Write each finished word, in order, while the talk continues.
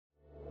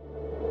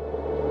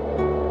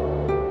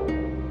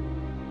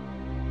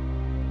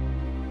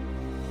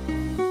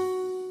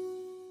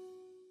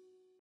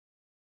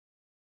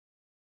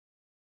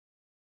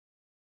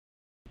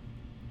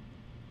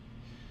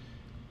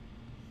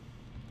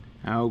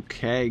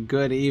Okay,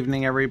 good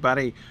evening,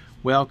 everybody.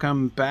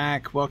 Welcome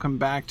back. Welcome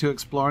back to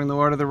Exploring the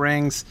Lord of the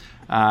Rings.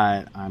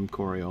 I'm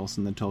Corey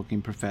Olsen, the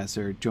Tolkien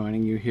Professor,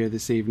 joining you here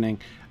this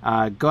evening.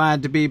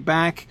 Glad to be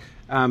back.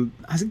 I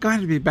said glad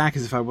to be back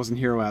as if I wasn't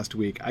here last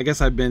week. I guess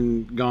I've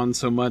been gone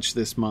so much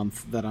this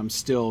month that I'm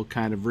still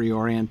kind of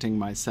reorienting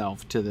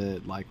myself to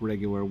the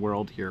regular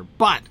world here.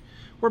 But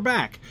we're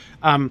back.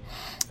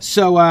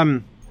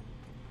 So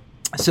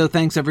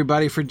thanks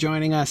everybody for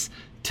joining us.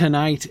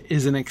 Tonight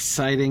is an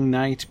exciting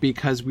night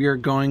because we are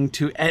going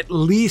to at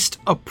least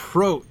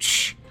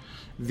approach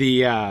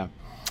the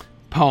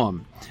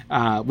poem,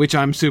 which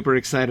I'm super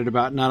excited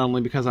about, not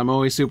only because I'm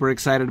always super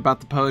excited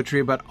about the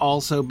poetry, but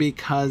also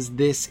because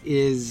this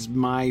is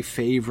my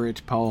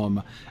favorite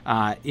poem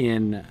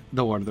in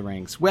The Lord of the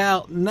Rings.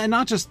 Well,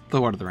 not just The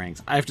Lord of the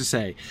Rings. I have to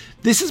say,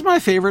 this is my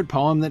favorite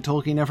poem that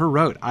Tolkien ever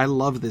wrote. I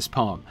love this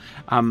poem.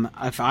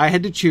 If I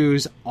had to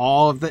choose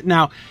all of the...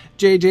 Now,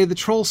 JJ, the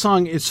Troll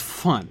Song is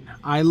fun.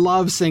 I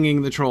love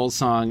singing the Troll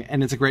Song,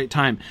 and it's a great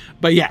time.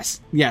 But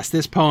yes,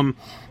 this poem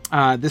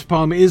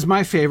is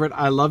my favorite.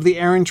 I love the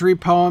errantry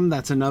poem.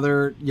 That's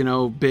another,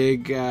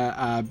 big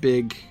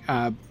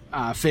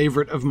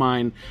favorite of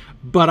mine.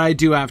 But I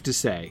do have to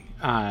say,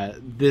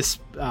 this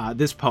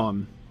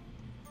poem,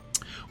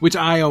 which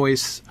I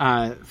always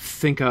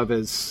think of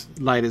as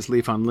Light as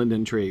Leaf on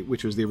Linden Tree,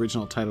 which was the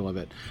original title of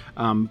it.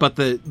 But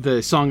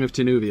the Song of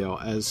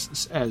Tinuvio, as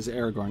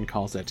Aragorn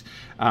calls it,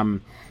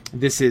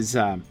 this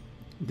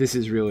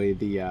is really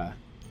the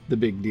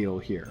big deal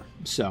here.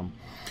 So,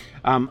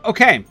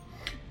 okay.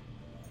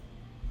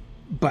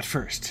 But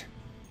first,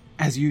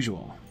 as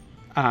usual,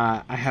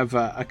 I have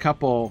a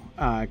couple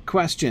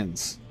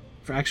questions.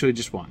 For actually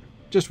just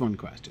one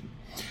question.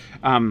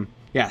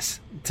 Yes,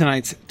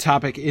 tonight's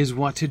topic is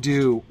what to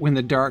do when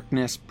the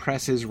darkness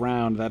presses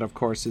round. That, of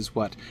course, is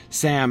what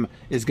Sam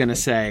is going to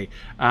say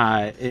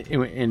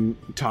in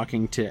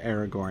talking to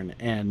Aragorn,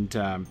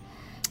 and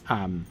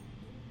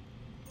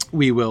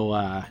we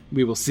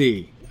will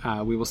see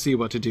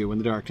what to do when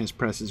the darkness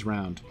presses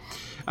round.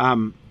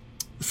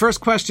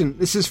 First question,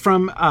 this is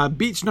from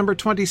Beach number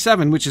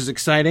 27, which is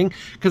exciting,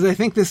 because I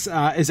think this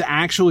is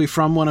actually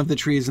from one of the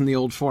trees in the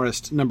Old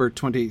Forest, number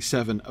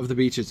 27 of the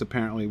Beaches,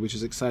 apparently, which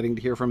is exciting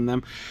to hear from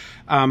them.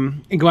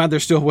 And glad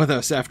they're still with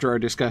us after our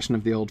discussion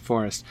of the Old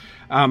Forest.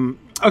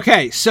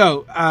 Okay,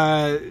 so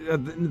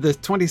the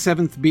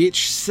 27th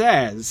Beach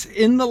says,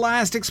 in the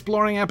last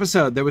exploring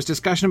episode, there was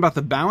discussion about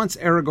the balance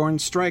Aragorn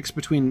strikes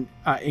between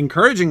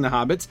encouraging the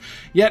hobbits,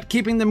 yet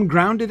keeping them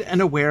grounded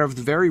and aware of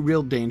the very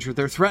real danger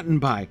they're threatened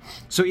by.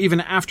 So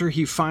even after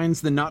he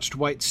finds the notched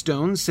white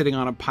stones sitting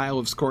on a pile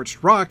of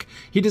scorched rock,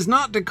 he does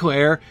not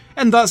declare,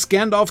 and thus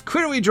Gandalf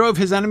clearly drove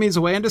his enemies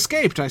away and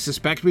escaped. I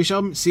suspect we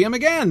shall see him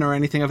again, or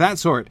anything of that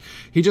sort.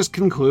 He just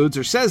concludes,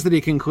 or says that he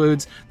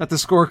concludes, that the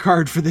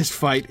scorecard for this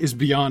fight is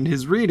beyond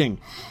his reading.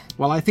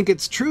 While I think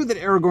it's true that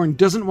Aragorn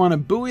doesn't want to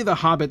buoy the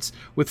hobbits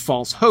with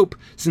false hope,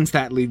 since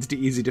that leads to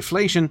easy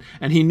deflation,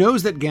 and he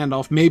knows that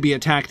Gandalf may be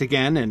attacked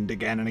again and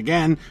again and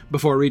again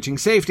before reaching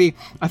safety,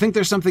 I think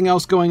there's something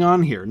else going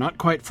on here. Not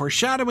quite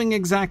foreshadowing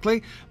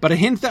exactly, but a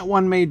hint that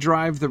one may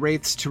drive the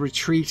Wraiths to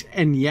retreat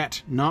and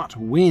yet not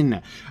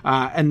win.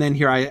 And then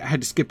here I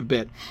had to skip a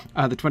bit.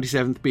 The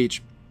 27th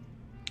Beach,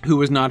 who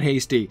was not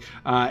hasty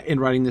in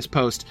writing this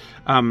post,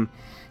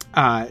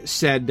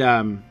 said...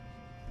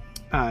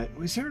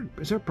 is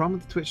there a problem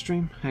with the Twitch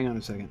stream? Hang on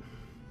a second.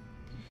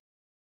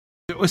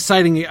 It was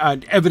citing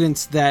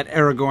evidence that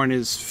Aragorn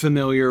is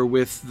familiar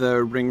with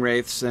the ring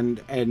wraiths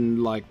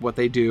and like what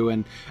they do,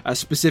 and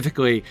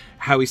specifically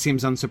how he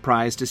seems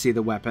unsurprised to see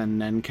the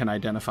weapon and can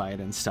identify it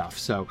and stuff.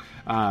 So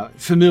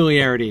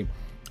familiarity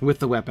with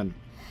the weapon.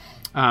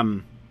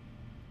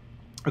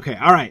 Okay,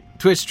 all right.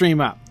 Twitch stream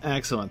up.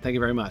 Excellent. Thank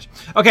you very much.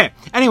 Okay,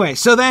 anyway,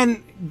 so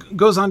then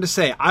goes on to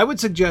say, I would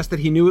suggest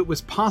that he knew it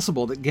was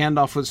possible that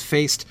Gandalf was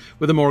faced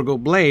with a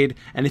Morgul blade,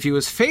 and if he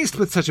was faced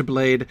with such a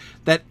blade,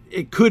 that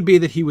it could be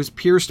that he was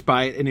pierced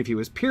by it, and if he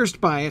was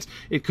pierced by it,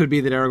 it could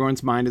be that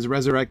Aragorn's mind is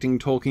resurrecting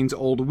Tolkien's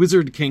old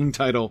Wizard King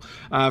title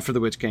for the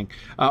Witch King,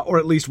 or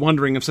at least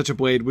wondering if such a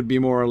blade would be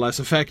more or less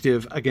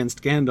effective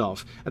against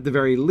Gandalf. At the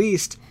very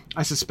least,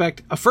 I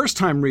suspect a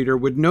first-time reader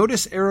would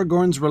notice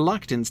Aragorn's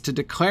reluctance to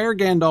declare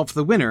Gandalf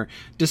the winner,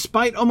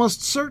 despite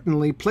almost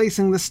certainly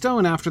placing the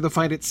stone after the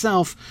fight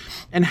itself,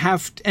 and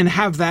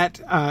have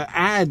that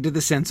add to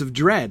the sense of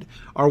dread.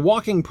 Our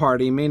walking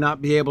party may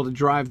not be able to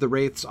drive the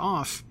wraiths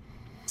off,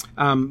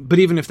 but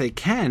even if they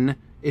can,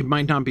 it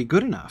might not be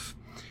good enough.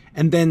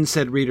 And then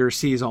said reader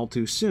sees all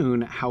too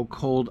soon how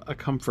cold a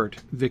comfort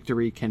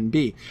victory can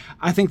be.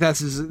 I think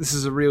this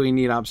is a really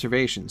neat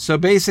observation. So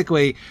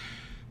basically,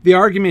 the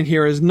argument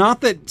here is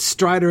not that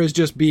Strider is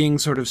just being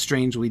sort of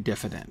strangely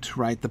diffident,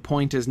 right? The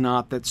point is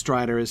not that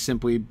Strider is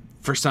simply,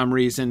 for some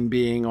reason,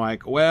 being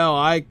like, well,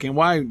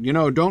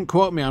 don't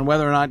quote me on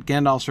whether or not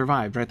Gandalf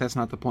survived, right? That's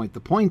not the point.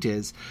 The point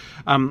is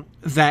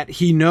that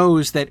he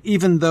knows that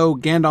even though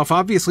Gandalf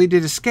obviously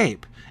did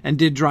escape and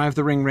did drive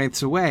the ring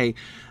wraiths away,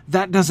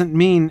 that doesn't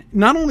mean,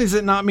 not only does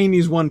it not mean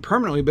he's won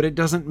permanently, but it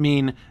doesn't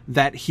mean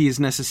that he's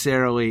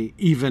necessarily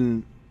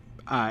even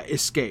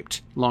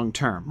escaped long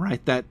term,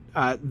 right? That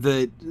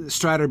the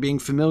Strider, being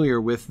familiar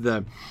with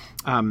the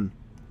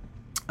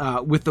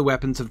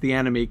weapons of the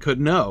enemy, could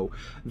know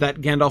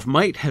that Gandalf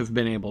might have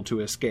been able to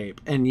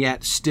escape and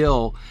yet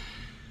still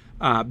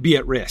be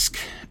at risk,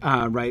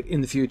 right,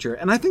 in the future.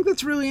 And I think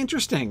that's really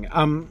interesting.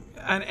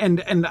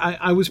 And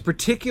I was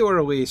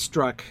particularly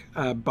struck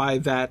by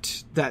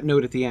that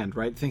note at the end,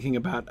 right? Thinking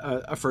about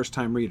a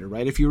first-time reader,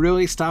 right? If you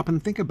really stop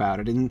and think about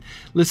it and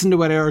listen to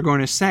what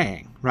Aragorn is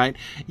saying, right?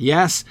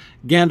 Yes,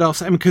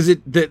 Gandalf's, because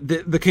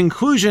the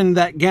conclusion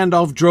that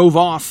Gandalf drove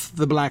off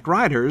the Black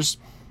Riders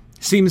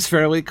seems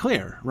fairly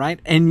clear,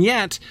 right? And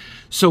yet,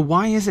 so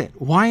why is it?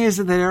 Why is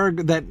it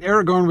that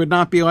Aragorn would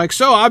not be like,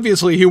 so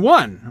obviously he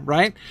won,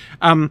 right?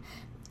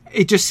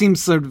 It just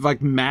seems sort of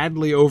like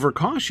madly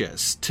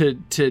overcautious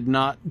to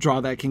not draw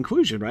that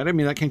conclusion, right? I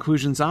mean, that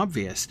conclusion's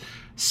obvious.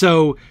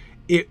 So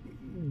it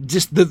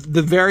just the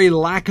very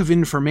lack of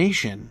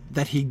information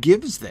that he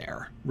gives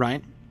there,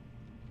 right,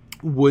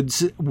 would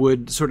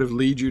sort of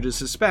lead you to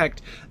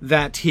suspect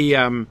that he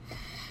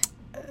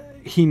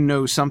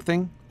knows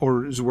something,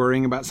 or is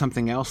worrying about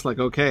something else, like,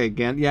 okay,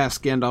 yes,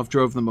 Gandalf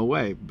drove them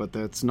away, but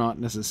that's not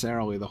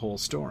necessarily the whole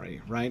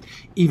story, right?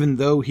 Even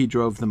though he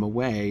drove them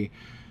away,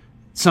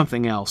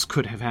 something else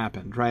could have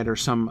happened, right? Or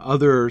some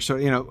other, so,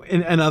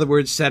 in other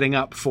words, setting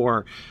up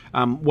for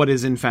what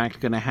is in fact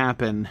going to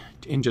happen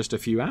in just a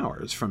few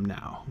hours from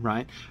now,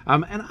 right?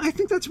 And I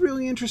think that's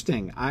really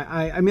interesting.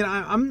 I mean,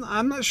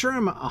 I'm not sure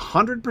I'm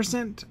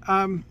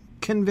 100%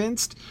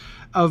 convinced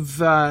of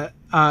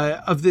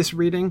this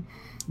reading,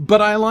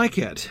 but I like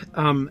it.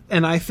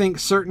 And I think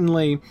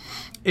certainly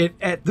it,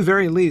 at the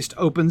very least,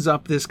 opens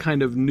up this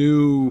kind of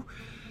new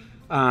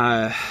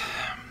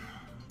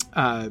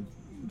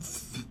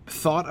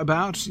thought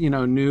about,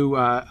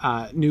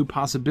 new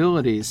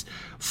possibilities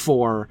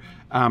for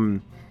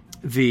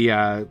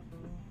the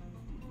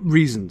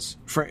reasons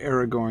for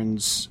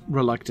Aragorn's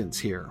reluctance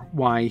here,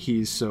 why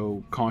he's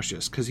so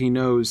cautious, because he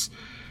knows,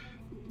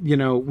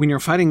 when you're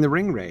fighting the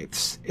ring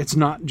wraiths, it's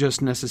not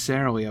just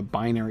necessarily a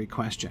binary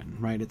question,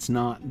 right? It's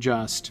not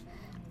just,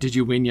 did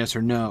you win, yes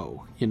or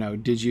no?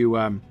 Did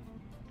you,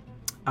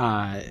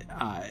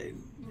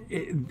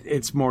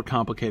 it's more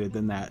complicated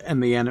than that.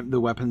 And the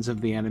weapons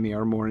of the enemy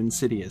are more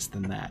insidious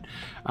than that.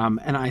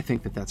 And I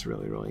think that that's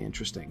really, really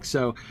interesting.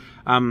 So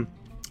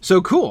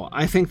cool.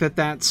 I think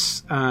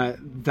that's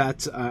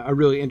a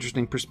really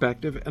interesting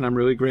perspective, and I'm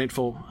really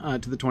grateful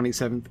to the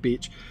 27th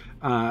Beach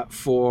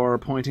for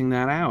pointing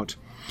that out.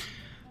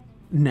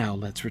 Now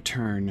let's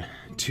return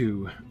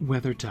to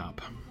Weathertop.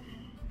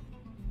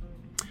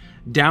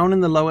 Down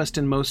in the lowest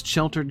and most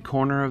sheltered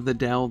corner of the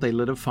dell they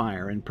lit a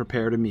fire and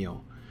prepared a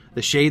meal.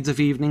 The shades of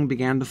evening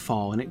began to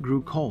fall, and it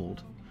grew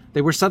cold.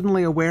 They were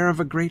suddenly aware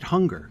of a great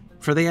hunger,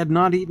 for they had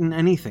not eaten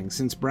anything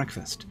since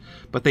breakfast,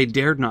 but they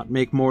dared not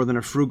make more than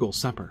a frugal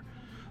supper.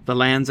 The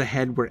lands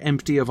ahead were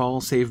empty of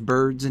all save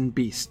birds and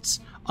beasts,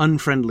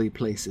 unfriendly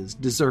places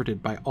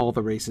deserted by all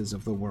the races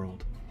of the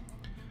world.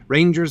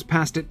 Rangers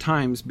passed at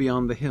times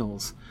beyond the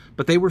hills,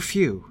 but they were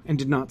few and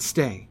did not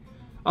stay.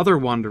 Other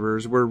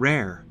wanderers were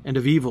rare and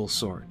of evil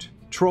sort.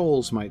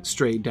 Trolls might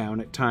stray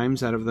down at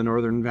times out of the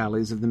northern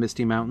valleys of the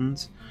Misty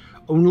Mountains.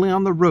 Only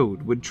on the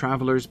road would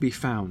travelers be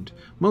found,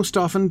 most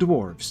often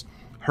dwarves,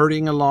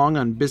 hurrying along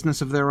on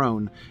business of their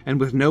own, and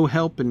with no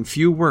help and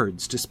few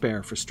words to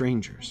spare for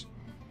strangers.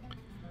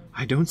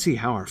 "I don't see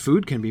how our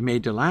food can be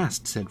made to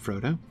last," said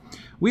Frodo.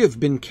 "We have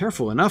been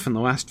careful enough in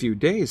the last few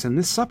days, and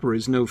this supper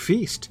is no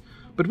feast.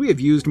 But we have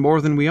used more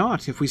than we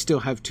ought, if we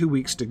still have 2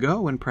 weeks to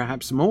go, and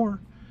perhaps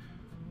more."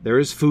 "There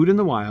is food in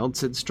the wild,"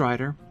 said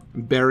Strider,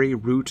 "berry,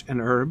 root,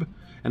 and herb,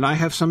 and I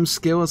have some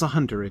skill as a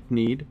hunter at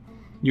need.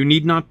 You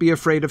need not be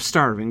afraid of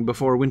starving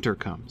before winter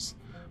comes.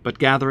 But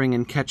gathering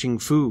and catching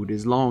food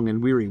is long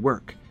and weary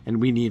work, and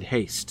we need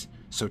haste.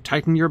 So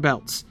tighten your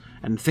belts,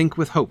 and think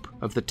with hope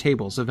of the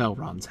tables of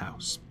Elrond's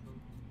house."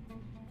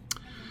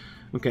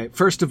 Okay,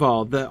 first of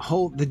all,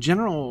 the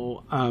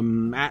general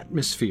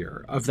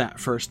atmosphere of that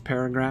first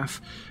paragraph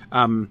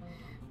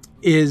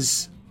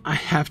is, I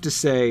have to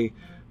say,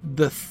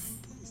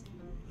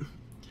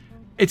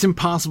 it's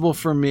impossible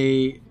for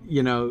me,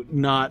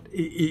 not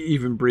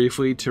even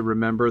briefly to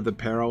remember the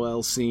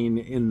parallel scene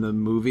in the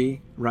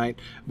movie, right?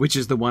 Which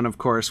is the one, of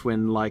course,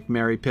 when like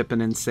Merry,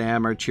 Pippin, and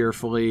Sam are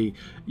cheerfully,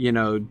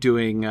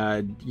 doing,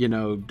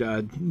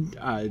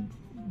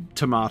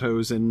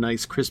 tomatoes and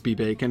nice crispy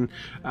bacon,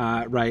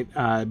 right,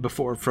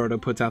 before Frodo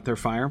puts out their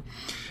fire.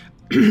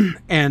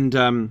 And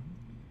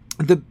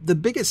the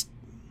biggest,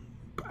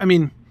 I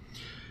mean,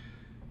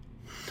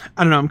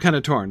 I don't know, I'm kind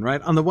of torn,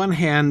 right? On the one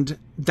hand,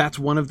 that's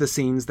one of the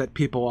scenes that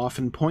people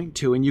often point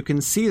to, and you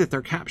can see that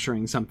they're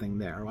capturing something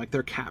there. Like,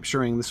 they're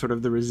capturing the sort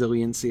of the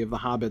resiliency of the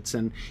hobbits,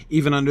 and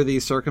even under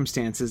these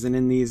circumstances and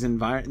in this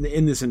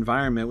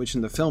environment, which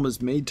in the film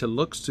is made to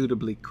look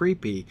suitably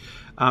creepy,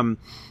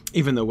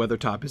 even though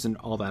Weathertop isn't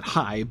all that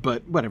high,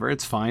 but whatever,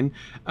 it's fine.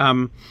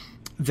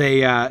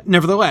 They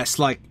nevertheless,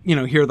 here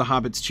are the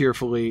hobbits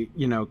cheerfully,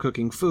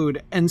 cooking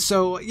food. And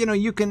so,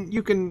 you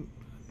can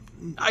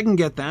I can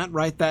get that,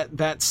 right?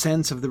 That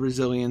sense of the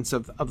resilience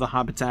of the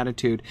Hobbit's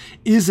attitude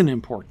is an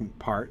important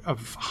part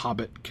of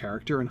Hobbit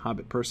character and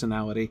Hobbit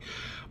personality.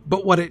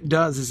 But what it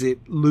does is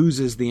it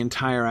loses the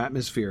entire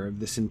atmosphere of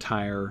this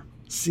entire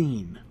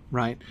scene,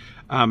 right?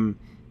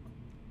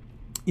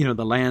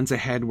 The lands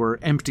ahead were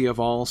empty of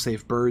all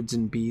save birds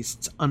and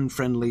beasts,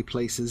 unfriendly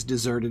places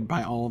deserted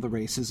by all the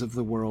races of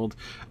the world.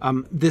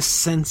 This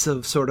sense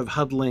of sort of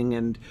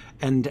huddling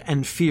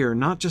and fear,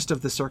 not just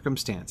of the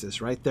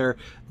circumstances, right?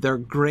 Their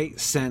great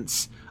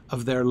sense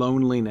of their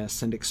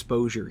loneliness and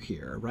exposure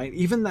here, right?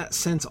 Even that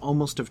sense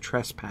almost of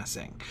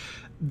trespassing.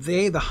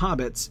 They, the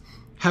hobbits,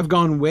 have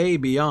gone way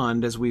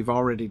beyond, as we've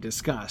already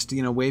discussed,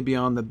 way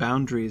beyond the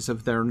boundaries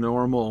of their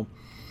normal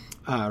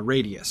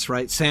radius,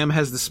 right? Sam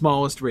has the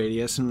smallest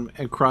radius and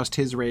crossed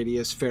his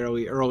radius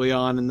fairly early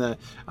on in the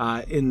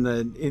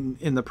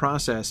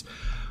process.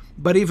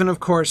 But even, of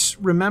course,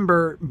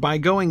 remember, by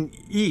going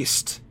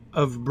east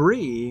of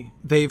Bree,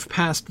 they've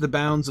passed the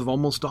bounds of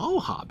almost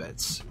all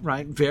hobbits,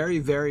 right? Very,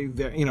 very,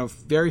 very,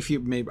 very few,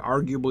 maybe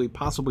arguably,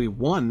 possibly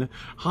one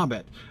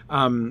hobbit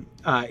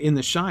in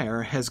the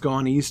Shire has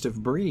gone east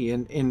of Bree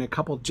in a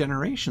couple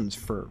generations,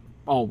 for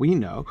all we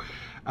know.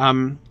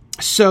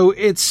 So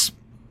it's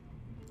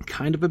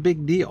kind of a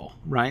big deal,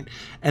 right?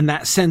 And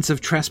that sense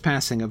of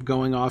trespassing, of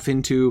going off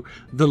into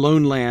the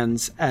Lone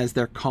Lands, as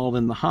they're called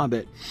in The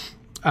Hobbit.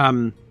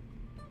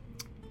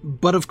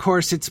 But of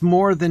course, this is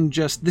more than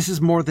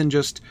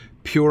just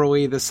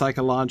purely the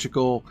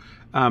psychological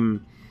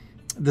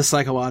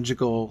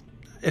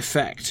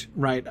effect,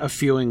 right, of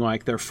feeling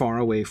like they're far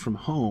away from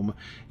home.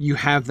 You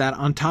have that,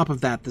 on top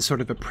of that, the sort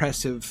of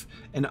oppressive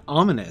and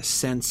ominous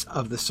sense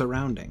of the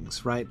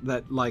surroundings, right?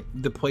 That, like,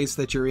 the place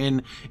that you're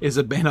in is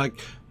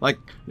like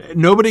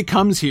nobody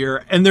comes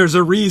here, and there's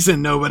a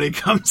reason nobody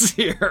comes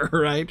here,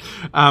 right?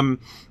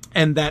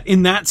 And that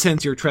in that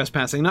sense you're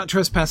trespassing, not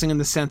trespassing in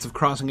the sense of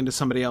crossing into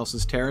somebody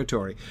else's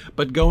territory,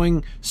 but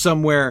going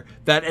somewhere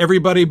that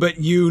everybody but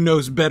you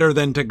knows better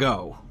than to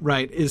go,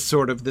 right, is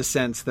sort of the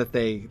sense that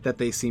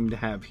they seem to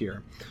have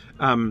here.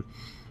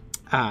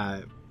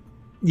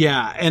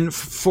 Yeah, and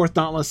Fourth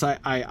Dauntless,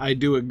 I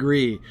do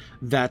agree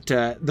that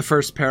the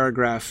first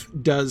paragraph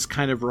does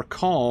kind of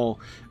recall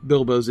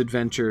Bilbo's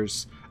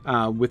adventures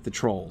with the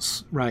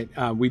trolls, right?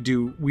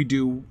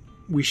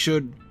 We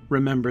should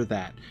remember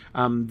that.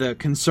 The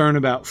concern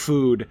about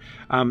food.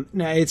 Now,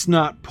 it's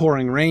not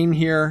pouring rain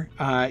here,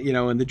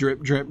 and the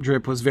drip, drip,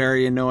 drip was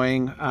very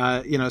annoying,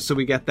 so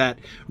we get that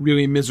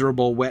really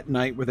miserable wet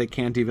night where they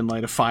can't even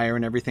light a fire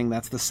and everything.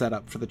 That's the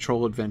setup for the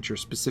troll adventure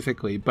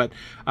specifically. But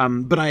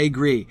I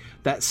agree,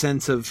 that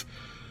sense of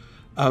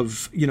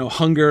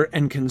hunger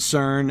and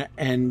concern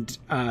and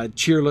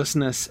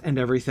cheerlessness and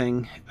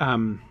everything.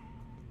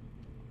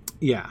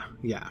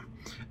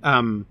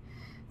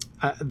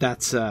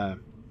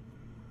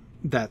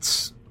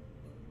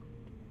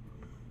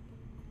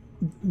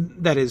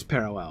 That is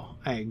parallel.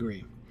 I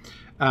agree.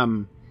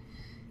 Yeah,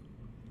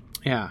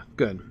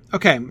 good.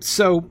 Okay,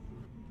 so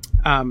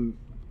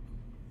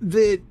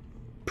the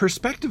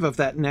perspective of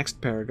that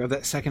next paragraph,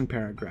 that second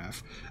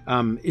paragraph,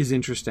 is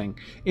interesting.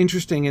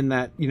 Interesting in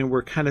that,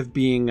 we're kind of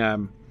being,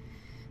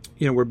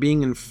 we're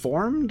being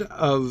informed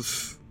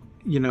of,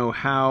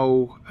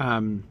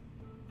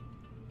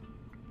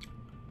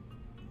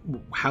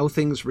 how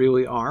things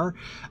really are.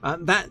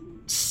 That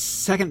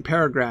second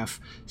paragraph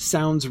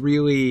sounds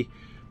really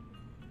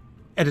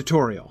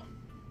editorial,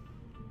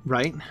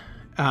 right?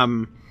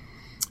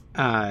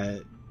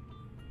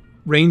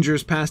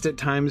 Rangers passed at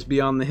times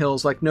beyond the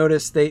hills. Like,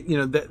 notice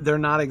they're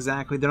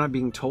not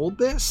being told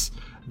this.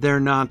 They're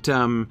not,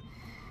 so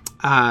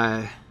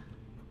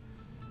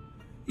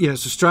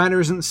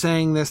Strider isn't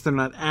saying this. They're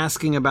not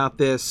asking about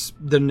this.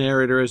 The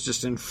narrator is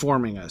just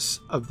informing us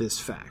of this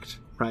fact,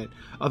 right?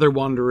 Other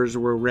wanderers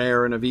were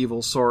rare and of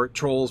evil sort.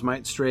 Trolls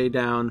might stray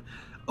down.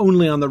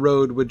 Only on the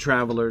road would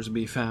travelers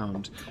be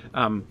found.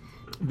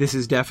 This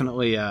is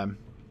definitely an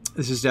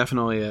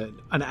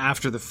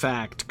after the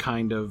fact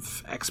kind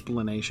of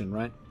explanation,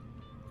 right?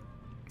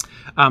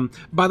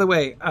 By the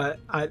way, I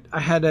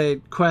had a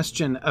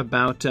question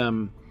about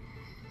the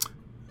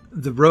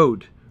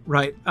road,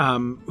 right?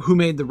 Who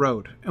made the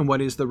road and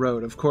what is the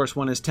road? Of course,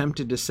 one is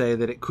tempted to say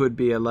that it could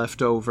be a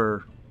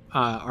leftover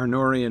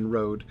Arnorian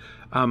road,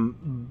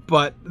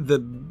 but the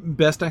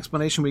best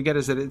explanation we get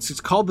is that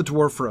it's called the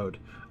Dwarf Road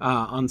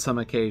on some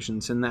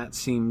occasions, and that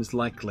seems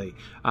likely,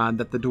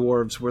 that the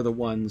dwarves were the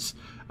ones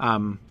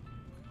to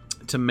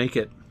make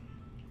it,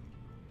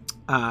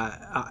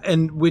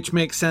 and which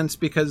makes sense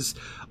because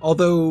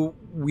although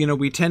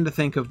we tend to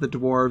think of the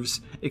dwarves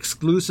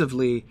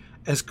exclusively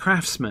as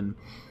craftsmen,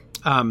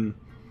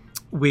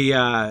 we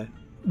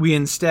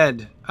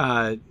instead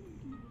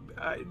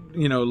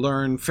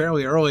learn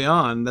fairly early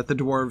on that the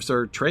dwarves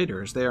are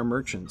traders. They are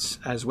merchants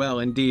as well.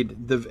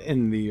 Indeed,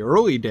 in the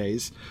early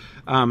days,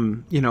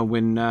 when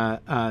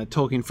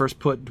Tolkien first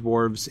put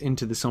dwarves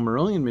into the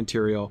Silmarillion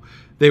material,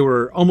 they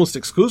were almost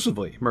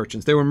exclusively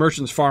merchants. They were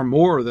merchants far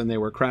more than they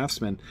were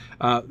craftsmen.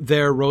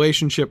 Their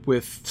relationship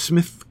with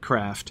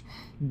smithcraft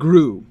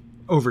grew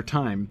over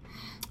time.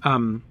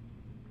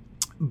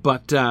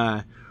 But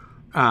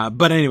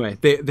anyway,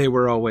 they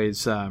were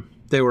always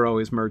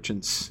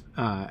merchants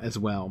as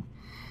well.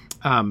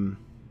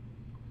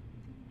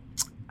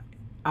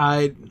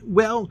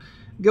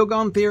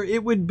 Gilgonthir,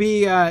 it would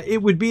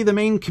be the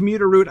main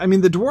commuter route. I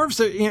mean, the dwarves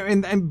are,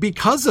 and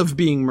because of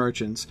being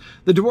merchants,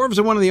 the dwarves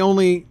are one of the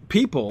only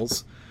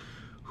peoples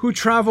who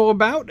travel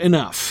about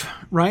enough,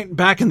 right?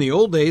 Back in the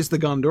old days, the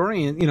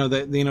Gondorian,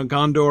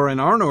 Gondor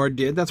and Arnor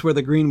did. That's where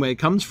the Greenway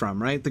comes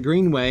from, right? The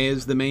Greenway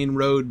is the main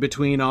road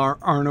between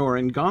Arnor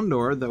and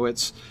Gondor, though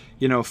it's,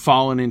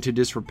 fallen into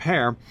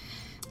disrepair.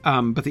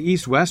 But the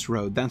east-west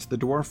road, that's the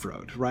dwarf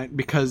road, right?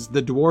 Because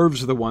the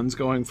dwarves are the ones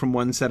going from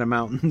one set of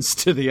mountains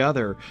to the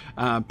other,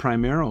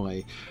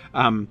 primarily.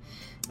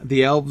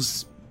 The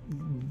elves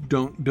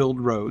don't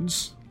build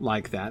roads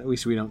like that. At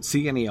least we don't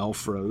see any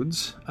elf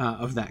roads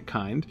of that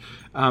kind.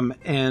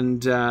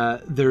 And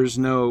there's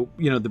no,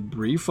 the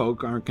Bree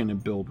folk aren't going to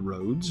build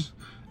roads.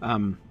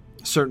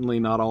 Certainly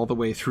not all the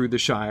way through the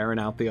Shire and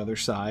out the other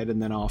side and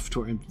then off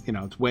to,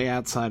 it's way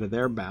outside of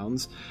their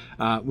bounds.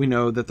 We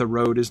know that the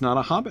road is not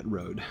a hobbit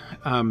road.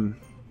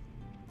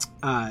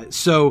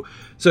 So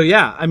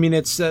yeah, I mean,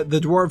 it's the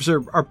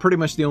dwarves are pretty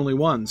much the only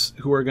ones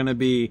who are going to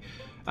be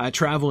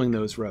traveling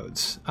those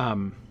roads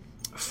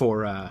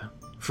for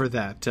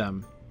that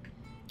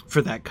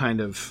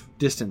kind of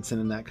distance and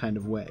in that kind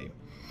of way.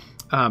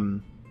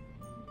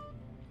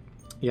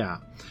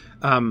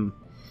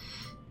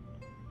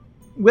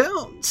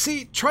 Well,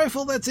 see,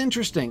 Trifle, that's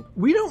interesting.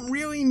 We don't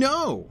really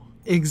know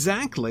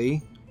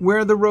exactly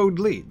where the road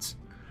leads.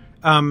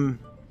 Trifle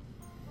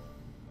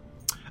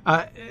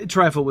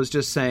was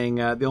just saying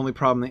the only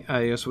problem,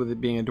 I guess, with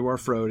it being a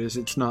dwarf road is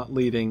it's not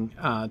leading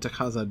to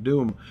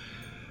Khazad-dûm.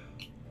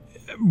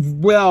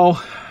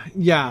 Well,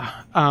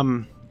 yeah.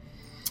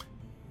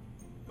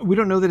 We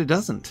don't know that it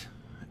doesn't,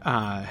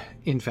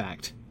 in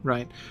fact,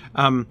 right?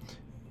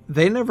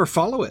 They never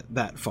follow it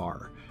that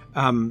far.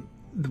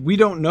 We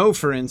don't know,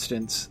 for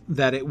instance,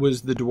 that it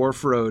was the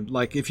dwarf road.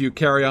 Like if you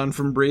carry on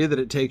from Bree, that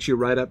it takes you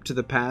right up to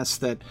the pass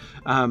that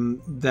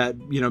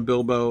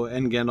Bilbo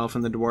and Gandalf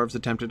and the dwarves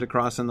attempted to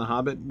cross in The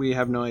Hobbit. We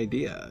have no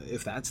idea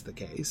if that's the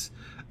case.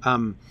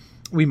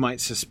 We might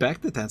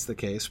suspect that that's the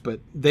case, but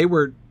they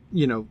were,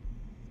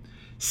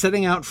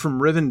 setting out from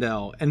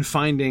Rivendell and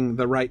finding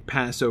the right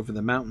pass over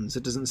the mountains.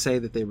 It doesn't say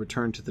that they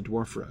returned to the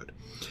dwarf road.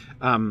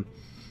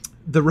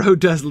 The road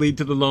does lead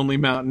to the Lonely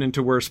Mountain and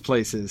to worse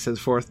places, says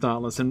Forth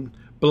Dauntless, and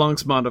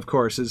Belongsmond, of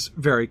course, is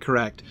very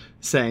correct,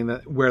 saying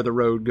that where the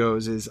road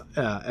goes is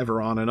ever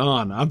on and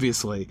on,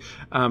 obviously.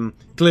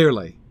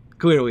 Clearly,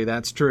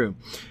 that's true.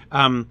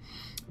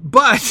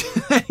 But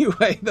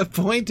anyway, the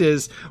point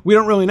is, we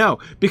don't really know,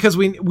 because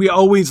we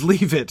always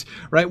leave it,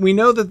 right? We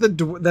know that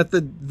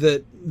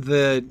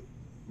the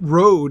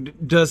road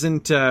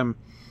doesn't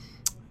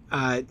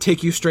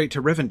take you straight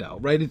to Rivendell,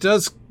 right? It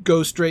does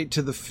go straight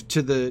to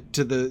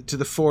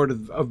the ford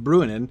of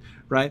Bruinen,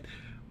 right?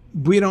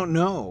 We don't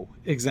know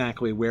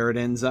exactly where it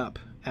ends up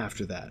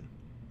after that.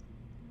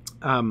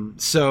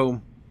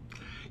 So,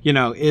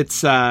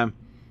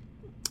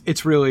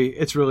 it's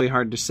really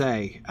hard to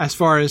say as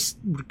far as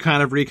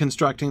kind of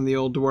reconstructing the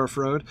old dwarf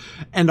road.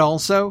 And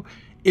also,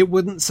 it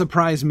wouldn't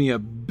surprise me a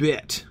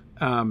bit,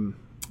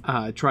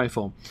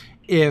 Trifle,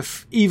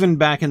 if even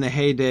back in the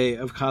heyday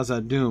of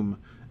Khazad-dûm,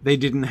 they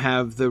didn't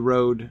have the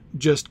road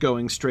just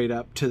going straight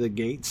up to the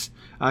gates.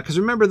 Because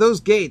remember,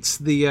 those gates,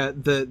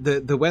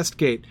 the west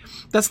gate,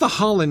 that's the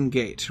Hollin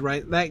Gate,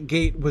 right? That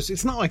gate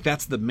it's not like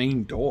that's the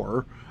main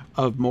door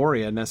of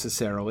Moria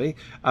necessarily.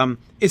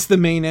 It's the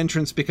main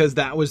entrance because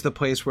that was the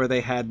place where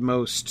they had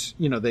most,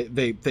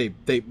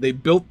 they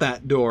built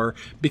that door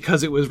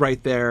because it was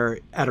right there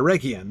at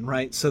Eregion,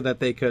 right? So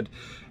that they could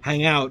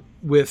hang out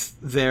with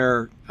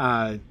their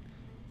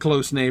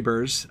close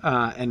neighbors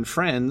and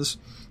friends,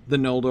 the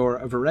Noldor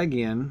of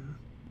Eregion,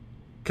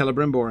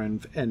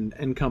 Celebrimbor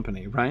and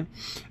company, right?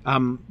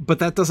 But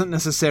that doesn't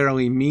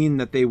necessarily mean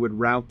that they would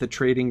route the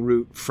trading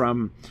route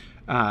from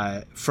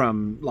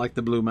like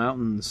the Blue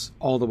Mountains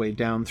all the way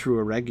down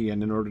through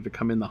Eregion in order to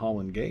come in the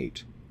Hollin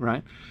Gate,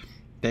 right?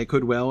 They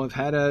could well have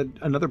had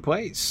another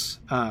place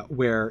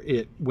where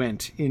it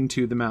went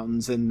into the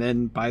mountains and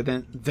then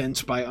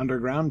thence by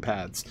underground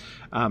paths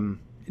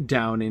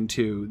down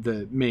into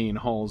the main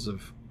halls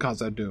of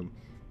Khazad-dûm.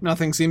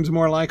 Nothing seems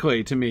more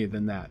likely to me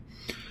than that.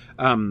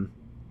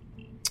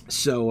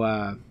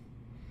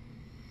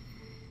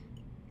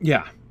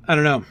 Yeah, I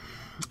don't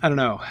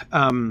know.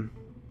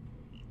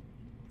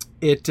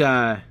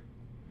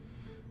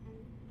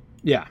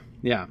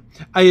 Yeah.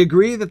 I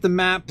agree that the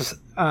maps,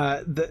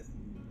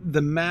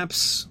 the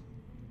maps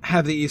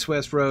have the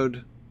east-west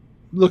road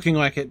looking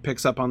like it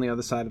picks up on the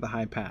other side of the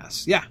high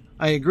pass. Yeah,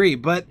 I agree.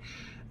 But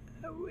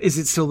is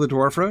it still the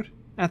dwarf road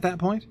at that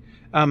point?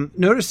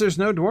 Notice there's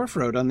no dwarf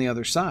road on the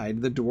other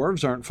side. The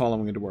dwarves aren't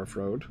following a dwarf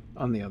road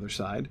on the other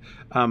side.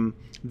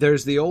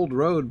 There's the old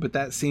road, but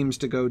that seems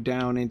to go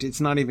down into,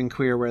 it's not even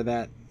clear where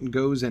that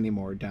goes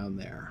anymore down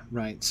there,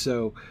 right?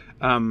 So,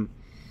 I'm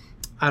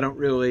not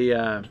really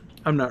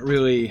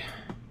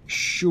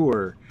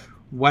sure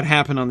what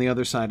happened on the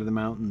other side of the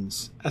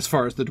mountains as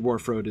far as the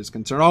Dwarf Road is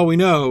concerned. All we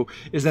know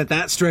is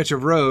that stretch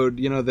of road,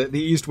 the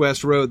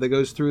east-west road that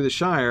goes through the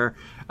Shire,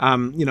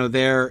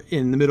 there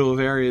in the middle of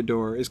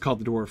Eriador is called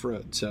the Dwarf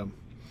Road. So,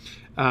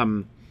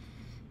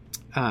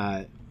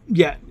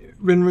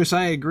 Rinrus,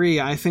 I agree.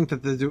 I think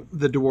that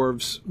the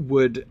dwarves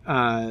would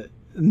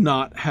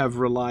not have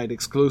relied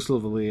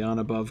exclusively on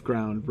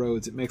above-ground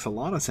roads. It makes a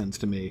lot of sense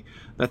to me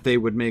that they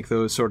would make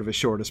those sort of as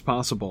short as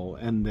possible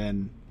and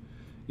then,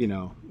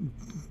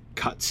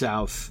 cut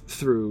south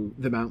through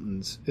the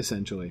mountains,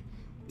 essentially.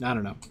 I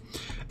don't know.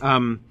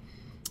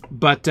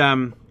 But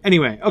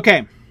anyway,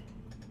 okay.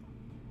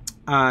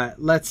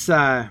 Let's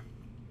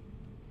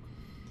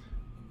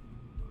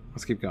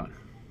keep going.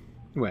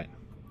 Wait.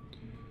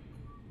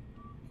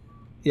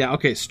 Yeah,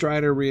 okay,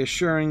 Strider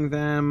reassuring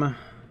them.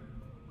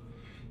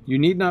 You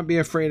need not be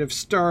afraid of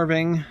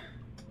starving.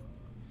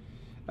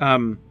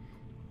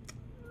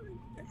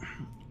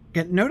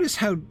 Notice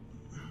how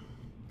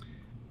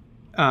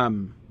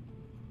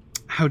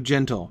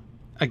gentle,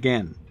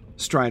 again,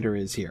 Strider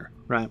is here,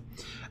 right?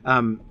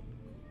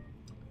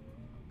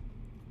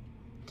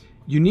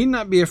 You need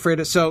not be afraid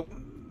of... So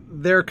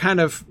they're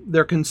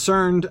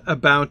concerned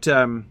about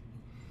a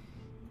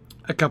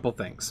couple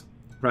things,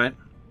 right?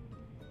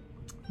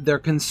 They're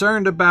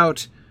concerned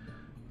about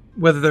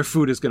whether their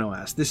food is going to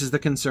last. This is the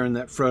concern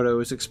that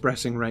Frodo is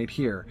expressing right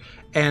here.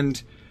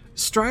 And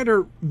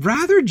Strider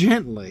rather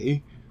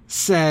gently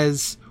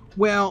says,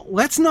 well,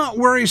 let's not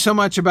worry so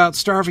much about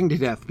starving to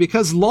death,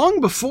 because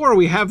long before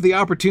we have the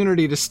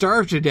opportunity to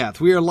starve to death,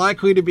 we are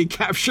likely to be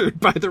captured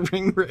by the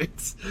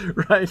Ringwraiths,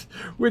 right?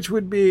 Which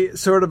would be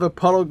sort of a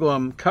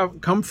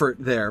Puddleglum comfort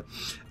there.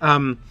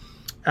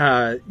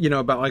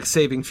 About like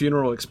saving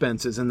funeral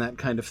expenses and that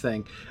kind of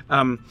thing.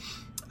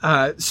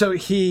 So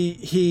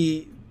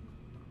he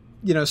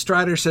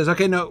Strider says,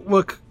 okay, no,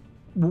 look,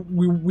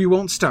 we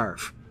won't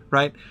starve,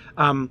 right?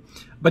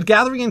 But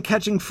gathering and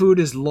catching food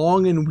is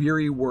long and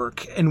weary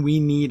work, and we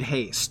need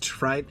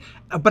haste, right?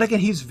 But again,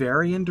 he's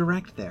very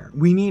indirect there.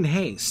 We need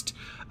haste.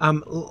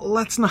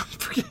 Let's not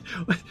forget,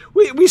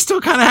 we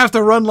still kind of have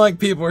to run like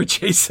people are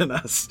chasing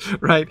us,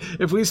 right?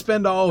 If we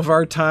spend all of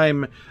our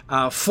time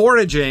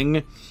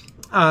foraging,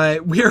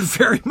 we are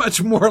very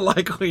much more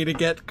likely to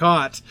get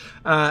caught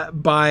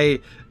by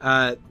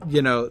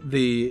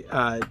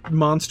the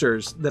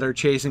monsters that are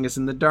chasing us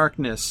in the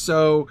darkness.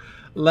 So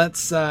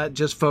let's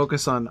just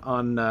focus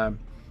on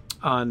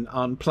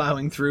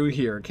plowing through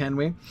here, can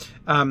we?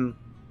 And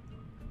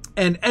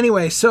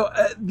anyway, so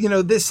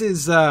this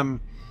is as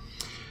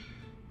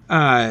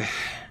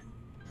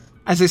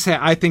I say,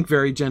 I think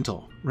very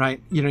gentle,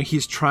 right?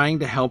 He's trying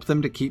to help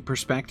them to keep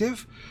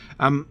perspective.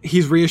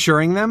 He's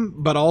reassuring them,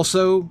 but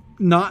also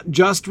not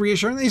just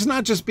reassuring them. He's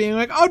not just being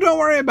like, oh, don't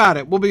worry about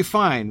it, we'll be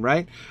fine,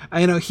 right?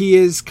 He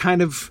is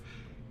kind of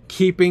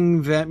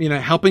keeping them,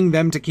 helping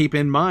them to keep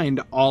in mind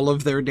all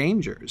of their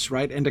dangers,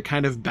 right? And to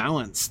kind of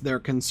balance their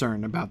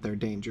concern about their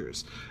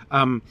dangers.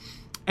 And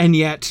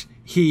yet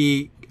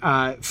he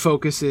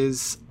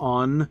focuses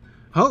on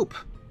hope,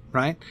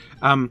 right?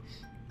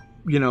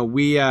 We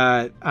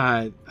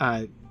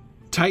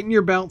tighten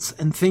your belts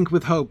and think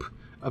with hope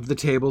of the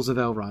tables of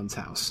Elrond's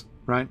house,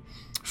 right?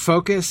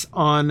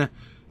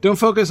 Don't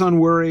focus on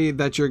worry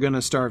that you're going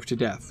to starve to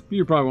death.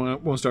 You probably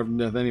won't starve to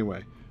death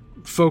anyway.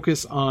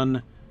 Focus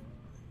on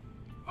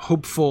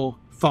hopeful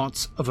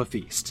thoughts of a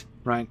feast,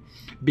 right?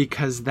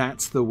 Because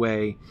that's the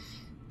way,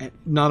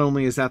 not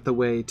only is that the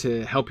way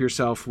to help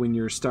yourself when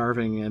you're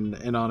starving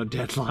and on a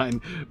deadline,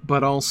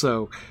 but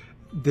also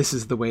this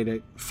is the way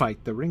to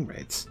fight the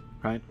Ringwraiths,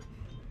 right?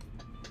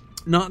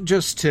 Not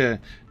just to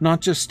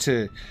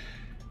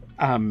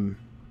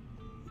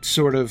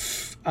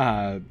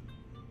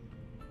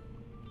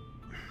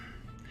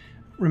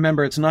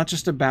remember, it's not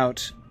just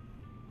about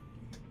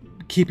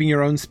keeping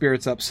your own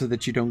spirits up so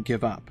that you don't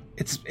give up.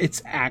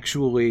 It's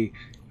actually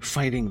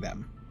fighting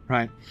them,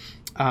 right?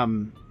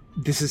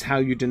 This is how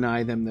you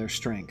deny them their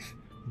strength,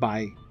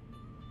 by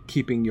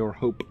keeping your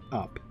hope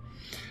up.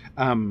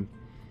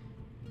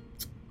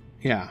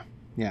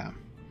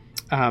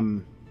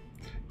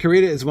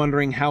 Karita is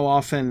wondering how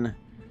often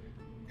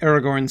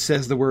Aragorn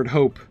says the word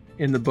hope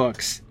in the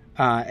books.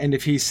 And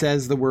if he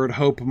says the word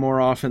hope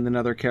more often than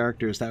other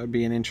characters, that would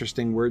be an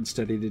interesting word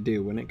study to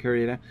do, wouldn't it,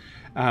 Karita?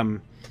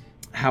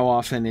 How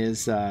often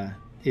is the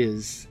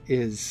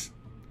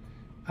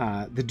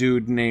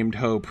dude named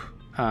Hope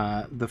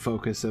the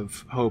focus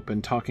of hope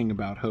and talking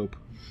about hope?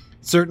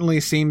 Certainly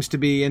seems to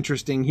be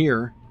interesting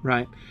here,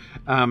 right?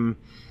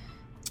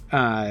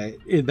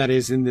 That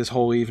is in this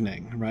whole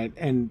evening, right?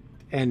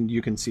 And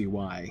you can see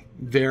why.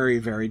 Very,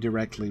 very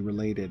directly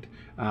related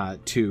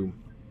to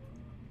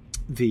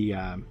the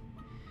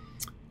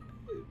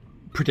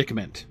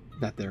predicament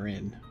that they're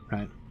in,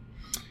 right?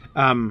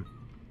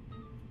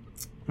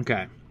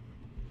 Okay.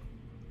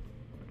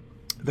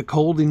 The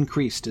cold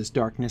increased as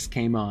darkness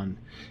came on.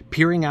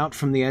 Peering out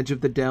from the edge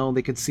of the dell,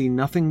 they could see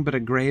nothing but a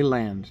grey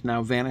land,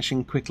 now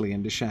vanishing quickly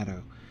into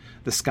shadow.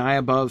 The sky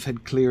above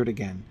had cleared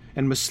again,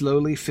 and was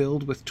slowly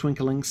filled with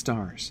twinkling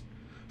stars.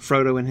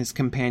 Frodo and his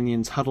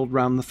companions huddled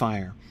round the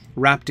fire,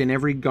 wrapped in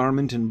every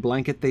garment and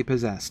blanket they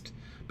possessed.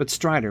 But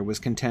Strider was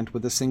content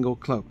with a single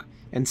cloak,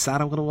 and sat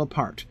a little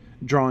apart,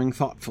 drawing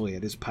thoughtfully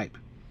at his pipe.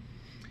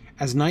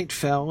 As night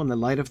fell and the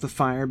light of the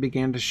fire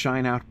began to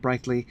shine out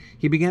brightly,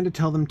 he began to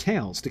tell them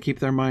tales to keep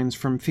their minds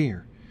from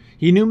fear.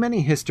 He knew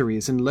many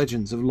histories and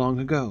legends of long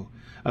ago,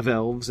 of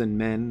elves and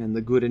men and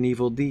the good and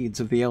evil deeds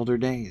of the elder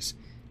days.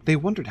 They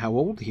wondered how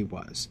old he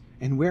was,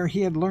 and where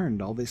he had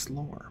learned all this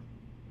lore.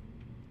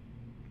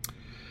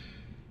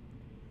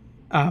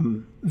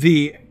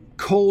 The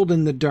cold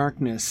and the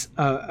darkness,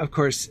 of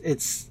course,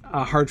 it's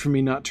hard for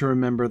me not to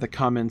remember the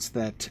comments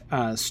that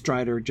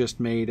Strider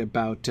just made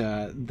about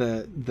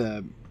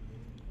the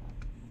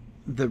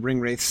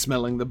ringwraith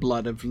smelling the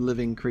blood of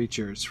living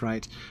creatures,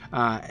 right?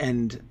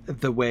 And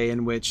the way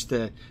in which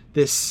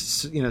this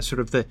sort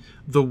of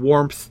the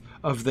warmth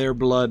of their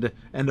blood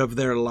and of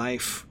their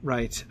life,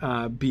 right,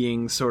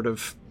 being sort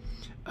of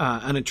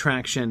an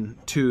attraction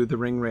to the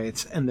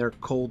ringwraiths, and their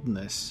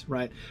coldness,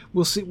 right?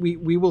 We'll see.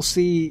 We will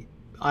see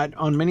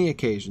on many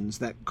occasions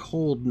that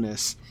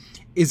coldness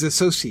is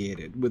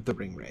associated with the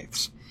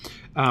ringwraiths.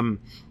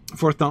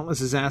 Forth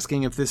Dauntless is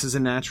asking if this is a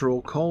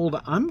natural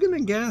cold. I'm gonna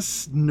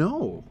guess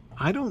no.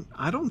 I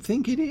don't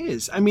think it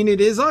is. I mean,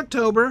 it is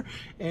October.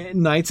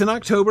 Nights in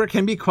October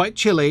can be quite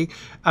chilly.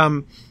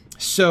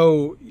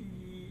 So,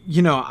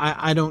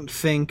 I don't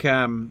think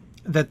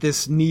that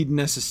this need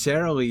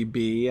necessarily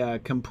be a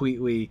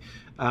completely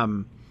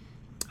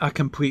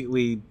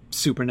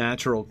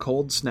supernatural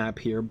cold snap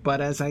here.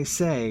 But as I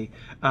say,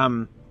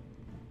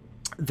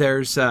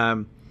 there's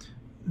a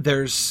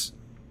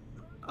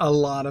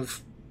lot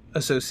of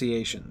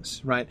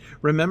associations, right?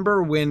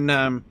 Remember when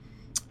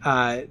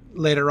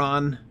later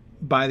on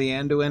by the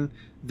Anduin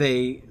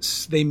they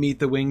meet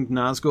the winged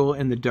Nazgul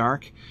in the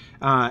dark,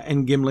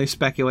 and Gimli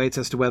speculates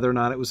as to whether or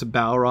not it was a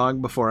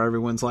Balrog before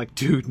everyone's like,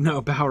 dude,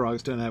 no,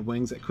 Balrogs don't have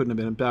wings. That couldn't have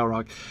been a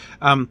Balrog.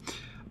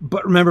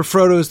 But remember,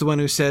 Frodo is the one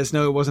who says,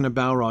 no, it wasn't a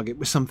Balrog. It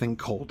was something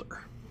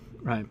colder,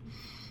 right?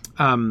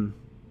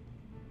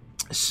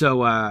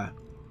 So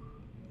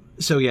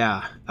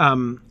yeah.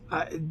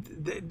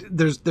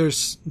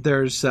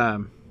 There's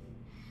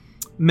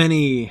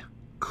many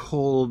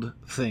cold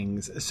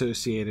things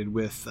associated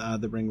with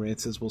the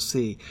ringwraiths, as we'll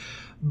see.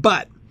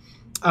 But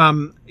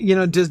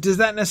does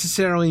that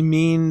necessarily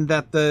mean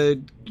that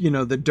the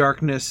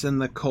darkness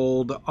and the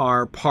cold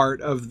are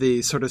part of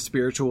the sort of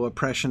spiritual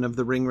oppression of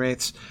the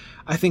ringwraiths?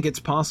 I think it's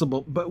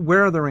possible. But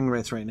where are the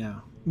ringwraiths right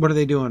now? What are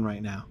they doing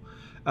right now?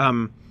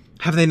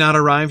 Have they not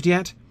arrived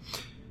yet?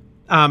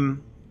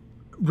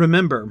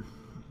 Remember,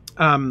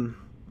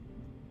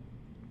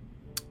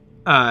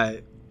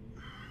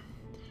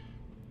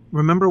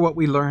 remember what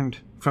we learned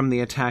from the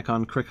attack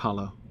on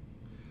Crickhollow.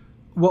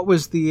 What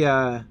was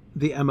the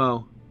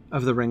MO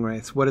of the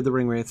ringwraiths? What did the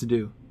ringwraiths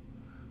do?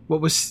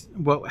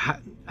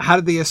 How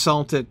did the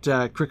assault at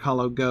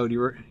Crickhollow go?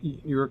 Do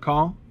you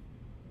recall?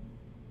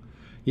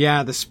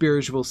 Yeah, the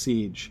spiritual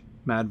siege,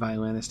 Mad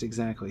Violinist,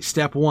 exactly.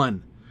 Step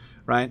 1,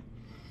 right?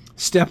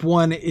 Step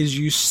 1 is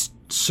you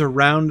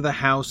surround the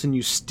house and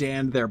you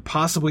stand there,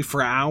 possibly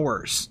for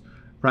hours,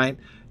 right?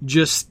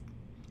 Just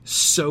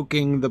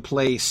soaking the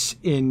place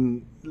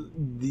in,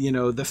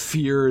 the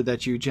fear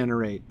that you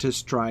generate to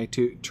try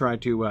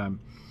to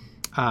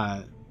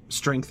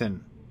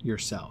strengthen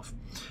yourself.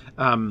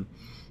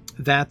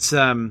 That's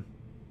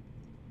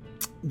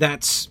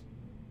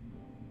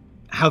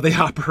how they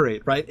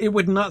operate, right? It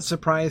would not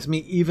surprise me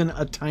even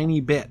a tiny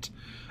bit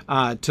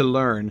to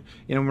learn.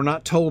 We're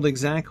not told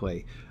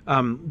exactly.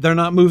 They're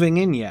not moving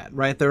in yet,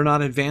 right? They're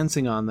not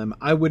advancing on them.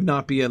 I would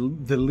not be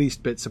the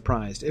least bit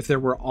surprised if there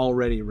were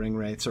already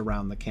ringwraiths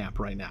around the camp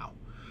right now,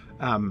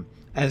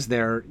 as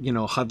they're,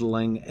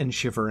 huddling and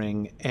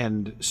shivering,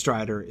 and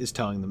Strider is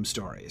telling them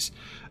stories.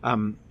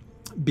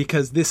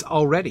 Because this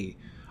already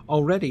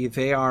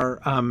they are,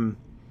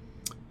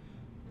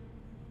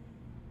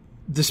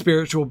 the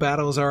spiritual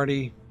battle is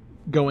already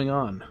going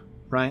on,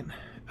 right?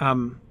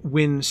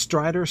 When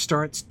Strider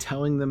starts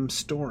telling them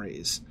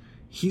stories,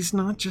 he's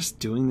not just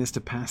doing this to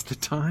pass the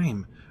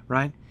time,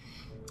 right?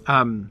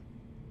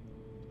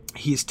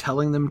 He's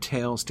telling them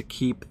tales to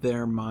keep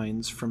their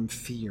minds from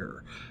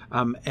fear.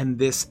 And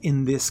this,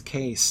 in this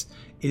case,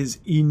 is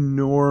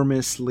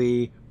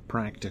enormously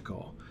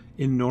practical.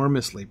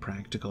 Enormously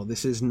practical.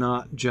 This is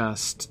not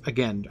just,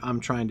 again,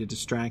 I'm trying to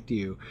distract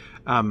you.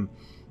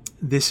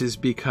 This is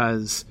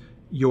because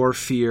your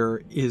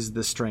fear is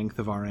the strength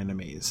of our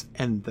enemies.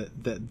 And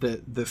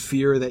the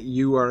fear that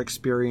you are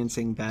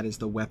experiencing, that is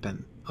the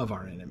weapon of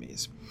our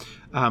enemies.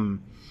 And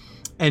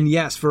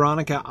yes,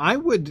 Veronica, I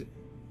would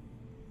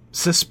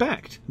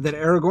suspect that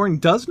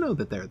Aragorn does know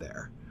that they're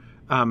there,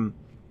 and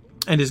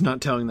is not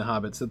telling the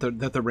hobbits that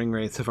the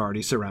ringwraiths have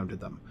already surrounded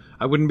them.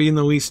 I wouldn't be in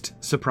the least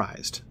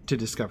surprised to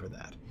discover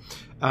that.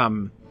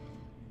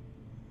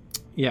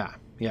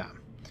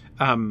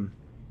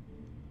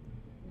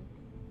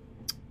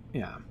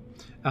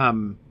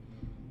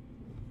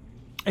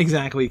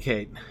 Exactly,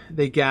 Kate.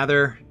 They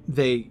gather,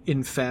 they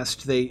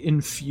infest, they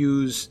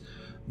infuse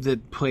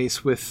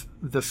place with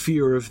the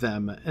fear of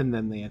them, and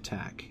then they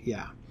attack.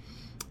 Yeah.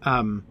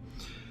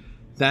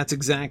 That's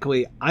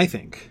exactly, I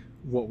think,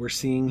 what we're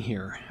seeing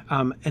here.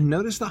 And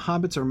notice the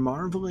hobbits are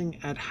marveling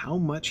at how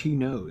much he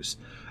knows.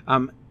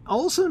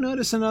 Also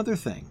notice another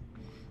thing.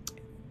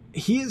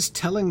 He is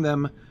telling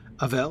them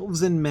of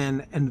elves and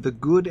men and the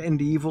good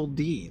and evil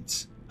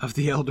deeds of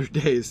the elder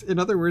days. In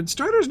other words,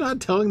 Strider's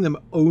not telling them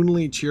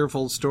only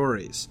cheerful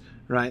stories,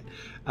 right?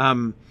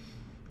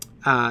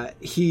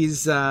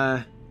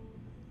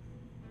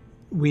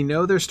 We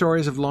know their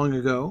stories of long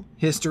ago,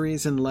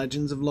 histories and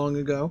legends of long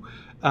ago,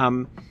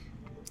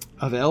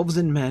 of elves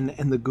and men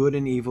and the good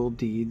and evil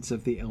deeds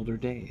of the elder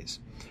days.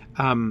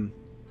 I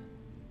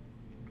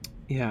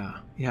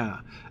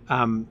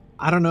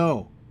don't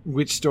know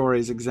which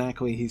stories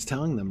exactly he's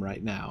telling them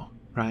right now,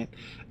 right?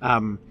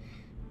 But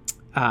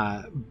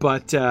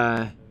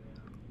I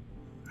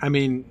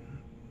mean,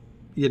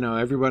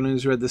 everyone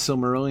who's read the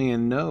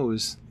Silmarillion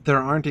knows there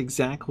aren't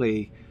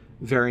exactly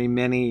very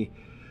many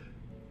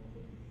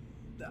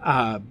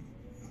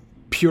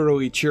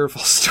purely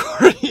cheerful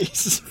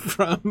stories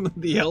from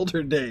the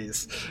elder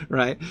days,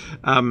 right?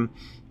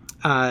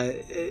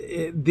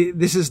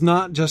 This is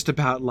not just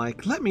about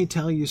let me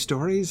tell you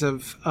stories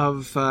of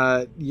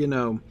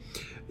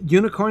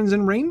unicorns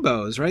and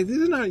rainbows, right?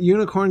 These are not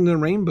unicorns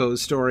and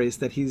rainbows stories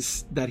that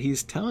he's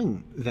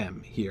telling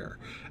them here.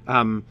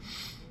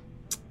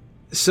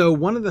 So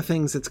one of the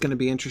things that's going to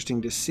be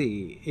interesting to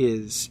see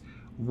is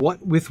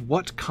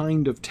what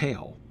kind of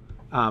tale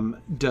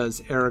does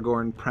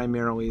Aragorn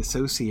primarily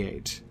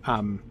associate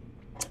hope,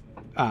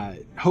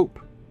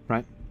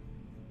 right?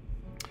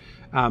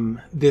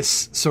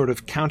 This sort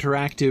of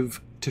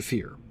counteractive to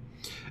fear.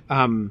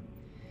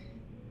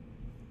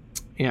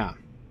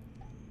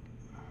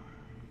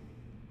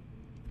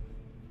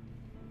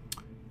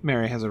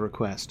 Merry has a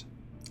request.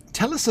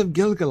 "Tell us of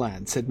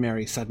Gil-galad," said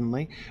Merry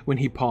suddenly, when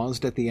he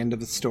paused at the end of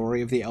the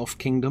story of the elf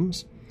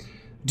kingdoms.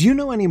 "Do you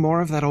know any more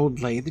of that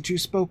old lay that you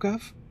spoke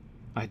of?"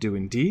 "I do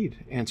indeed,"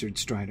 answered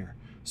Strider.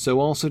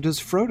 "So also does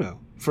Frodo,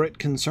 for it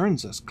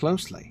concerns us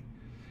closely."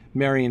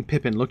 Merry and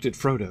Pippin looked at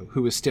Frodo,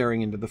 who was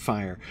staring into the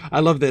fire. I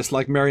love this.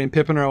 Merry and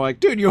Pippin are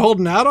like, "Dude, you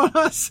holding out on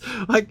us?"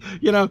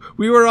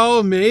 We were all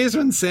amazed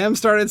when Sam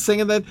started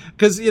singing that,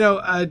 because,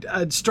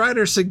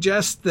 Strider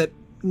suggests that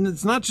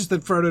it's not just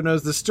that Frodo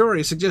knows the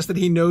story, it suggests that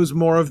he knows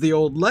more of the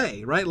old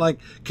lay, right?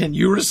 Can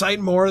you recite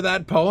more of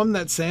that poem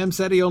that Sam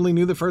said he only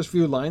knew the first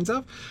few lines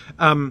of?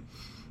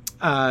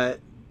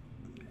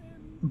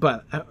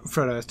 But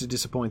Frodo has to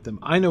disappoint them.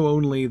 "I know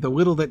only the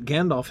little that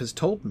Gandalf has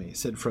told me,"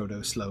 said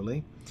Frodo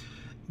slowly.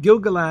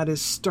 Gil-galad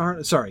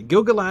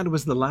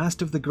was the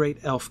last of the great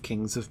elf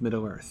kings of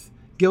Middle-earth.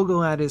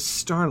 Gil-galad is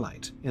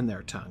starlight in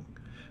their tongue.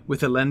 With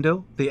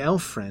Elendil, the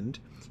elf friend,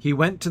 he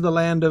went to the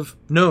land of...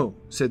 "No,"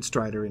 said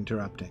Strider,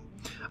 interrupting.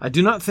 "I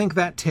do not think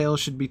that tale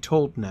should be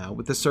told now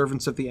with the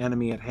servants of the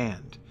enemy at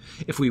hand.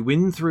 If we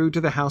win through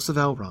to the House of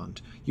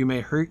Elrond, you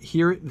may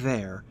hear it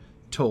there,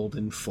 told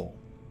in full."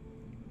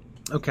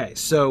 Okay,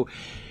 so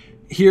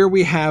here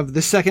we have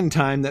the second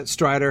time that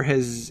Strider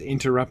has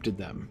interrupted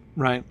them,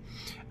 right?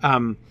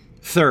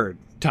 Third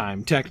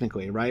time,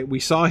 technically, right? We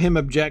saw him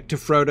object to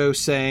Frodo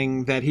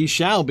saying that he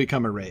shall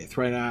become a wraith,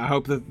 right? I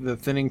hope that the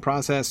thinning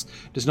process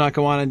does not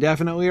go on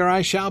indefinitely, or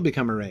I shall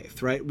become a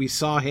wraith, right? We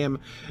saw him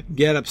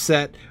get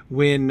upset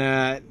when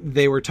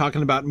they were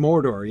talking about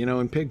Mordor,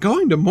 and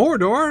going to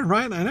Mordor,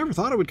 right? I never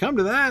thought it would come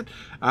to that.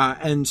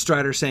 And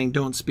Strider saying,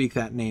 "Don't speak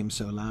that name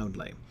so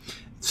loudly."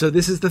 So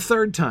this is the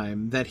third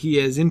time that he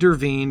has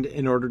intervened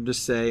in order to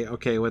say,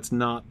 okay, let's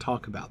not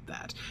talk about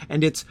that.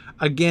 And it's,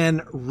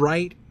 again,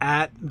 right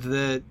at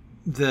the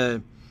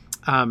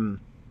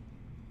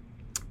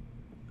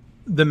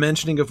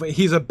mentioning of,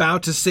 he's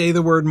about to say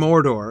the word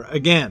Mordor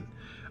again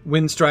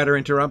when Strider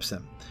interrupts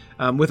him.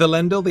 With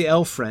Elendil, the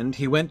elf friend,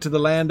 he went to the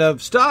land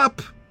of...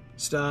 Stop,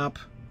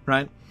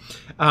 right?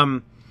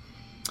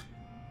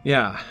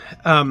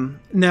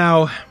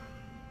 Now...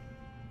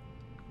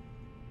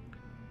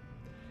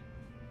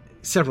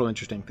 Several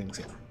interesting things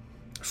here.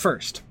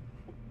 First,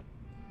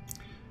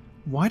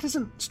 why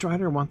doesn't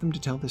Strider want them to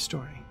tell this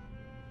story?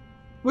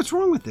 What's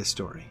wrong with this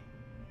story?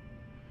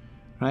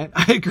 Right?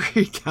 I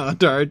agree,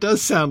 Kaladar. It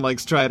does sound like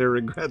Strider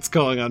regrets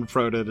calling on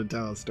Frodo to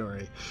tell a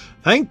story.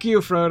 Thank you,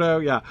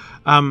 Frodo. Yeah.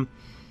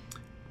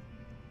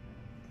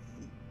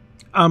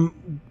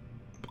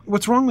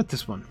 What's wrong with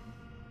this one?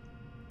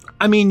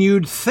 I mean,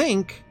 you'd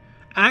think,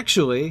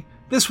 actually...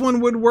 this one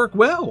would work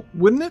well,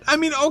 wouldn't it? I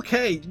mean,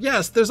 okay,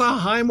 yes, there's a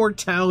high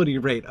mortality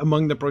rate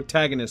among the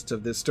protagonists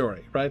of this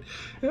story, right?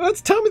 Let's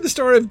tell me the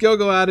story of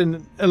Gil-galad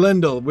and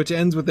Elendil, which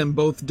ends with them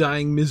both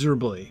dying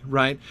miserably,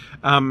 right?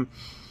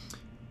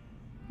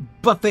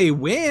 But they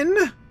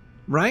win,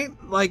 right?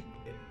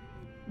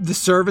 The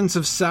servants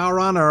of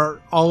Sauron are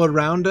all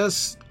around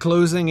us,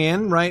 closing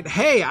in, right?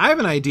 Hey, I have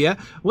an idea.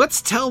 Let's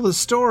tell the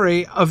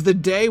story of the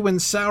day when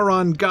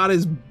Sauron got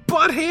his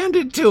butt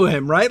handed to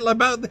him, right?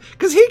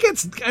 Because he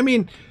gets,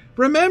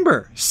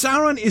 remember,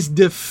 Sauron is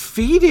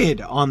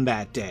defeated on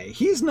that day.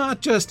 He's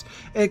not just...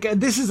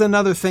 This is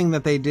another thing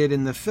that they did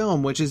in the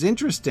film, which is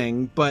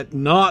interesting, but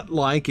not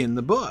like in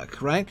the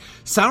book, right?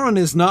 Sauron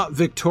is not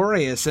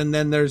victorious, and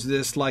then there's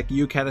this, like,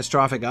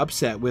 catastrophic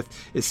upset with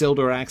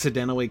Isildur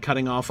accidentally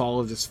cutting off all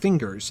of his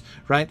fingers,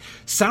 right?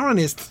 Sauron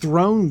is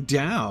thrown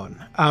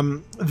down.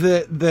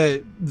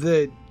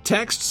 The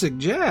text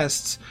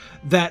suggests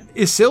that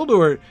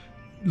Isildur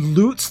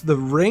loots the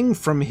ring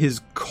from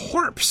his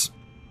corpse.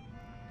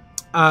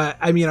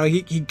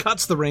 He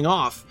cuts the ring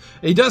off.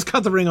 He does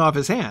cut the ring off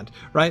his hand,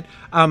 right?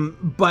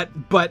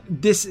 But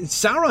this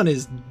Sauron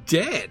is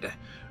dead,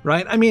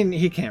 right? I mean,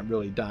 he can't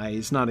really die.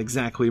 He's not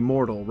exactly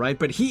mortal, right?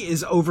 But he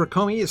is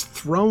overcome. He is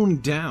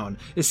thrown down.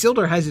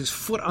 Isildur has his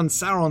foot on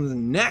Sauron's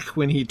neck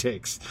when he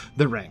takes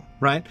the ring,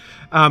 right?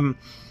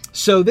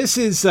 So this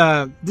is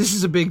a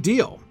big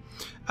deal.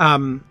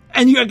 And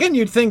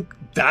you'd think,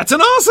 that's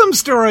an awesome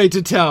story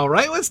to tell,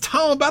 right? Let's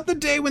tell about the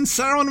day when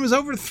Sauron was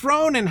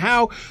overthrown and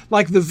how,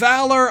 like, the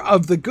valor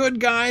of the good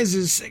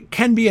guys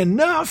can be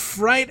enough,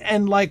 right?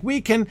 And, like,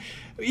 we can,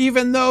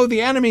 even though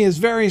the enemy is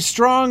very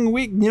strong,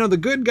 the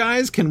good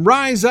guys can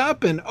rise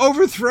up and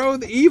overthrow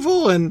the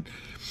evil, and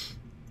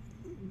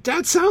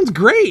that sounds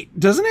great,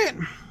 doesn't it?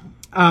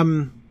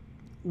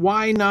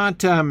 Why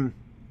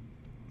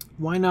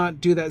not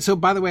do that? So,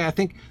 by the way, I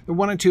think there are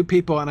one or two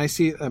people, and I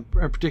see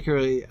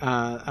particularly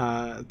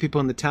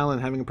people in the Talon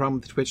having a problem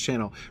with the Twitch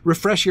channel.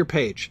 Refresh your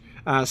page.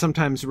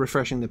 Sometimes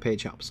refreshing the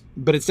page helps,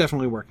 but it's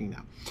definitely working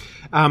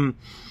now.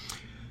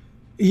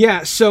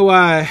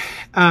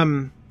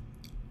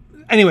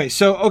 Anyway,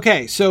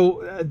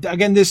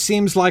 again, this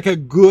seems like a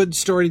good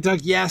story to talk.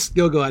 Yes,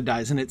 Gil-galad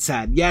dies, and it's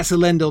sad. Yes,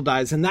 Elendil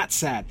dies, and that's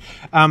sad.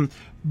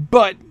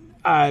 But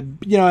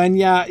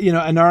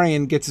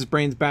Anarion gets his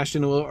brains bashed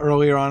in a little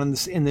earlier on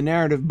in the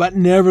narrative, but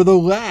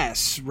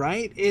nevertheless,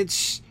 right?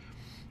 It's,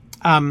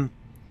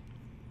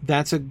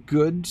 that's a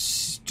good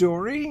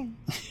story.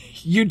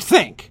 You'd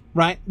think,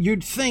 right?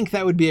 You'd think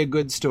that would be a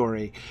good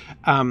story.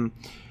 And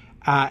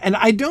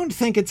I don't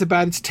think it's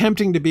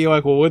tempting to be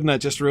like, well, wouldn't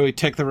that just really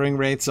tick the ring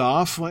rates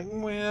off? Like,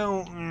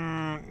 well,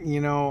 I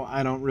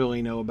don't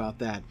really know about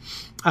that.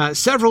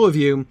 Several of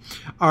you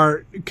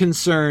are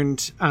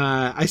concerned.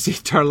 I see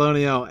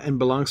Tarloniel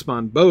and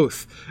Belangspan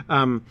both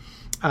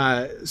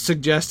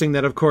suggesting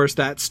that, of course,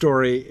 that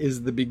story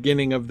is the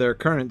beginning of their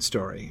current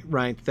story,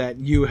 right? That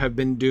you have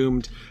been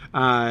doomed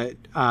to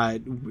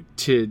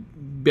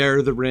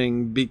bear the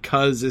ring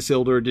because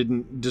Isildur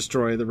didn't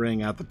destroy the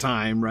ring at the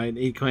time, right?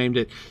 He claimed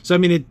it. So, I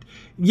mean, it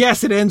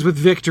ends with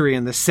victory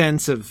in the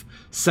sense of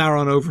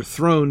Sauron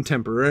overthrown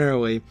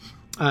temporarily,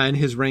 and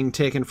his ring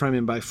taken from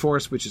him by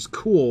force, which is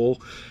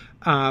cool.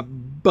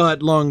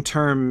 But long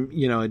term,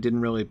 it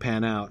didn't really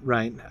pan out,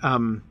 right?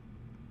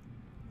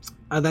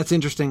 That's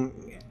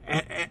interesting.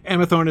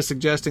 Emma Thorne is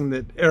suggesting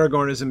that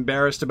Aragorn is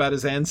embarrassed about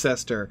his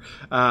ancestor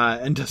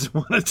and doesn't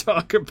want to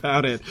talk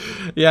about it.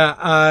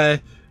 Yeah,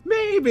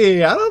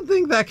 maybe. I don't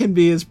think that can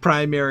be his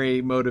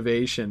primary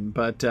motivation,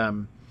 but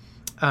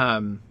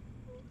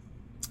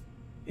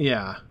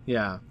yeah.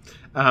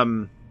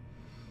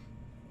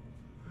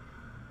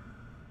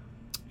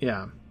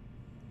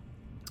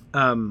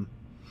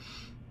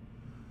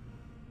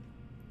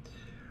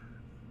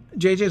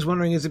 JJ is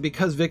wondering, is it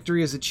because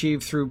victory is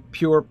achieved through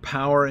pure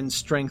power and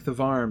strength of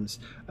arms?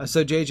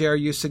 So JJ, are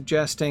you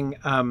suggesting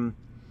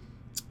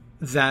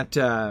that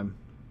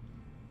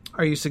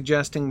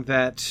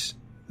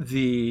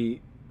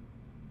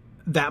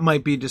that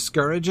might be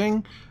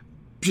discouraging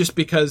just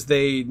because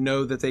they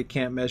know that they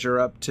can't measure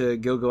up to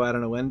Gil-galad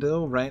and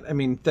Elendil, right?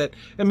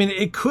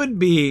 It could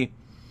be.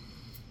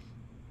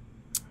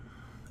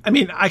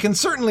 I can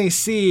certainly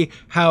see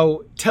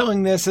how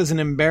telling this as an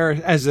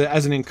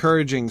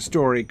encouraging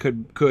story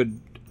could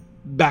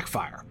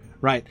backfire,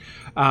 right?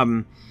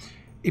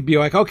 It'd be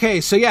like, okay,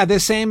 so yeah,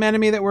 this same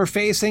enemy that we're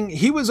facing,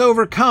 he was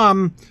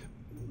overcome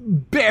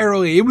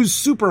barely. It was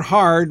super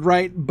hard,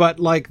 right?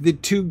 But like the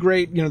two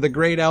great, the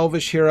great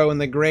elvish hero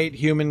and the great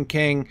human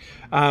king,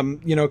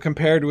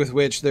 compared with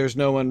which there's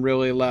no one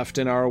really left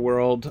in our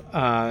world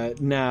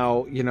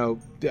now.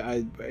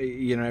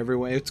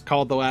 Everyone, it's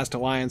called The Last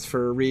Alliance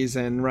for a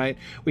reason, right?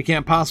 We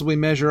can't possibly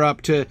measure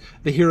up to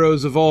the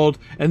heroes of old,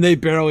 and they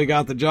barely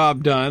got the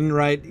job done,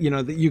 right?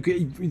 That you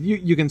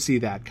can see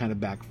that kind of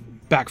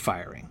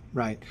backfiring,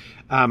 right?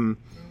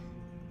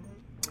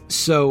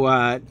 So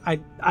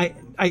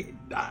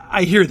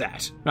I hear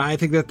that. I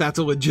think that's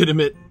a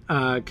legitimate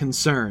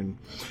concern.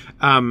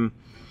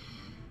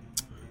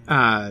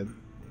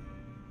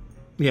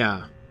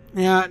 Yeah.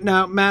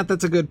 Now, Matt,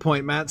 that's a good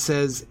point. Matt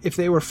says if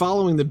they were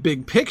following the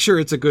big picture,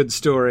 it's a good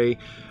story.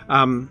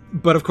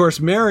 But of course,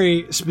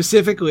 Mary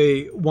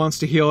specifically wants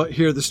to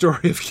hear the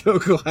story of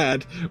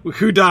Gil-galad,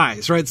 who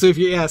dies, right? So if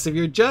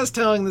you're just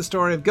telling the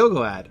story of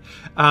Gil-galad,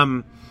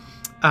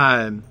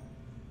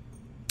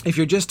 if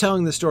you're just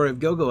telling the story of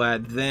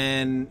Gil-galad,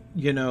 then,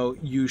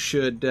 you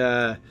should,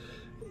 that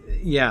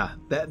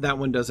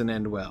one doesn't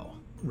end well,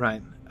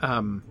 right?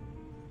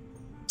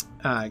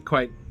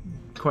 Quite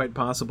Quite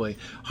possibly.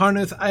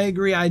 Harnuth, I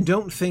agree. I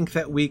don't think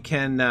that we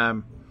can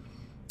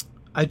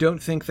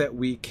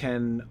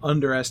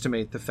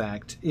underestimate the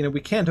fact,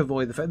 we can't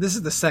avoid the fact, this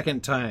is the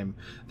second time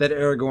that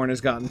Aragorn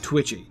has gotten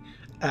twitchy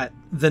at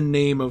the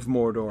name of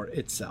Mordor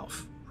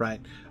itself,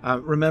 right?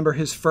 Remember,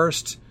 his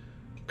first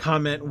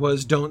comment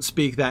was, don't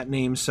speak that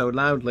name so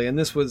loudly, and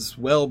this was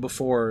well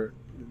before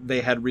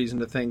they had reason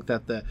to think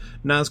that the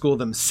Nazgul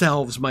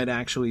themselves might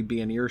actually be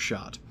in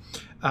earshot.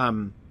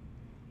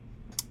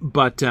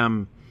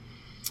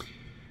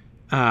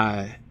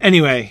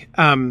 Anyway,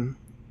 so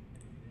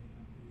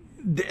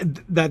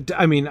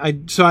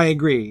I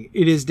agree.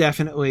 It is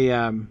definitely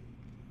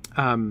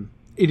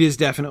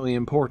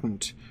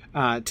important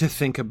to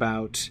think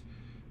about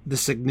the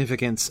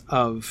significance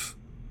of,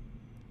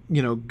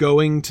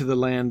 going to the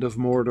land of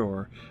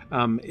Mordor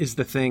is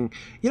the thing.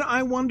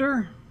 I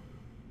wonder.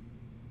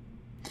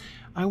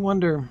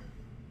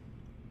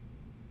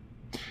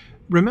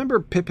 Remember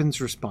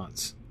Pippin's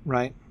response,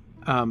 right?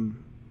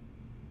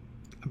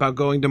 About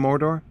going to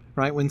Mordor,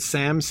 right? When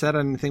Sam said,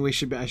 "I think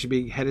I should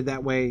be headed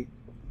that way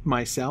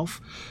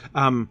myself."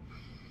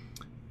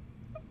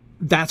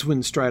 That's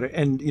when Strider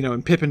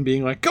and Pippin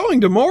being like, "Going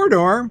to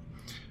Mordor."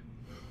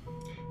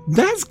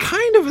 That's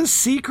kind of a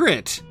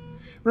secret.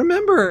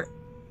 Remember,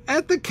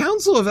 at the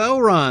Council of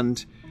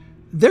Elrond,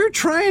 they're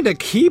trying to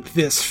keep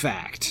this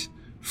fact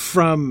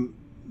from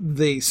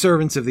the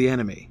servants of the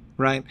enemy,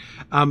 right?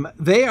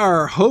 They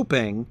are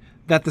hoping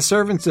that the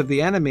servants of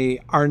the enemy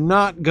are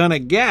not gonna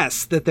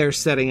guess that they're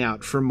setting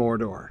out for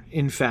Mordor.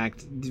 In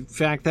fact,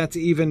 that's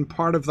even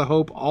part of the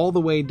hope all the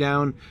way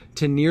down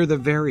to near the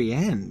very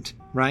end,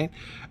 right?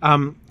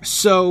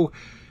 So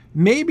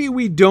maybe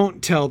we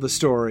don't tell the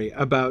story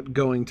about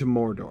going to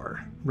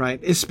Mordor,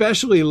 right?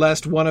 Especially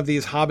lest one of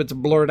these hobbits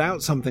blurt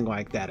out something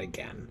like that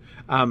again.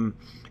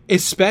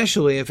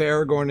 Especially if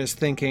Aragorn is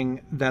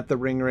thinking that the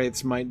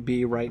Ringwraiths might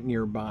be right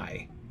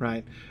nearby,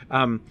 right?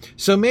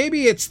 So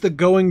maybe it's the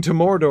going to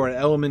Mordor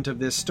element of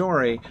this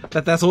story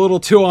that's a little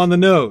too on the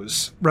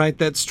nose, right?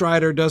 That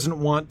Strider doesn't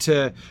want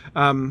to,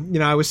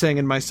 I was saying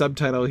in my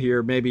subtitle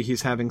here, maybe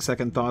he's having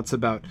second thoughts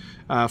about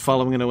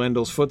following in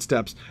Elendil's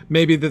footsteps.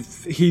 Maybe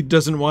he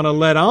doesn't want to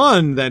let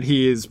on that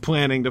he is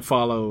planning to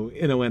follow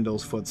in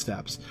Elendil's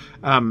footsteps.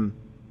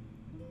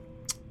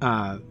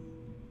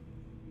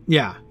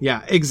 Yeah,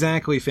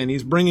 exactly, Finn.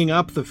 He's bringing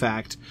up the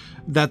fact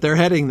that they're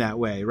heading that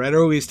way, right?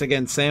 Or at least,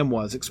 again, Sam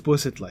was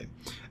explicitly.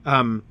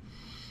 Kyle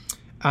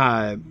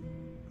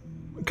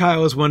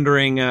is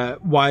wondering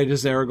why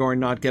does Aragorn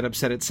not get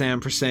upset at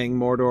Sam for saying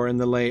Mordor in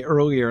the lay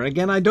earlier.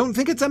 Again, I don't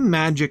think it's a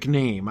magic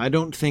name. I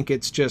don't think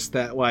it's just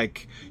that,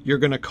 like, you're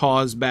going to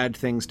cause bad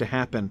things to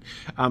happen.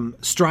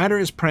 Strider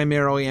is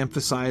primarily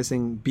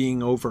emphasizing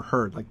being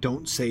overheard. Like,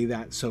 don't say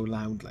that so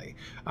loudly.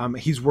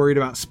 He's worried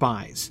about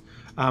spies.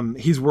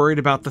 He's worried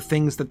about the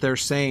things that they're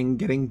saying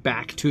getting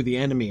back to the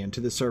enemy and to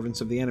the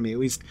servants of the enemy. At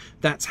least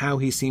that's how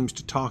he seems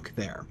to talk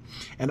there.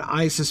 And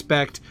I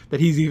suspect that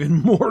he's even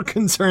more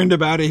concerned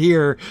about it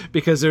here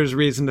because there's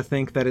reason to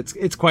think that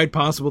it's quite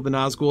possible the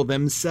Nazgul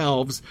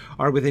themselves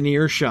are within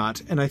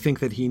earshot, and I think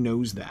that he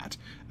knows that.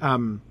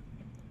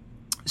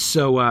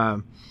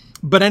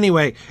 But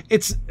anyway,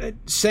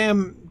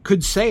 Sam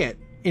could say it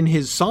in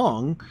his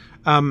song,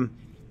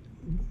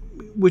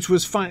 which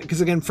was fine,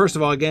 because again, first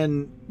of all, he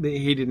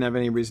didn't have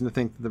any reason to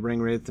think that the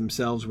Ringwraith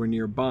themselves were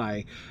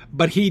nearby,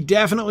 but he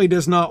definitely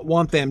does not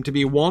want them to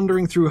be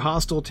wandering through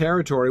hostile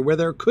territory where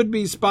there could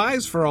be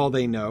spies for all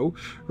they know,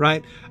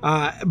 right?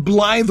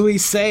 Blithely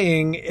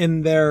saying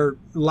in their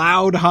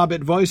loud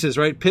hobbit voices,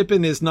 right?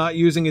 Pippin is not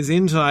using his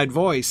inside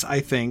voice, I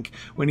think,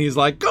 when he's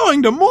like,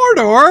 going to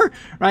Mordor,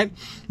 right?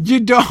 You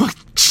don't...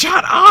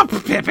 Shut up,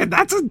 Pippin!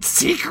 That's a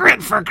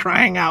secret, for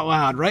crying out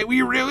loud, right?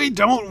 We really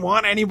don't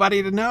want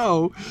anybody to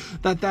know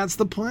that that's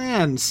the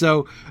plan.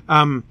 So,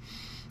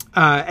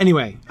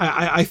 anyway,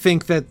 I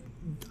think that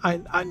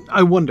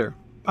I wonder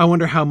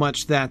how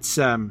much that's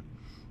a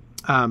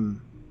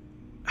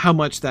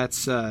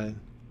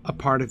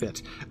part of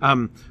it.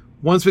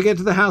 Once we get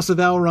to the House of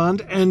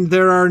Elrond and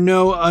there are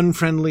no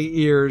unfriendly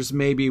ears,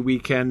 maybe we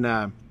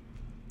can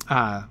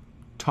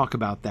talk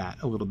about that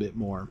a little bit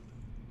more.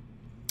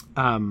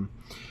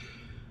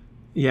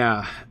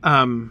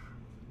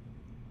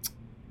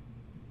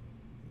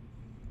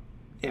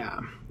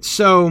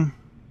 So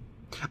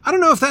I don't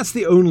know if that's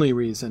the only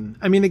reason.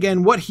 I mean,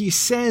 again, what he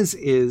says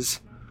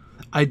is,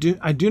 I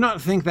do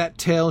not think that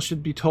tale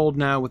should be told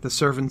now with the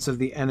servants of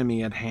the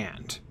enemy at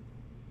hand.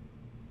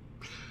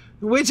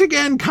 Which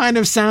again kind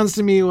of sounds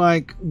to me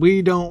like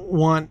we don't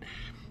want...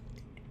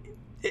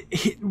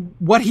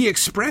 what he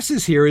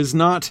expresses here is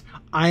not,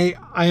 I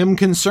am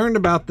concerned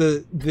about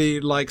the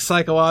like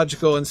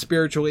psychological and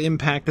spiritual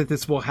impact that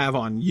this will have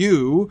on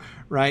you,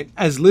 right,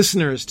 as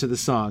listeners to the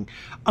song.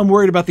 I'm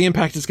worried about the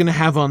impact it's going to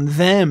have on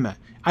them.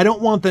 I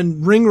don't want the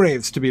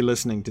Ringwraiths to be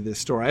listening to this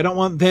story. I don't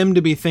want them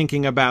to be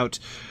thinking about,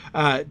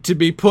 to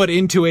be put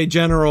into a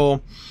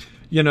general,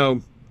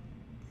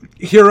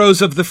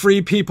 heroes of the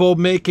free people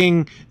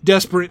making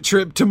desperate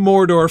trip to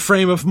Mordor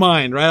frame of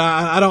mind, right?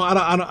 I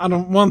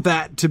don't want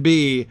that to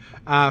be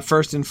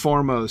first and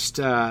foremost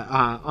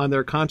on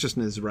their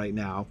consciousness right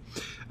now.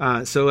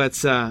 So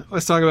let's talk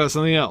about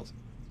something else.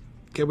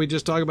 Can we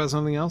just talk about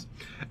something else?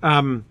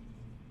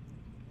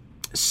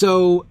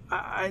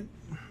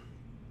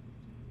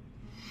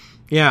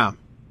 Yeah.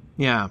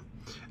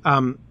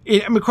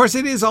 Of course,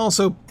 it is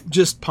also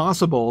just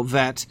possible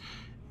that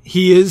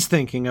he is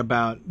thinking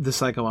about the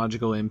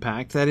psychological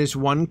impact. That is,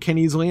 one can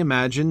easily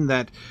imagine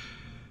that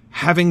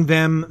having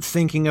them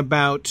thinking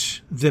about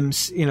them,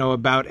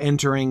 about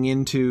entering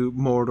into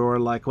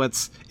Mordor, like,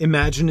 let's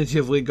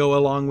imaginatively go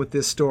along with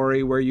this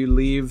story where you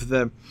leave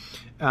the,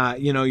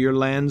 your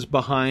lands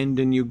behind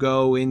and you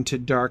go into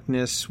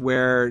darkness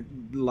where,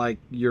 like,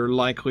 you're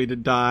likely to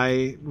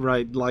die,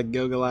 right? Like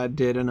Gil-galad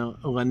did and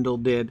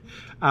Elendil did.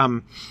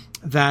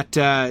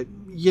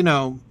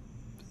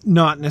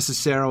 Not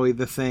necessarily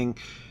the thing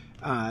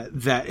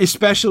that,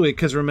 especially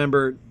because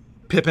remember,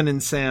 Pippin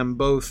and Sam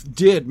both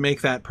did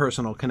make that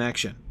personal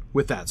connection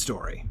with that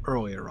story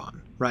earlier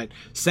on, right?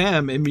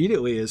 Sam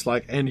immediately is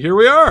like, and here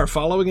we are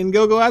following in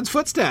Gil-galad's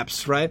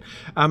footsteps, right?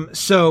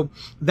 So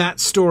that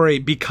story,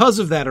 because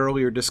of that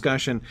earlier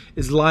discussion,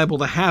 is liable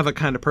to have a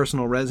kind of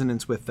personal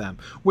resonance with them.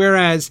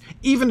 Whereas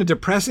even a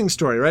depressing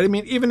story, right? I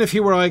mean, even if he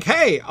were like,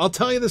 hey, I'll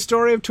tell you the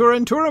story of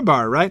Turin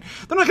Turambar, right?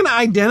 They're not going to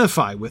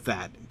identify with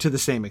that to the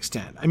same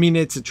extent. I mean,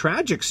 it's a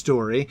tragic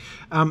story,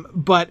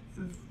 but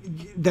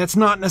that's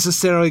not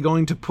necessarily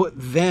going to put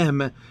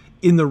them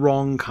in the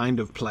wrong kind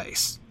of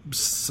place,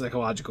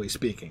 psychologically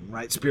speaking,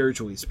 right?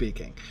 Spiritually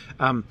speaking.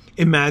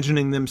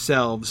 Imagining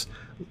themselves,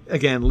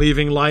 again,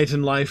 leaving light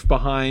and life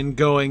behind,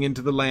 going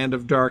into the land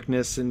of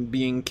darkness and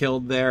being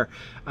killed there.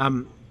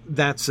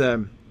 That's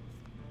not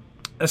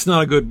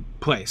a good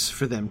place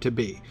for them to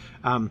be.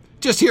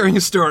 Just hearing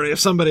a story of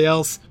somebody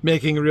else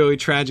making really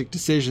tragic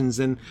decisions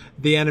and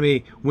the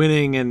enemy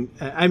winning,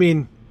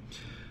 and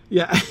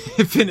yeah,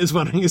 Finn is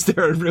wondering, is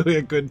there really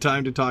a good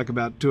time to talk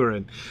about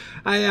Turin?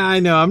 I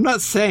know, I'm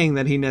not saying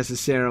that he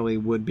necessarily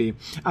would be.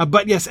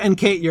 But yes, and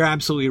Kate, you're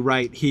absolutely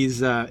right.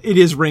 It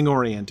is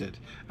ring-oriented,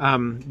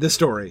 the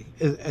story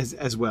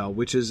as well,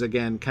 which is,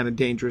 again, kind of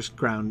dangerous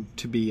ground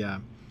to be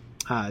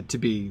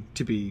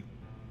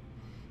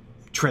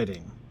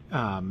treading.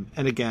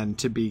 And again,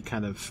 to be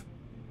kind of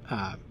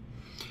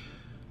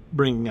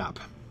bringing up.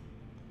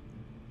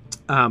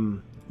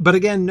 But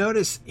again,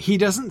 notice he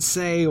doesn't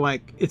say,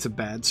 like, it's a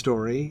bad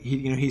story.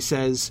 He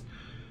says,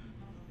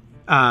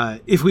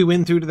 if we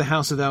win through to the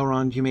House of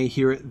Elrond, you may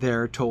hear it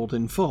there told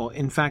in full.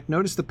 In fact,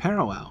 notice the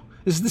parallel.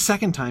 This is the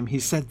second time he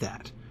said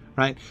that,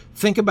 right?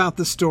 Think about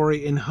the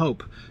story in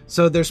Hope.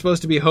 So they're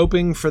supposed to be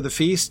hoping for the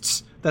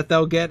feasts that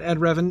they'll get at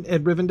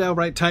Rivendell,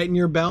 right? Tighten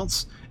your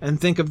belts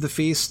and think of the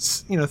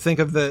feasts, think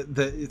of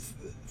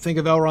think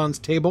of Elrond's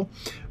table,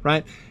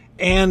 right?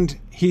 And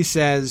he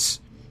says,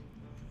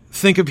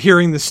 think of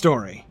hearing the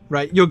story,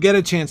 right? You'll get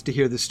a chance to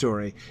hear the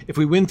story. If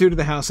we win through to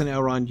the house in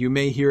Elrond, you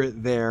may hear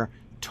it there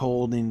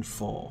told in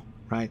full,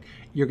 right?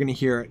 You're going to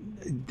hear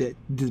the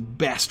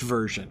best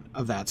version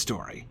of that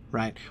story,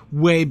 right?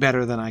 Way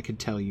better than I could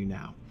tell you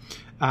now.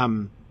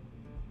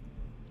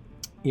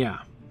 Yeah.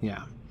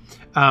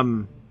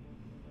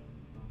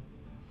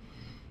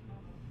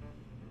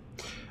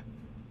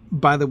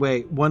 By the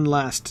way, one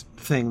last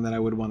thing that I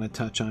would want to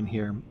touch on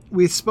here.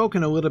 We've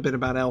spoken a little bit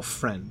about elf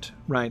friend,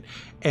 right?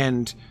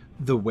 And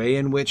the way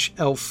in which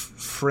elf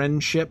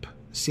friendship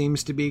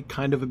seems to be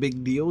kind of a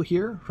big deal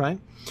here, right?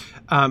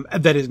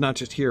 That is not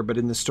just here, but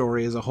in the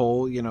story as a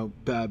whole,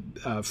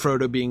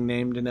 Frodo being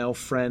named an elf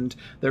friend,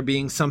 there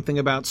being something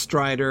about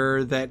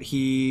Strider that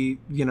he,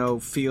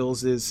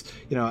 feels is,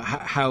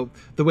 how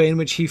the way in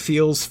which he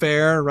feels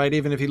fair, right?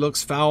 Even if he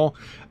looks foul.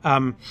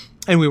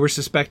 And we were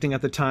suspecting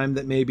at the time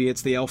that maybe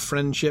it's the elf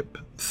friendship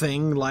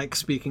thing, like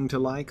speaking to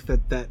like,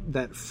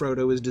 that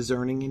Frodo is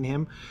discerning in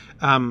him.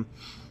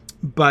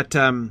 But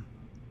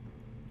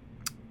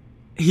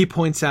he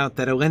points out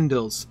that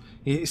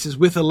he says,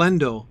 with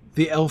Elendil,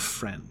 the elf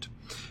friend.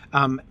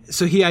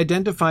 So he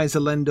identifies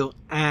Elendil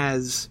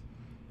as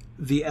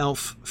the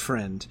elf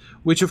friend,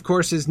 which of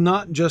course is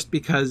not just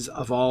because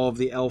of all of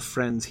the elf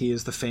friends, he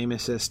is the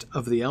famousest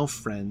of the elf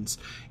friends.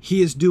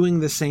 He is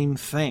doing the same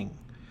thing.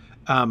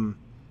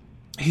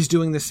 He's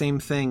doing the same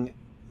thing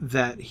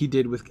that he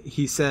did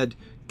he said,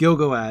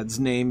 Gil-galad's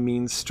name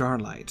means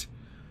starlight.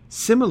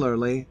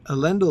 Similarly,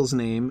 Elendil's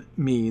name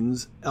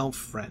means elf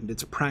friend.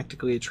 It's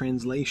practically a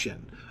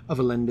translation of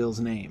Elendil's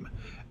name.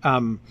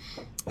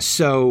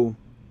 So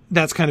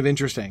that's kind of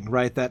interesting,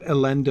 right? That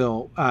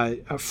Elendil,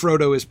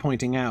 Frodo is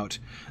pointing out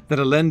that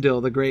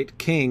Elendil, the great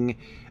king,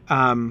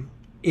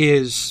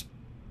 is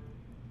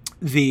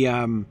he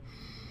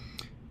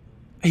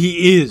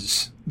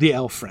is the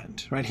elf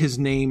friend, right? His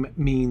name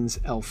means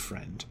elf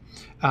friend.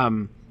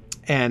 That's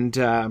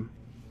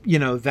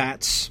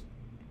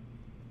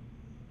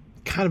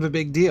kind of a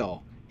big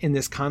deal in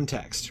this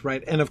context,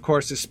 right? And of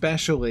course,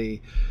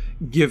 especially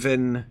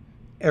given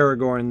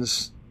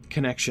Aragorn's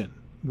connection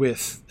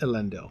with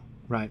Elendil,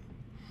 right?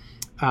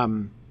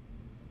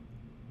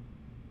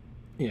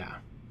 Yeah.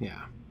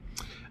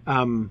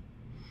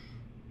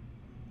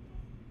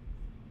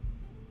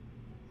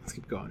 Let's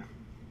keep going.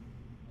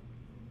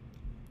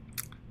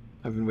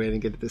 I've been waiting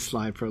to get to this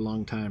slide for a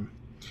long time.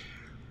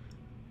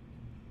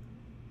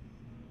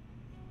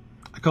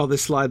 I call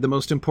this slide the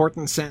most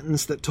important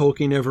sentence that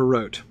Tolkien ever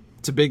wrote.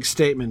 It's a big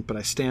statement, but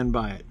I stand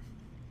by it.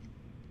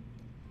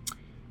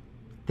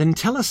 Then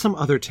tell us some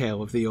other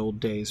tale of the old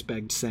days,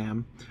 begged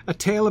Sam. A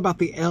tale about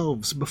the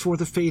elves before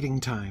the fading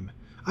time.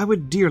 I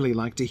would dearly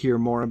like to hear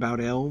more about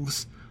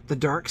elves. The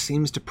dark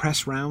seems to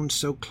press round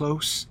so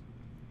close.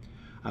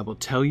 I will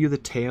tell you the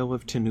tale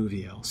of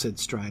Tinuviel, said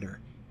Strider,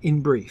 in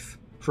brief,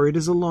 for it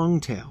is a long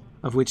tale,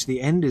 of which the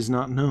end is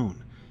not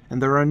known,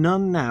 and there are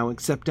none now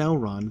except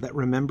Elrond that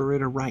remember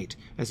it aright,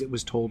 as it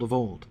was told of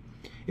old.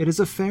 It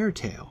is a fair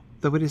tale,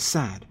 though it is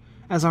sad,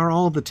 as are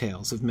all the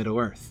tales of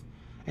Middle-earth,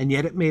 and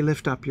yet it may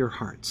lift up your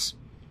hearts.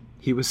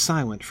 He was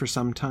silent for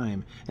some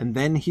time, and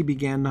then he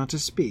began not to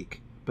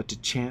speak, but to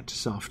chant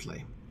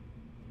softly.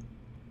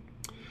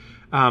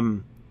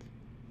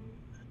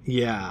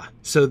 Yeah,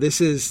 so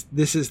this is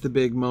the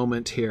big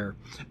moment here.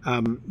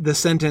 The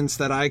sentence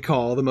that I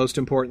call the most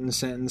important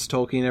sentence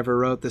Tolkien ever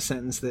wrote, the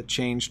sentence that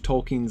changed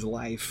Tolkien's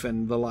life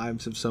and the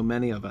lives of so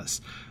many of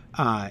us,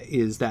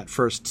 is that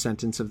first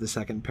sentence of the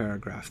second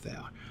paragraph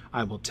there.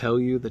 I will tell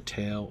you the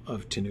tale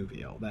of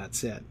Tinuviel.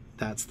 That's it.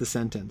 That's the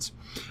sentence.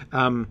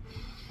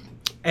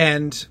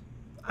 And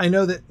I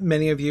know that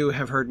many of you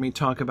have heard me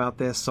talk about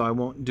this, so I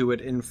won't do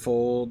it in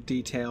full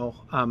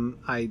detail.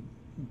 I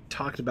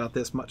talked about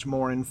this much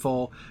more in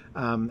full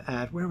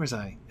at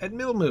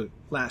Millmoot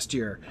last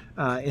year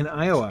in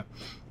Iowa.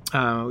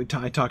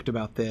 I talked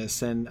about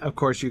this, and of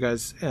course you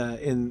guys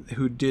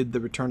who did the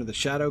Return of the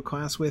Shadow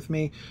class with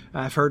me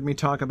have heard me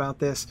talk about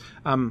this.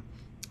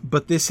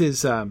 But this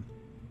is a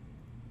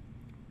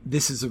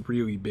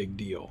really big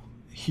deal,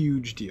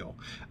 huge deal.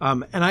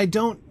 And I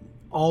don't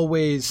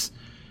always,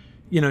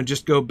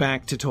 just go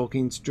back to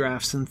Tolkien's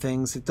drafts and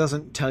things. It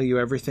doesn't tell you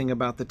everything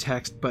about the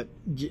text, but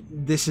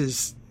this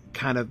is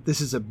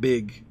a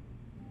big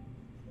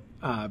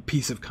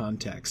piece of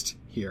context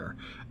here,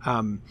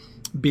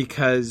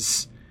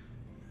 because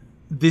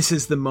this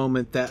is the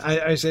moment that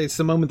I say it's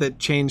the moment that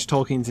changed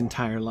Tolkien's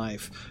entire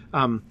life.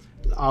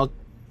 I'll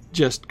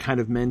just kind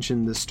of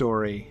mention the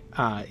story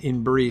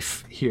in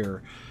brief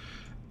here.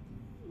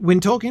 When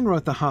Tolkien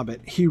wrote The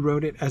Hobbit, he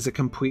wrote it as a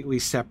completely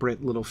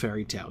separate little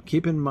fairy tale.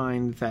 Keep in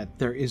mind that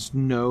there is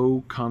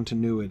no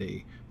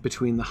continuity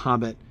between The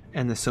Hobbit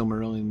and the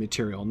Silmarillion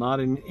material, not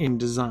in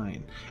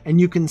design. And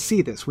you can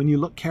see this. When you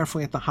look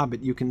carefully at The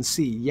Hobbit, you can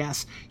see,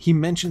 yes, he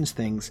mentions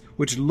things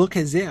which look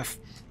as if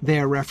they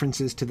are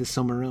references to the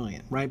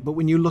Silmarillion, right? But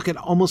when you look at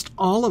almost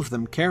all of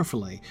them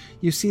carefully,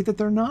 you see that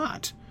they're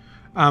not.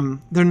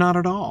 They're not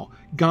at all.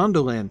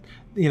 Gondolin,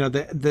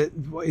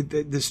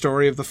 the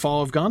story of the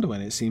fall of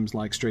Gondolin, it seems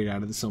like straight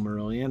out of the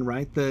Silmarillion,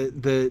 right?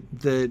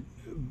 The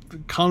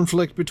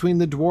conflict between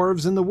the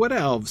dwarves and the wood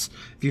elves.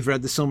 If you've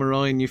read the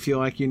Silmarillion, you feel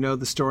like you know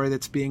the story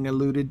that's being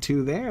alluded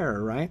to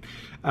there, right?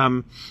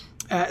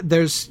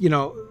 There's,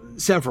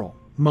 several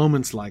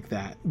moments like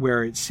that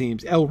where it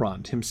seems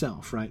Elrond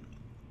himself, right?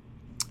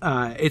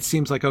 It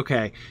seems like,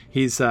 okay,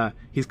 he's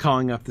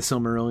calling up the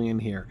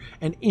Silmarillion here.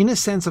 And in a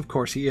sense, of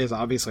course, he is.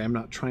 Obviously, I'm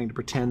not trying to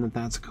pretend that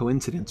that's a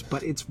coincidence,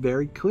 but it's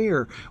very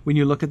clear when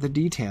you look at the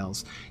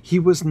details. He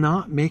was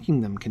not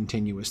making them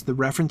continuous. The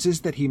references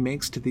that he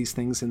makes to these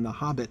things in The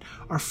Hobbit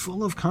are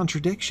full of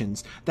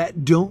contradictions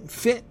that don't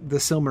fit the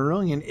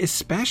Silmarillion,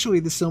 especially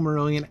the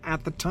Silmarillion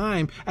at the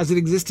time, as it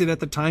existed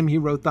at the time he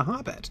wrote The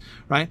Hobbit,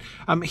 right?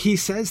 He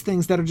says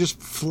things that are just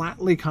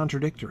flatly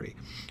contradictory.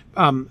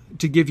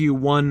 To give you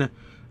one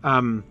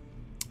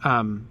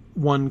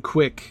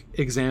quick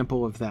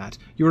example of that.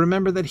 You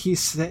remember that he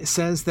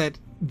says that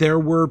there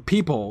were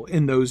people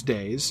in those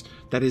days,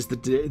 that is the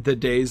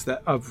days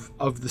that of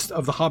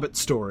the Hobbit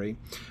story.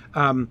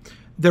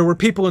 There were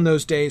people in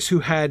those days who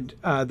had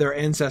their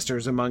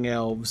ancestors among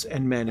elves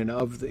and men, and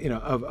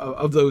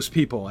of those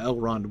people,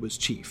 Elrond was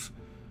chief.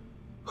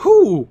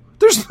 Who?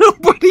 There's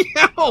nobody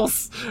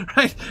else,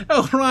 right?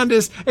 Elrond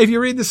is, if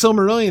you read the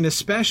Silmarillion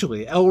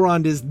especially,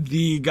 Elrond is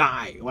the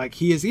guy. Like,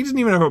 he doesn't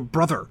even have a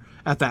brother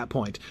at that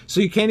point.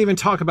 So you can't even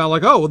talk about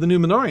like, oh, well, the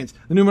Númenóreans.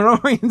 The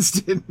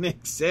Númenóreans didn't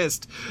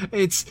exist.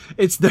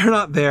 They're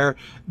not there.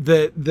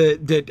 The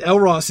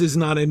Elros is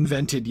not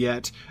invented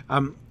yet.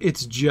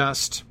 It's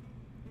just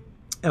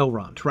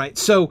Elrond, right?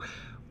 So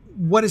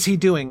what is he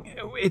doing?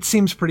 It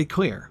seems pretty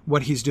clear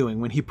what he's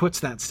doing when he puts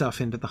that stuff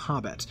into The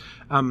Hobbit.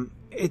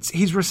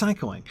 He's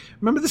recycling.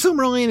 Remember, the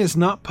Silmarillion is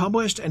not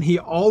published, and he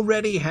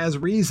already has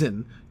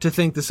reason to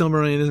think the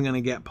Silmarillion isn't going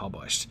to get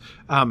published.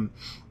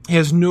 He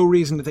has no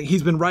reason to think.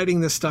 He's been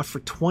writing this stuff for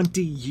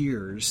 20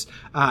 years,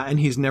 and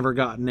he's never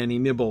gotten any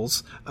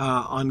nibbles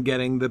on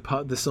getting the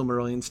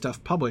Silmarillion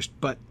stuff published,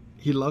 but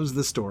he loves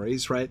the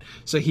stories, right?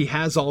 So he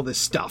has all this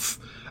stuff.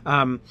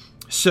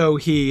 So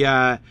he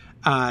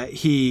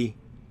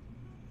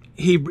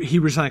he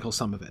recycles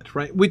some of it,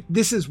 right?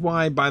 This is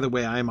why, by the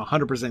way, I am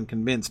 100%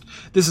 convinced,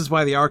 this is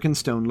why the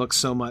Arkenstone looks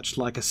so much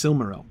like a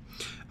Silmaril.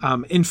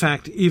 In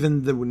fact,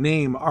 even the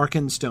name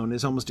Arkenstone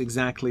is almost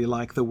exactly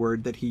like the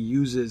word that he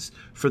uses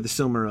for the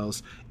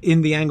Silmarils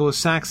in the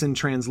Anglo-Saxon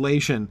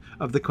translation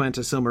of the Quenta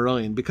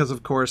Silmarillion, because,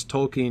 of course,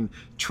 Tolkien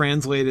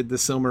translated the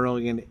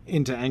Silmarillion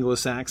into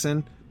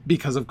Anglo-Saxon,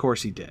 because, of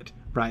course, he did,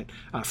 right?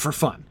 For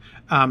fun.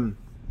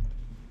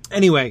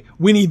 Anyway,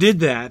 when he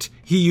did that,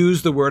 he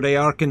used the word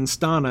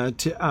Earkenstana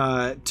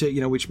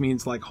to which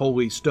means like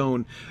holy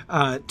stone,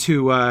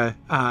 to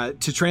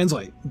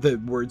translate the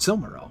word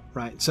Silmaril,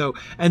 right? So,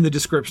 and the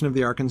description of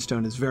the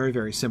Arkenstone is very,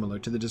 very similar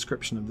to the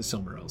description of the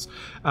Silmarils.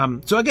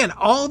 So again,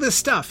 all this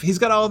stuff, he's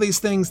got all these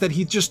things that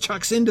he just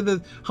chucks into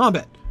the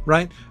Hobbit,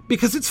 right?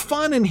 Because it's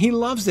fun and he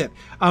loves it.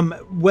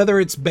 Whether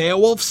it's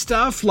Beowulf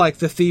stuff, like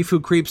the thief who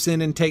creeps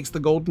in and takes the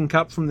golden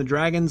cup from the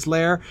dragon's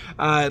lair,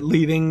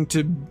 leading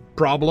to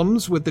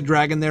problems with the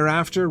dragon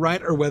thereafter,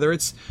 right? Or whether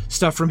it's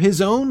stuff from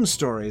his own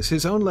stories,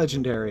 his own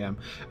legendarium,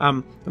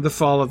 the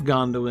fall of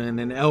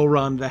Gondolin and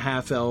Elrond the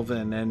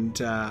Half-Elven and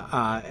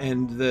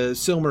the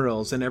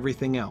Silmarils and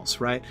everything else,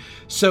 right?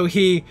 So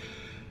he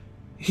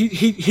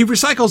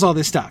recycles all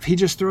this stuff. He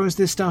just throws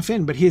this stuff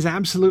in, but he is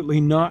absolutely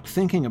not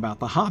thinking about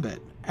The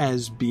Hobbit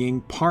as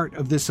being part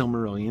of the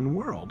Silmarillion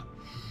world.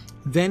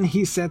 Then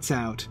he sets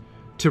out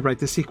to write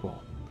the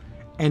sequel.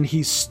 And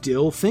he's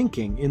still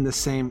thinking in the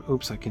same...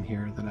 Oops, I can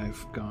hear that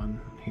I've gone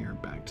here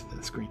back to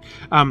the screen.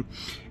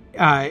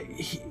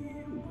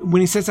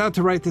 When he sets out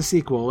to write the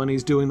sequel and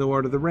he's doing The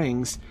Lord of the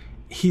Rings,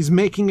 he's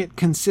making it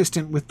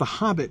consistent with The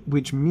Hobbit,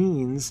 which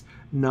means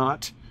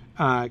not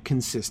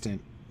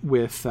consistent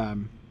with...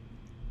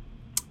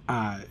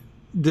 not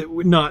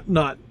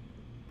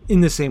in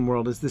the same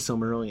world as the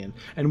Silmarillion.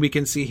 And we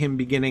can see him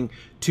beginning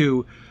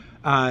to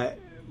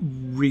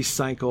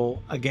recycle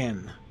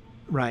again,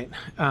 right,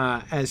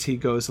 as he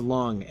goes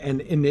along.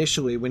 And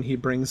initially, when he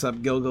brings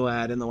up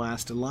Gil-galad in The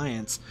Last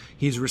Alliance,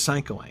 he's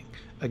recycling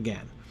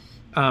again.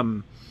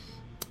 And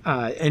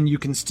you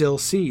can still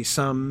see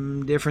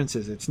some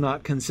differences. It's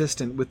not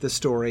consistent with the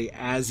story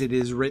as it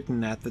is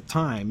written at the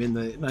time in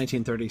the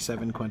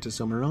 1937 Quenta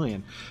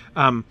Silmarillion.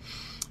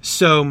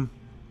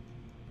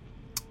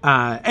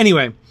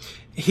 Anyway,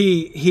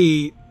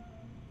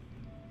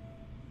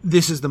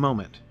 this is the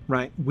moment,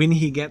 right? When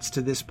he gets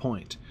to this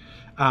point,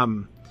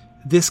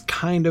 this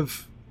kind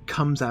of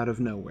comes out of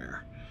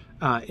nowhere,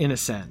 in a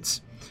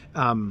sense.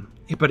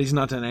 But he's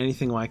not done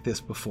anything like this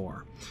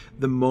before.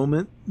 The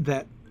moment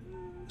that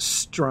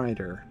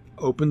Strider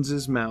opens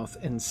his mouth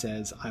and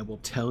says, "I will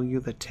tell you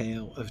the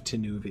tale of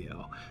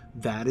Tinuvio,"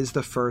 that is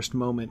the first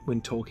moment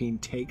when Tolkien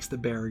takes the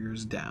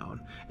barriers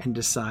down and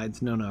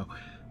decides, no,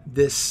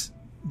 these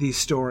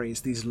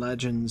stories, these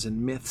legends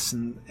and myths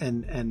and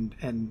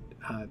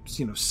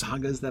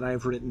sagas that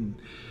I've written,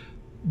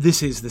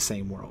 this is the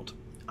same world.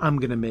 I'm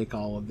going to make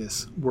all of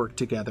this work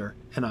together,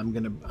 and I'm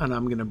going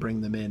to bring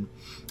them in.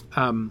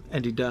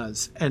 And he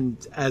does.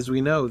 And as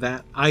we know,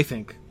 that, I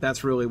think,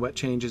 that's really what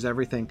changes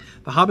everything.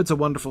 The Hobbit's a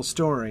wonderful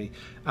story.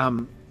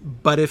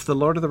 But if The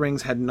Lord of the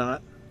Rings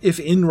if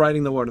in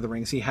writing The Lord of the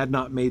Rings, he had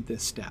not made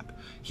this step,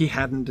 he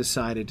hadn't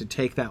decided to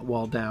take that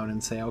wall down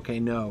and say, okay,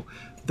 no,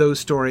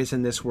 those stories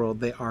in this world,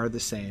 they are the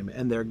same,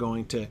 and they're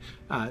going to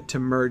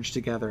merge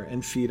together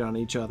and feed on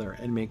each other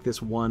and make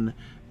this one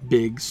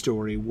big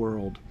story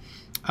world.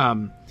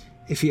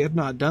 If he had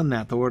not done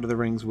that, The Lord of the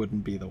Rings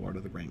wouldn't be The Lord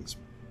of the Rings.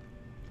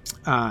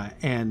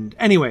 And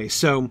anyway,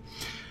 so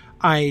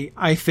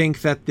I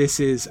think that this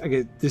is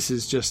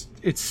just,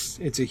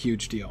 it's a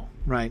huge deal,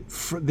 right?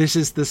 This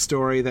is the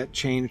story that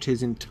changed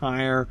his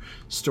entire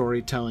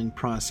storytelling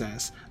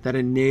process, that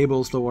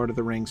enables The Lord of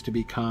the Rings to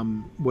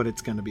become what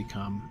it's going to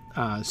become.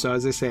 So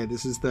as I say,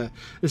 this is the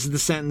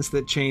sentence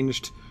that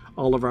changed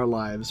all of our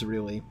lives,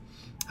 really.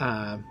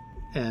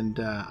 And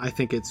I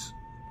think it's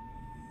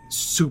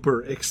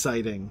super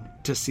exciting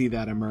to see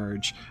that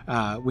emerge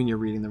when you're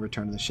reading The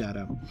Return of the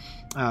Shadow.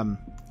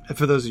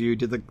 For those of you who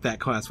did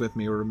that class with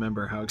me,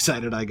 remember how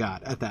excited I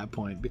got at that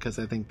point, because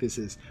I think this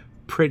is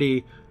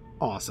pretty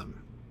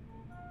awesome.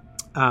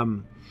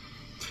 Elrond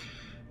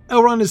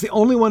is the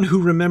only one who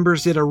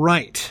remembers it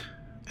aright,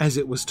 as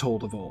it was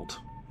told of old,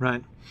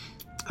 right?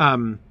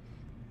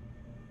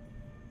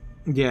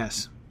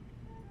 Yes.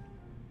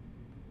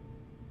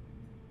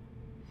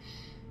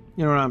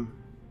 You know,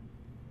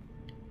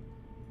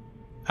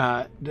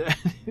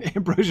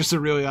 Ambrosius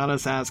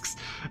Aurelianus asks,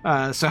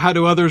 so how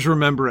do others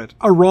remember it?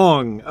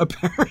 Wrong,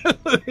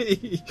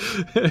 apparently.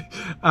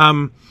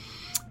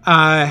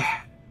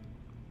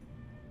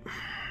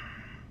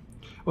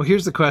 Well,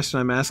 here's the question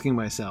I'm asking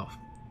myself.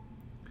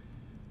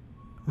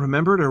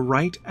 Remember it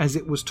aright as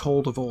it was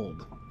told of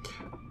old.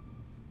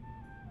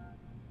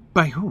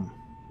 By whom?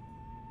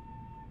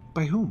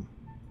 By whom?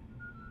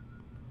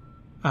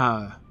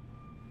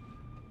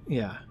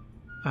 Yeah.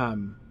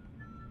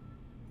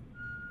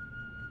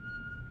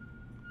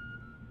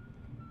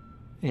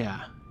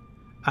 Yeah.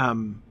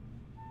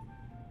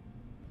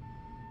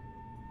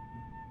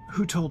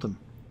 Who told him?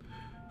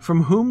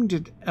 From whom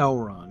did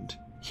Elrond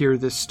hear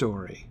this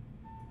story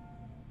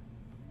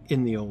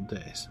in the old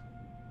days?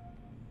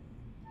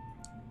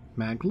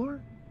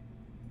 Maglor?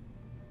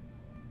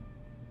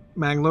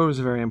 Maglor was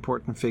a very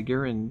important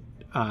figure in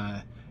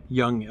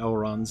young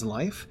Elrond's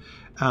life.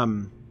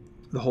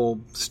 The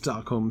whole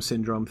Stockholm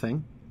Syndrome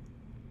thing.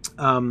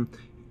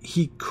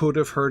 He could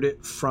have heard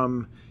it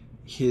from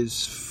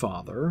his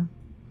father.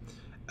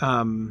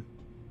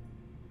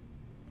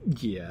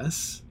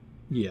 Yes.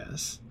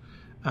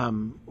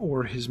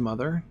 Or his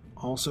mother,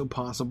 also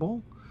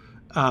possible.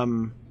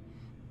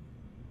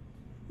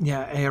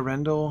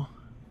 Earendil,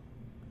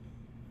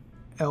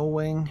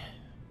 Elwing.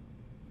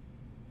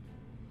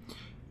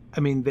 I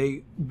mean,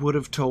 they would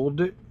have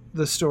told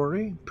the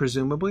story,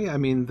 presumably. I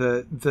mean,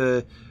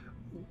 the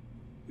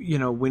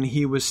when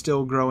he was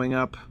still growing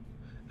up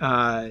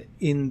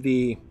in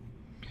the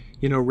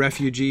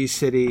refugee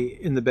city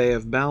in the Bay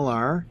of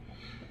Balar,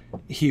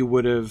 he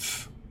would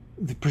have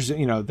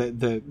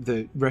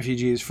the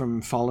refugees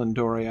from fallen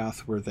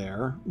Doriath were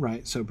there,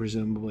 right? So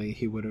presumably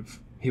he would have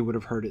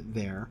heard it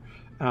there.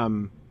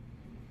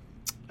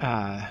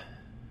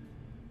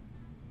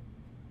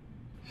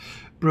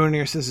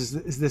 Brunir says,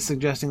 is this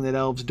suggesting that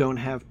elves don't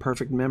have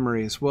perfect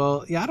memories?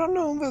 Well, yeah, I don't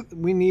know that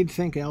we need to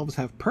think elves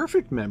have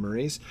perfect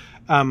memories.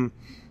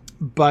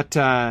 But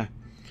again,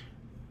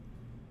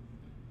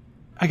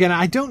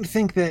 I don't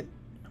think that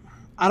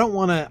I don't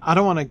want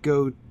to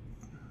go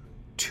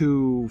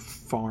too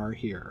far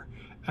here.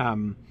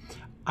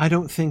 I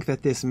don't think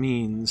that this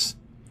means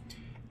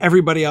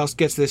everybody else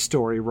gets this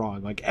story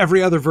wrong. Like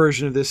every other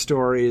version of this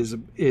story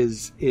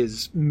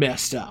is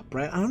messed up,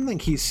 right? I don't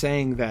think he's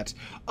saying that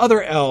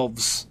other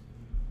elves,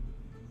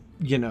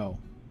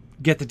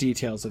 get the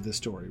details of this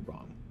story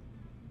wrong.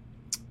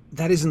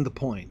 That isn't the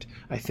point,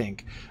 I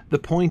think. The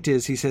point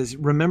is, he says,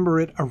 remember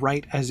it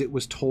aright as it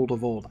was told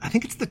of old. I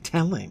think it's the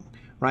telling,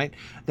 right?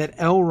 That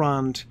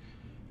Elrond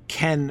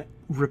can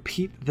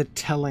repeat the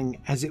telling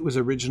as it was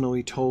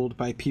originally told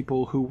by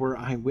people who were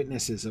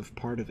eyewitnesses of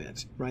part of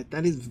it, right?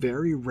 That is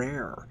very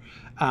rare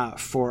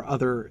for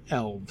other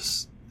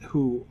elves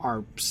who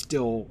are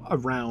still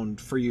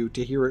around for you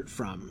to hear it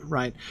from,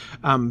 right?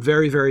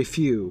 Very, very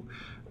few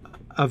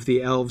of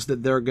the elves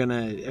that they're going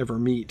to ever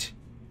meet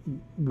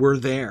were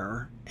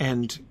there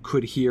and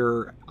could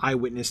hear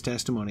eyewitness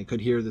testimony,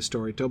 could hear the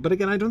story told. But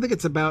again, I don't think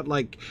it's about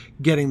like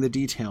getting the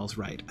details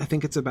right. I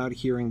think it's about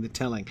hearing the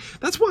telling.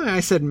 That's why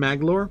I said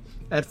Maglor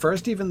at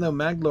first, even though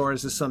Maglor,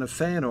 as the son of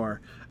Feanor,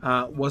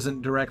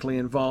 wasn't directly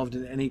involved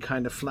in any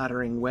kind of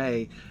flattering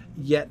way.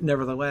 Yet,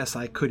 nevertheless,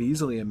 I could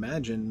easily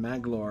imagine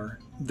Maglor,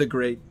 the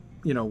great,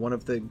 one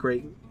of the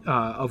great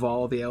of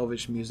all the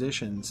Elvish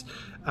musicians,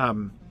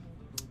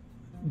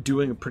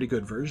 doing a pretty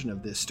good version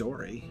of this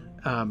story.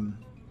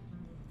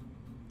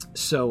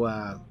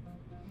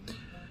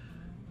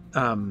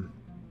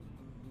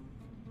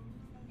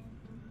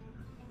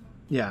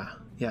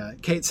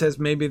 Kate says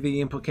maybe the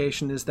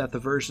implication is that the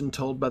version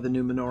told by the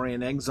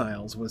Númenórean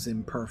exiles was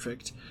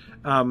imperfect.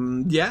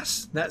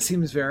 Yes, that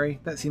seems very,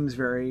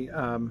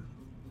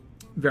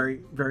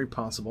 very, very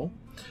possible.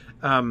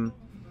 Kyle's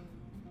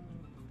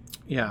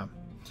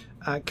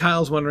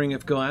wondering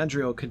if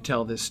Galadriel could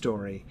tell this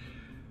story.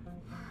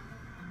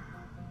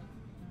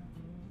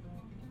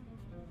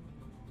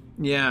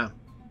 Yeah.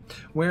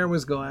 Where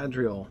was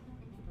Galadriel?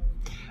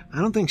 I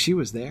don't think she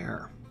was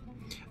there.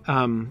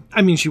 I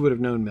mean, she would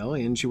have known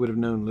Melian, she would have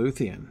known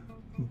Luthien,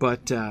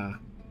 but I'm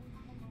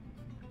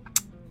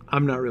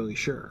not really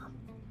sure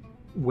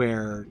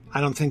where.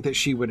 I don't think that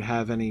she would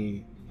have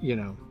any,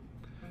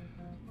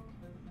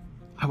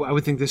 I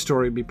would think this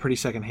story would be pretty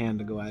secondhand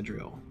to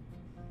Galadriel,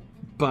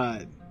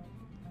 but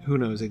who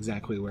knows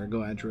exactly where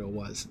Galadriel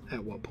was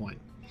at what point.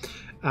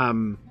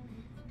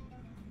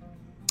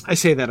 I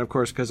say that, of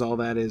course, because all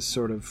that is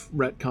sort of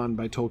retconned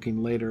by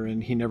Tolkien later,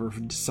 and he never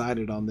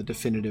decided on the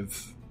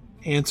definitive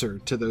answer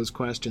to those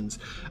questions.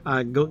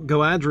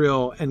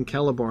 Galadriel and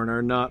Celeborn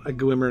are not a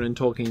glimmer in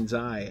Tolkien's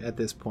eye at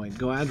this point.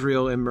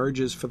 Galadriel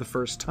emerges for the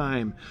first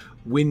time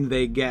when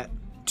they get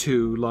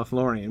to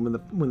Lothlorien,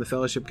 when the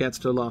Fellowship gets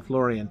to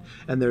Lothlorien,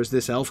 and there's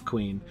this elf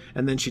queen,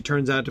 and then she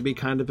turns out to be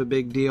kind of a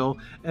big deal,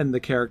 and the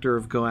character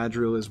of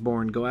Galadriel is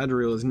born.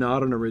 Galadriel is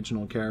not an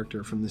original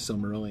character from the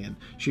Silmarillion.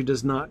 She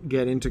does not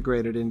get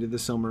integrated into the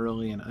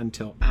Silmarillion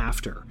until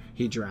after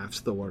he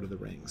drafts The Lord of the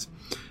Rings.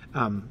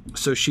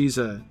 So she's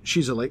a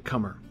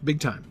latecomer,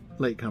 big time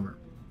latecomer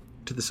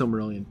to the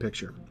Silmarillion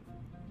picture.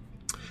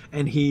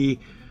 And he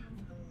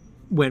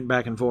went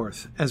back and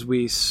forth, as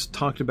we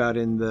talked about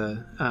in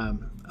the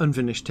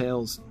Unfinished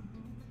Tales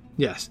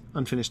class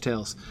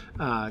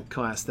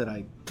that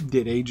I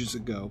did ages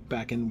ago,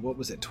 back in,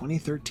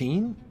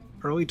 2013?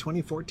 Early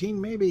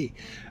 2014, maybe?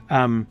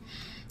 In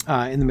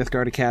the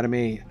Mythgard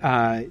Academy,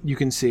 you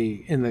can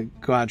see in the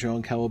Galadriel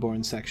and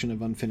Celeborn section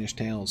of Unfinished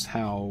Tales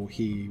how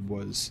he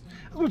was,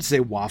 I would say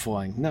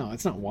waffling. No,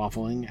 it's not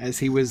waffling, as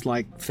he was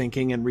like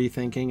thinking and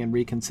rethinking and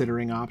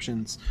reconsidering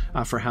options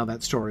for how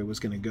that story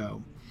was going to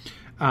go.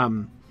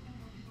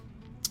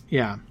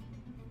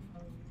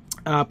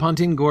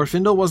 Pontin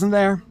Glorfindel wasn't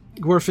there.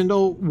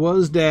 Glorfindel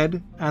was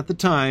dead at the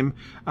time,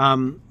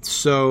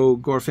 so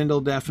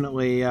Glorfindel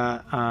definitely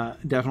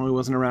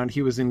wasn't around.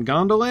 He was in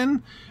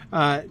Gondolin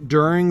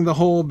during the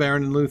whole Beren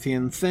and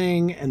Luthien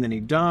thing, and then he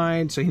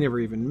died, so he never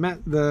even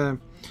met the...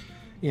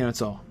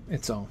 it's all.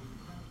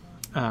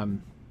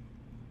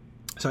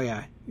 So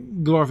yeah,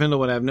 Glorfindel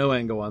would have no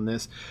angle on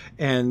this.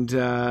 And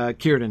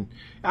Círdan.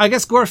 I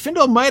guess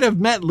Glorfindel might have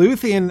met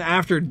Luthien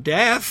after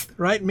death,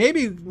 right?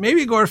 Maybe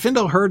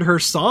Glorfindel heard her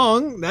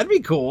song. That'd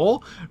be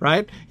cool,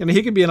 right?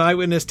 He could be an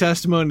eyewitness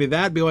testimony to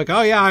that. Be like,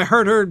 oh yeah, I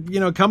heard her,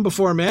 come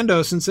before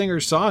Mandos and sing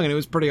her song, and it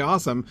was pretty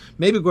awesome.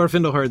 Maybe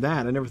Glorfindel heard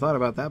that. I never thought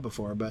about that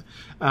before, but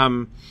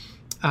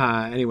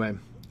anyway,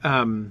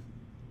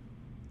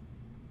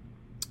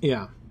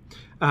 yeah.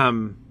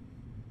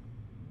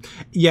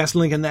 Yes,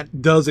 Lincoln,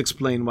 that does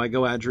explain why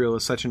Galadriel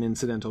is such an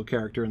incidental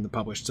character in the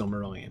published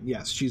Silmarillion.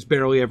 Yes, she's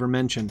barely ever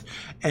mentioned.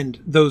 And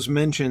those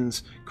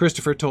mentions,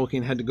 Christopher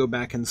Tolkien had to go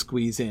back and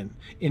squeeze in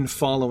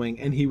following,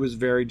 and he was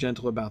very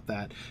gentle about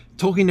that.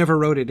 Tolkien never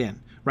wrote it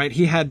in, right?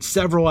 He had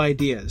several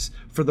ideas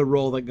for the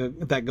role that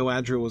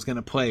Galadriel was going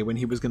to play when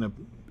he was going to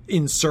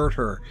insert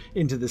her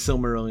into the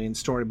Silmarillion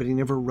story, but he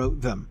never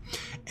wrote them.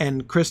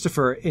 And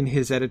Christopher, in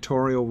his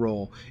editorial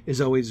role, is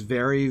always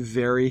very,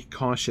 very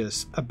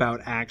cautious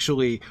about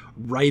actually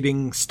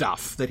writing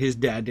stuff that his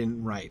dad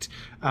didn't write.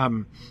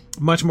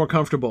 Much more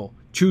comfortable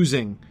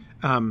choosing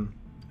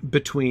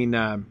between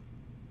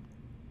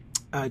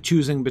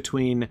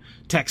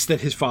texts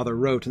that his father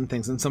wrote and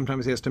things, and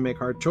sometimes he has to make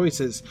hard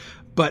choices,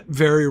 but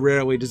very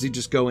rarely does he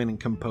just go in and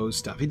compose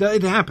stuff.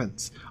 It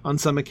happens on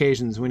some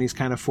occasions when he's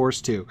kind of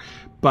forced to,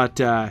 but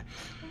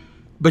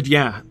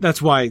yeah,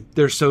 that's why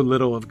there's so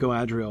little of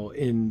Galadriel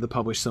in the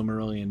published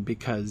Silmarillion,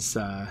 because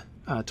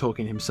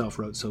Tolkien himself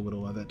wrote so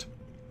little of it.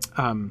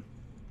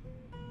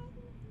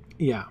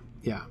 Yeah.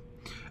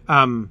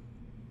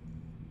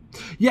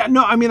 Yeah,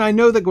 no, I mean, I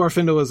know that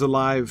Glorfindel is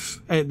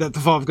alive, that the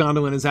fall of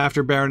Gondolin is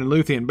after Beren and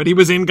Luthien, but he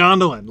was in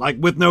Gondolin,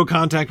 with no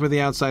contact with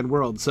the outside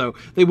world. So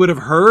they would have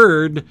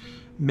heard,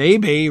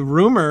 maybe,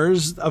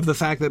 rumors of the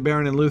fact that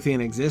Beren and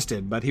Luthien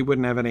existed, but he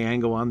wouldn't have any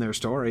angle on their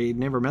story. He'd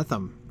never met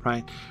them,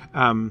 right?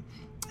 And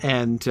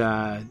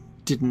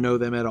didn't know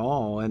them at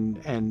all,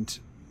 and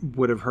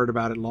would have heard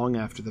about it long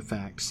after the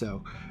fact.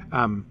 So,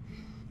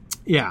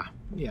 yeah.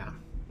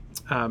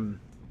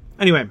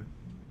 Anyway,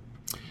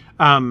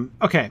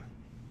 okay.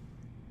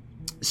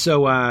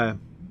 So,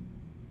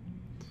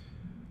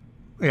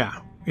 yeah.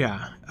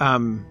 Yeah.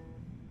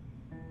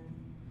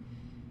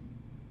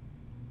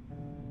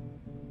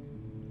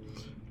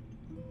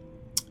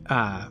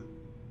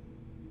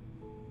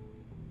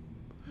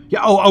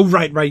 Oh,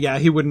 right. Yeah,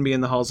 he wouldn't be in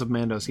the halls of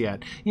Mandos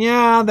yet.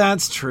 Yeah,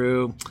 that's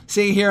true.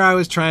 See, here I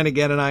was trying to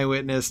get an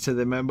eyewitness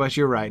to but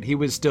you're right. He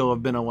would still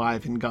have been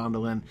alive in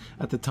Gondolin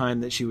at the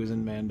time that she was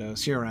in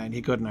Mandos. You're right.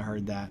 He couldn't have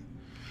heard that.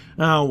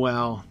 Oh,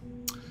 well.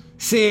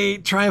 See,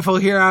 Trifle,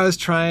 here I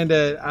wanted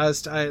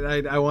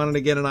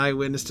to get an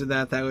eyewitness to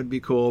that. That would be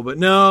cool. But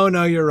no,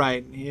 you're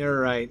right.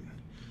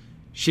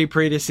 She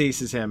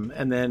predeceases him.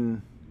 And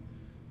then,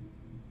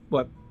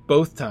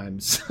 both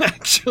times,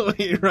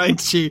 actually,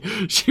 right? She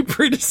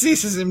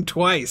predeceases him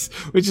twice,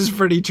 which is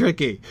pretty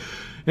tricky.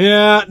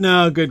 Yeah,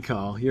 no, good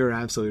call. You're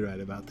absolutely right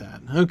about that.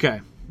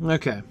 Okay.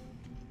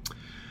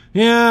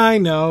 Yeah, I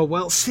know.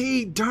 Well,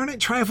 see, darn it,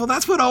 Trifle,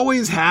 that's what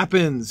always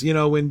happens,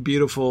 when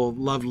beautiful,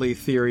 lovely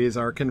theories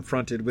are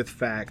confronted with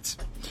facts.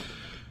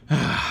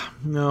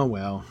 Oh,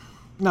 well.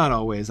 Not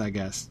always, I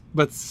guess.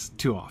 But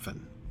too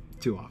often.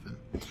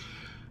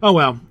 Oh,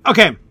 well.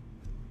 Okay.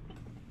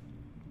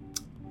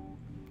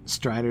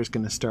 Strider's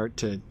going to start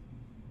to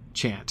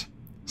chant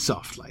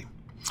softly.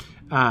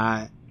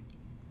 I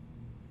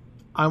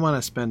want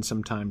to spend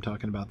some time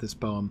talking about this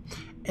poem,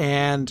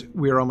 and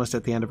we're almost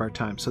at the end of our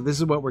time. So this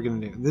is what we're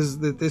going to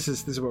do. This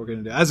is what we're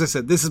going to do. As I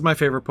said, this is my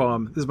favorite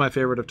poem. This is my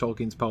favorite of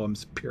Tolkien's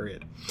poems,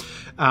 period.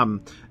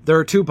 There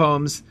are two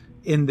poems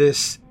in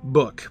this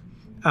book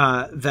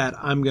that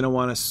I'm going to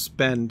want to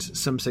spend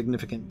some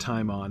significant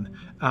time on.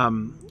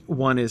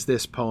 One is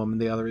this poem,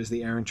 and the other is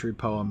the errantry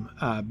poem,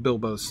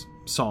 Bilbo's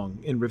Song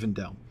in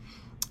Rivendell.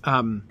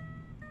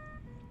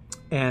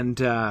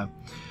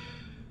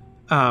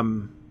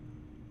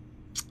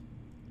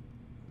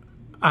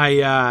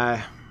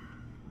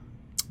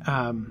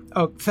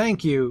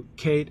 Thank you,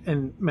 Kate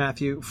and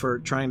Matthew, for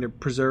trying to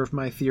preserve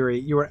my theory.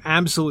 You are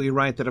absolutely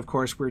right that, of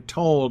course, we're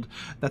told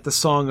that the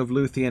Song of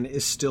Luthien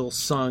is still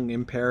sung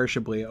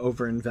imperishably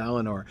over in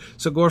Valinor.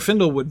 So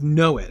Glorfindel would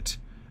know it.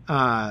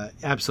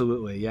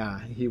 Absolutely,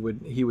 yeah, he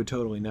would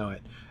totally know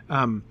it.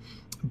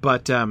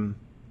 But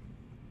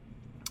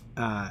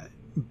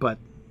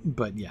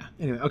yeah.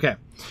 Anyway, okay.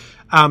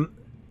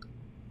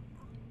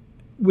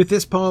 With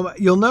this poem,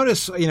 you'll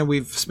notice,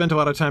 we've spent a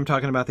lot of time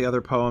talking about the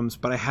other poems,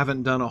 but I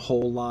haven't done a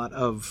whole lot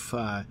of,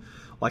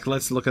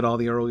 let's look at all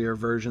the earlier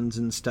versions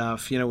and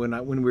stuff.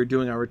 When we were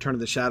doing our Return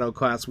of the Shadow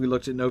class, we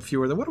looked at no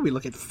fewer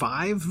than,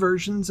 5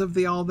 versions of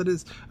the All That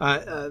Is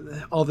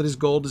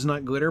Gold Is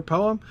Not Glitter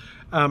poem.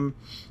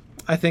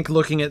 I think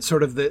looking at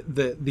sort of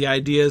the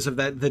ideas of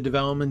that, the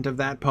development of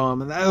that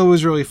poem, and that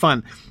was really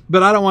fun.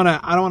 But I don't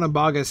want to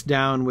bog us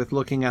down with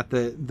looking at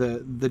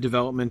the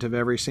development of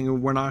every single.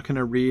 We're not going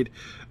to read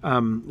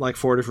like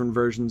 4 different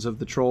versions of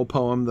the troll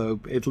poem, though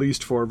at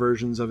least 4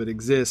 versions of it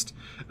exist.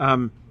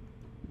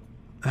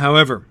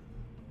 However,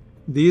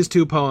 these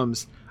 2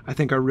 poems I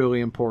think are really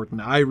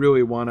important. I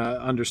really want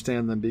to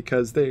understand them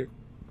because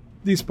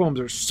these poems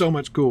are so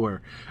much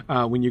cooler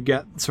when you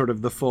get sort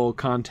of the full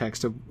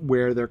context of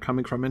where they're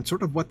coming from and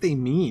sort of what they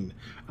mean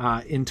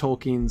in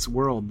Tolkien's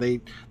world.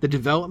 The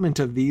development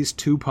of these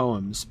 2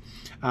 poems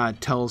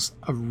tells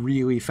a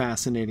really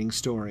fascinating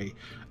story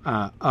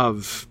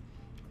of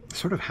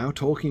sort of how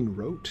Tolkien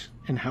wrote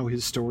and how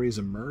his stories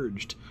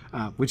emerged,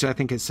 which I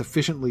think is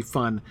sufficiently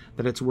fun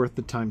that it's worth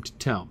the time to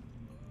tell.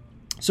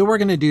 So we're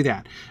going to do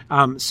that.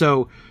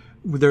 So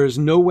there's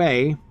no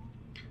way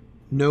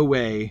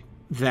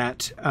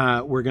that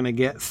we're going to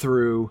get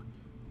through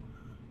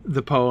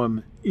the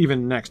poem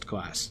even next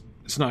class.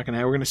 It's not going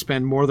to. We're going to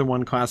spend more than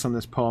one class on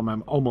this poem,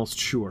 I'm almost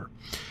sure.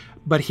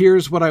 But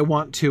here's what I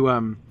want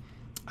to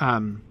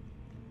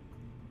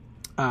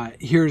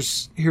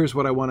here's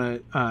what I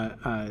want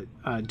to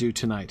do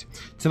tonight.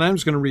 Tonight I'm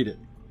just going to read it.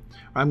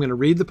 I'm going to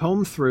read the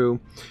poem through.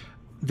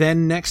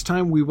 Then next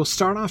time we will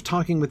start off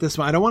talking with this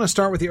one. I don't want to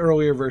start with the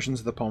earlier versions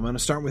of the poem. I'm going to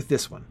start with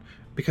this one,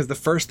 because the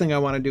first thing I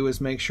want to do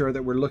is make sure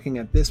that we're looking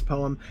at this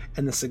poem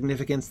and the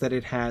significance that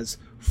it has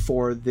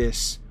for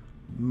this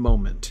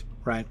moment,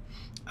 right?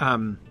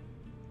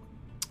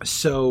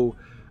 So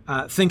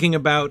thinking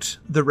about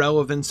the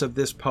relevance of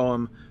this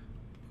poem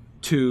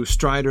to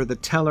Strider the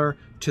Teller,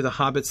 to the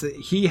hobbits, that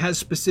he has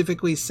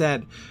specifically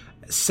said,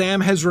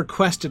 Sam has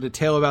requested a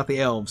tale about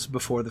the elves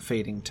before the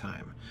fading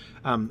time.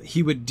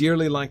 He would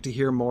dearly like to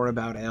hear more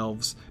about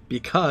elves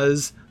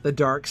because the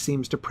dark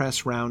seems to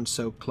press round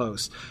so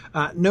close.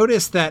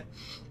 Notice that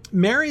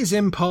Merry's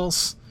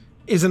impulse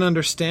is an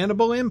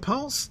understandable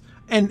impulse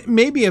and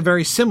maybe a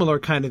very similar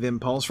kind of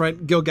impulse,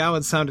 right?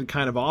 Gil-galad sounded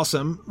kind of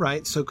awesome,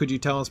 right? So could you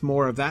tell us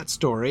more of that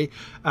story?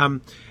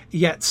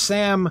 Yet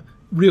Sam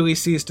really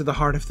sees to the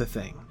heart of the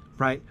thing,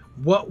 right?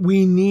 What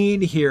we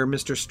need here,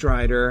 Mr.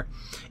 Strider,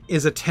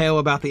 is a tale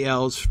about the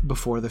elves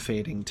before the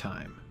fading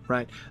time.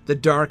 Right, the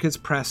dark is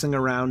pressing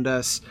around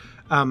us.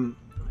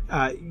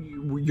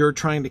 You're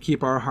trying to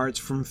keep our hearts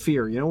from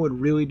fear. You know what would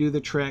really do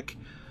the trick?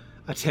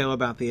 A tale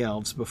about the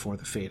elves before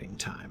the fading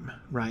time.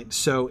 Right.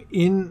 So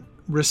in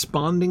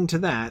responding to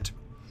that,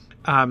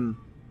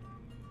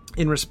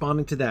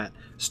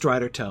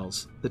 Strider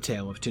tells the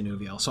tale of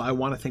Tinuviel. So I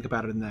want to think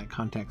about it in that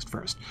context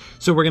first.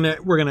 So we're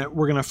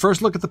gonna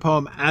first look at the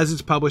poem as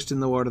it's published in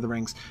the Lord of the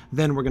Rings.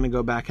 Then we're gonna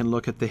go back and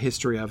look at the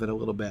history of it a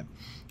little bit,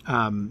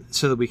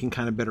 so that we can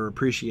kind of better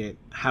appreciate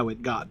how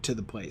it got to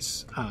the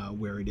place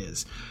where it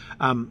is.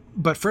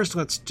 But first,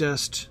 let's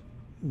just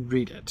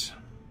read it,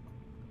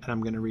 and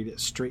I'm gonna read it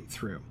straight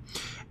through.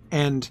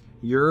 And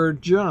your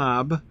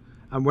job,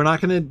 we're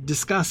not gonna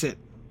discuss it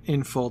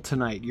in full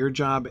tonight. Your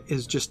job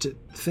is just to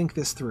think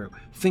this through.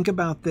 Think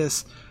about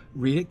this.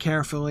 Read it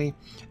carefully.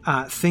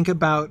 Think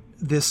about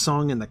this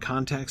song in the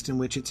context in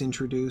which it's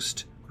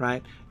introduced,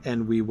 right?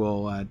 And we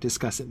will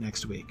discuss it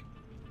next week.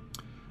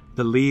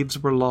 The leaves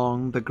were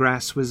long, the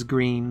grass was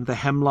green, the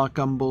hemlock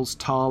umbels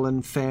tall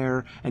and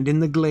fair, and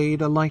in the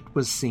glade a light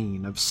was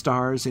seen of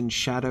stars in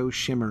shadow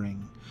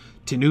shimmering.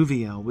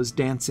 Tinuviel was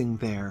dancing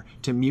there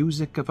to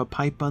music of a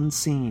pipe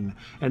unseen,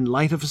 and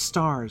light of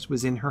stars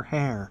was in her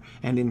hair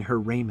and in her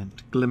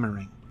raiment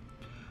glimmering.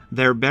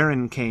 There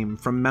Beren came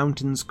from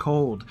mountains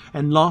cold,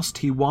 and lost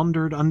he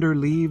wandered under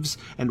leaves,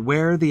 and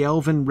where the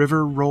elven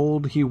river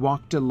rolled he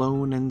walked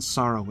alone and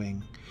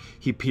sorrowing.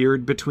 He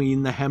peered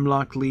between the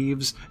hemlock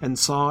leaves, and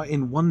saw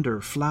in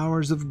wonder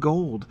flowers of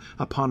gold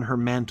upon her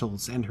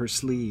mantles and her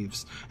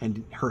sleeves,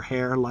 and her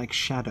hair like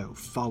shadow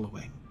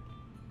following.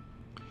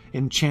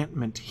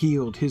 Enchantment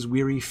healed his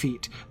weary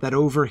feet, that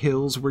over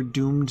hills were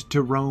doomed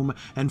to roam,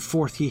 and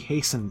forth he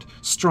hastened,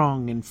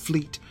 strong and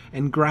fleet,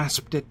 and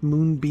grasped at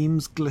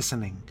moonbeams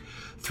glistening.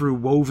 Through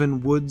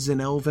woven woods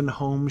and elven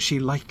home she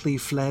lightly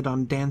fled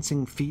on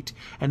dancing feet,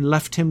 and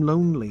left him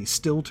lonely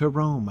still to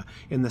roam,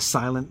 in the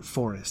silent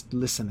forest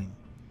listening.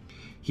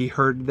 He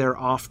heard there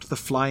oft the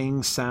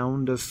flying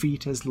sound of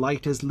feet as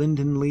light as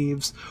linden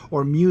leaves,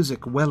 or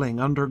music welling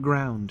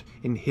underground,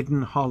 in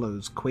hidden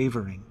hollows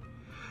quavering.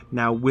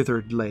 Now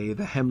withered lay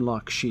the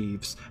hemlock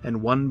sheaves,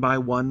 and one by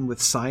one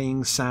with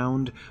sighing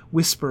sound,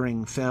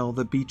 whispering fell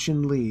the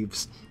beechen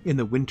leaves, in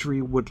the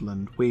wintry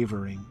woodland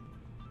wavering.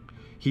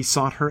 He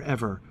sought her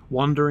ever,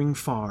 wandering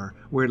far,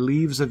 where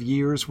leaves of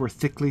years were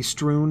thickly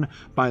strewn,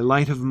 by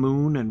light of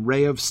moon and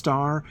ray of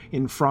star,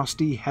 in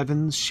frosty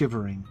heavens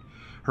shivering.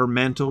 Her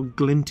mantle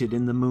glinted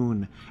in the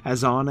moon,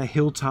 as on a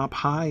hilltop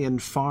high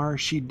and far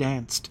she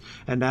danced,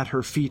 and at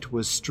her feet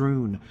was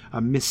strewn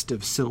a mist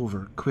of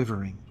silver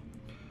quivering.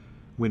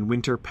 When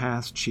winter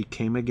passed she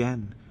came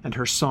again, and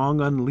her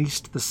song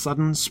unleashed the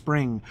sudden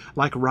spring,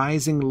 like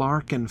rising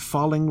lark and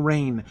falling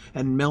rain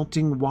and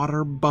melting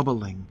water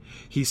bubbling.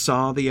 He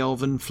saw the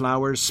elven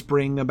flowers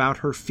spring about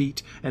her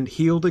feet, and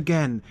healed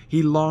again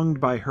he longed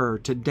by her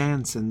to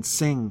dance and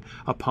sing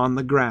upon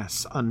the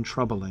grass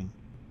untroubling.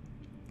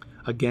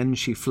 Again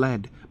she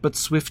fled, but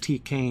swift he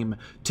came.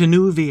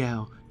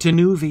 Tinuviel,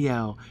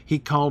 Tinuviel, he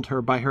called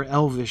her by her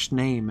elvish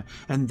name,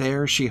 and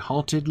there she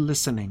halted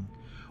listening.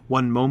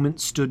 One moment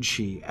stood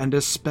she, and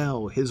a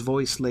spell his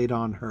voice laid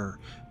on her.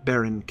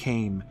 Beren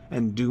came,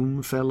 and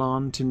doom fell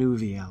on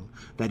Tinuviel,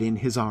 that in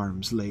his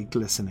arms lay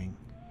glistening.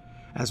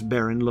 As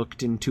Beren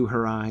looked into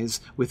her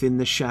eyes, within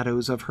the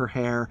shadows of her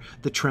hair,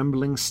 the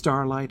trembling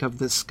starlight of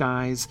the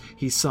skies,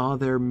 he saw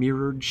there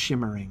mirrored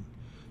shimmering.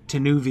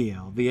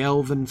 Tinuviel, the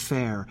elven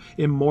fair,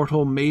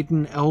 immortal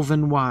maiden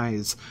elven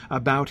wise,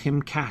 about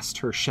him cast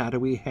her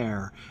shadowy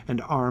hair,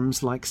 and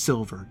arms like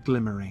silver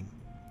glimmering.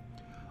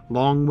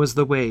 Long was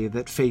the way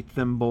that fate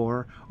them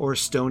bore, o'er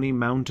stony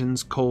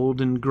mountains cold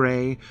and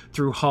grey,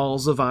 through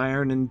halls of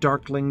iron and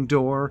darkling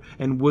door,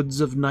 and woods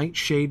of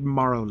nightshade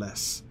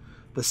morrowless.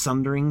 The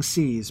sundering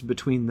seas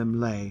between them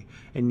lay,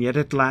 and yet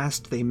at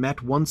last they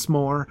met once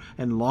more,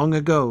 and long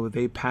ago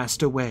they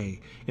passed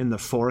away, in the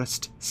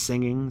forest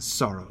singing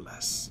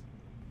sorrowless.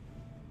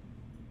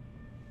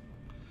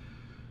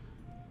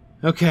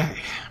 Okay.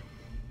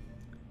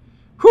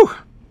 Whew!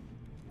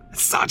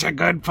 Such a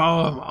good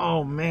poem.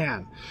 Oh,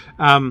 man.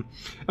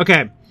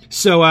 Okay,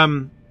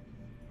 so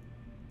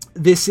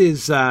this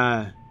is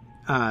it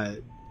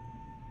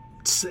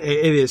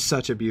is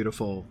such a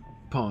beautiful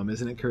poem,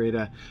 isn't it,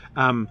 Karita?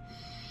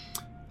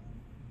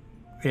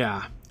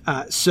 Yeah.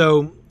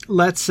 So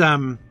let's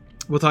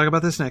we'll talk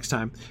about this next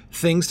time.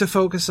 Things to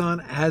focus on,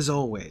 as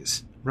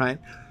always, right?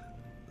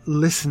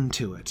 Listen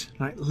to it,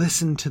 right?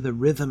 Listen to the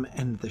rhythm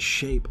and the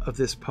shape of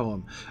this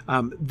poem.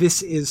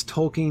 This is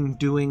Tolkien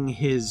doing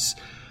his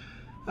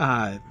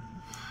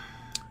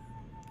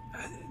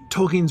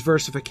Tolkien's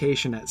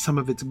versification at some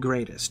of its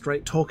greatest,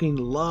 right? Tolkien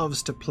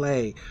loves to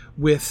play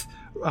with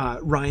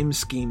rhyme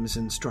schemes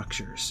and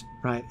structures,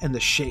 right? And the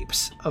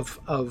shapes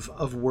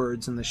of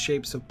words and the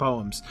shapes of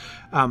poems.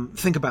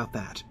 Think about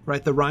that,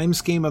 right? The rhyme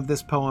scheme of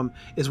this poem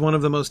is one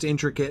of the most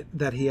intricate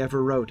that he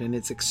ever wrote, and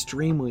it's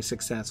extremely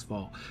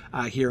successful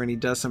here, and he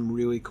does some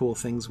really cool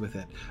things with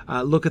it.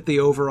 Look at the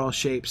overall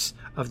shapes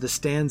of the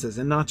stanzas,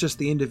 and not just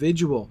the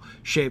individual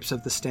shapes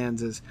of the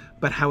stanzas,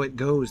 but how it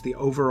goes, the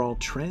overall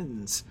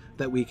trends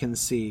that we can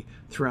see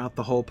throughout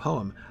the whole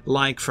poem.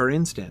 Like, for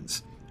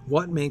instance,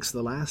 what makes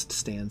the last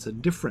stanza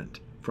different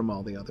from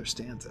all the other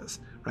stanzas,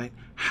 right?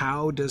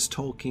 How does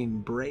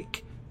Tolkien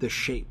break the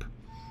shape?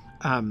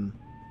 How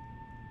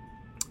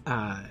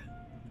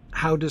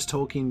does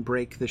Tolkien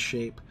break the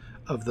shape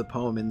of the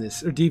poem in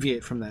this, or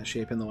deviate from that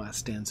shape in the last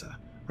stanza,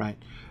 right?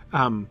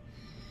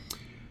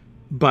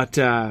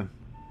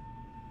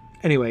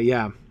 Anyway,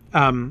 yeah.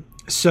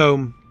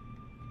 So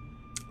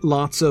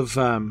lots of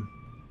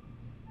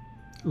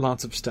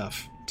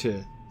stuff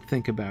to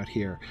think about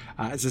here.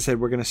 As I said,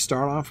 we're going to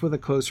start off with a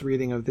close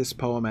reading of this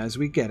poem as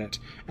we get it,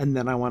 and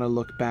then I want to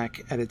look back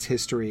at its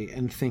history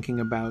and thinking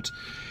about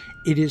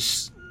it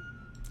is,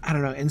 I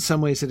don't know, in some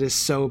ways it is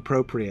so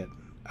appropriate.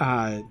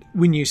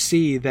 When you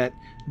see that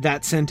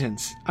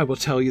sentence, I will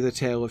tell you the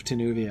tale of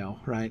Tinuviel,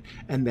 right?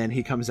 And then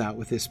he comes out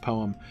with this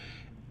poem.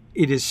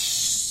 It is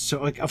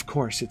so, like, of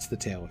course it's the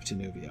tale of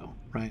Tinuviel,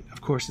 right?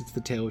 Of course it's the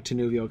tale of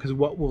Tinuviel, because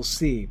what we'll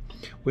see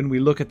when we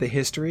look at the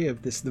history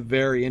of this, the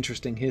very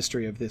interesting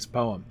history of this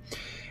poem,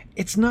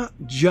 it's not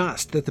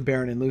just that the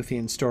Beren and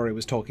Luthien story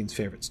was Tolkien's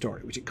favorite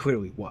story, which it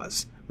clearly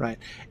was, right?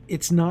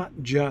 It's not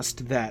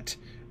just that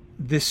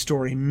this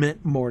story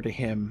meant more to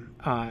him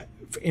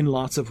in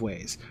lots of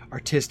ways,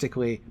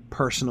 artistically,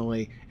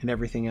 personally, and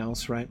everything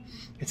else, right?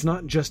 It's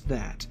not just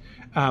that.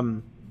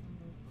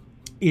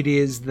 It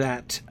is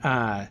that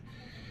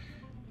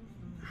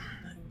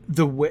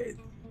the way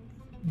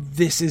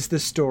this is the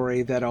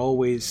story that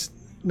always,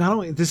 not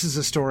only this is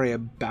a story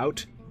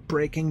about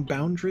breaking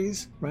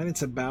boundaries, right?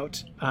 It's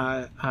about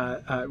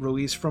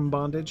release from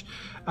bondage,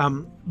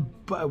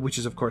 which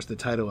is of course the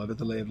title of it,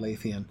 The Lay of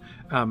Leithian,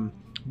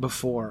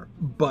 before.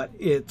 But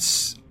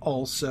it's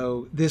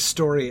also, this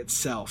story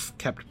itself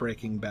kept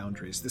breaking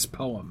boundaries. This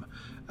poem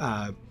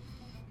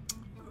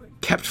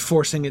kept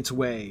forcing its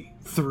way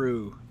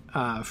through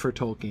for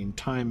Tolkien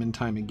time and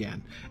time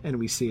again, and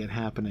we see it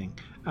happening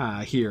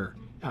here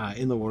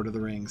in The Lord of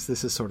the Rings.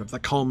 This is sort of the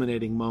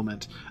culminating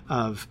moment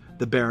of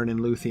the Beren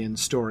and Luthien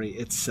story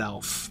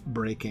itself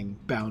breaking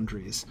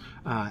boundaries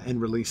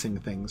and releasing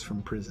things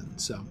from prison.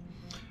 So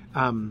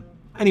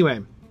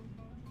anyway,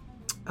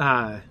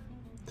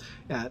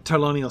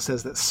 Tarloniel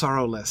says that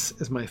sorrowless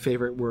is my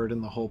favorite word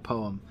in the whole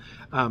poem.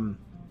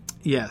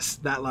 Yes,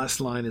 that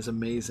last line is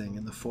amazing.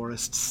 In the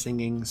forest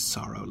singing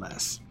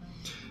sorrowless.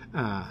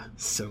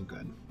 So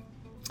good.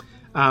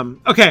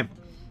 Okay,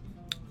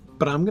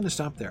 but I'm going to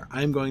stop there.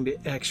 I'm going to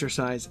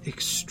exercise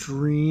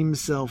extreme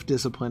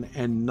self-discipline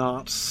and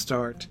not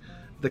start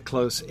the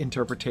close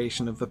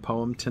interpretation of the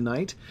poem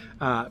tonight,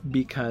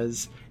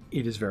 because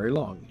it is very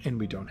long, and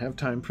we don't have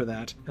time for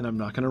that, and I'm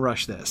not going to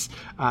rush this.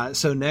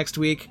 So next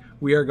week,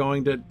 we are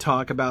going to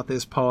talk about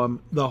this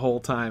poem the whole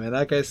time. And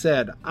like I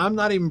said, I'm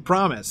not even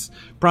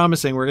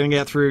promising we're going to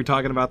get through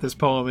talking about this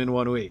poem in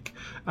 1 week.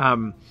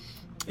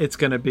 It's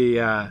going to be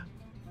a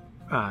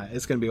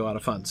lot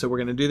of fun. So we're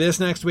going to do this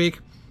next week,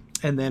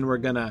 and then we're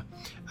going to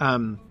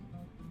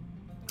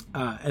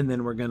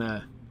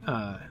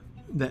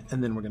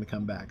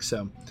come back.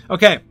 So,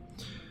 okay.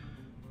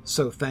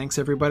 So thanks,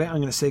 everybody. I'm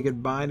going to say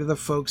goodbye to the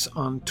folks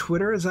on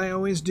Twitter, as I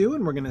always do,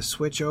 and we're going to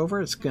switch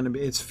over.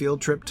 It's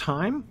field trip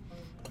time.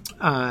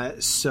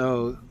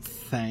 So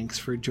thanks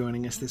for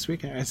joining us this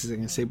week. I was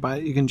going to say bye.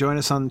 You can join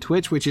us on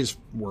Twitch, which is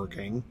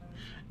working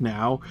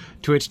now,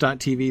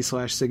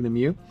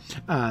 twitch.tv/signumu.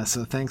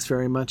 So thanks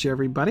very much,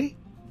 everybody.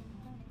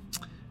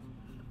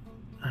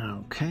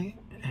 Okay,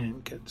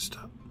 and good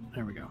stuff.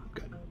 There we go.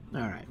 Good.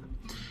 All right.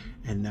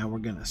 And now we're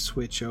going to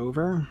switch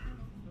over.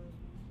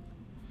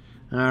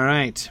 All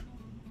right.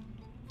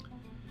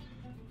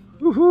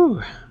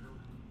 Woohoo.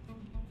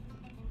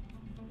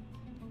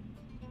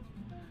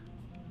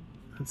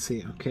 Let's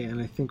see. Okay, and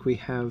I think we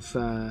have...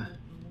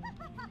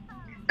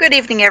 Good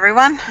evening,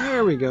 everyone.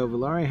 There we go,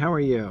 Valari. How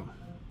are you?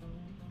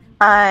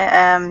 I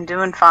am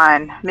doing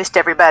fine. Missed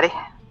everybody.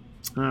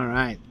 All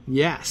right.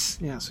 Yes.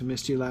 Yes, we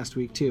missed you last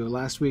week, too.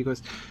 Last week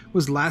was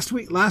last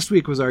week? Last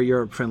week was our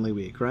Europe-friendly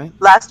week, right?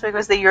 Last week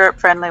was the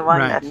Europe-friendly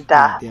one, right. and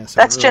yes,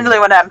 that's generally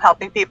when I'm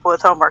helping people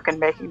with homework and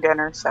making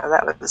dinner, so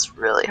that was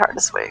really hard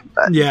this week.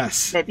 But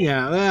yes. Maybe,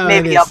 well,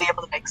 maybe I'll be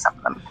able to make some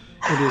of them.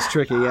 It is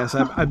tricky, yes.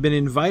 I've been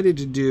invited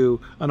to do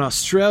an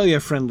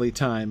Australia-friendly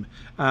time,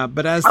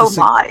 but as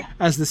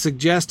the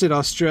suggested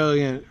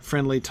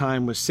Australia-friendly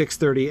time was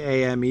 6:30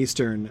 a.m.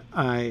 Eastern,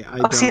 I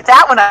don't... see,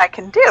 that one I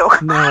can do.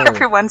 No,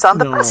 everyone's on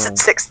the bus at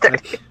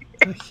 6:30.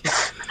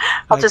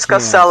 I'll just go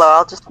solo.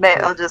 I'll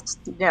just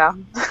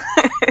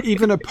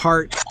even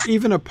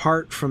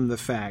apart from the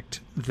fact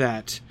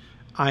that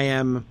I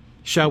am,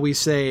 shall we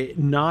say,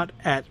 not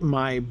at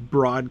my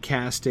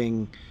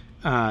broadcasting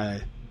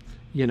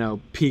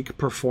peak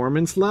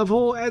performance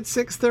level at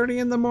 6:30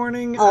 in the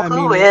morning. Well,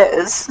 who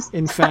is?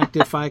 In fact,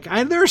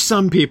 there are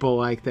some people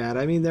like that.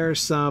 I mean,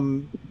 there's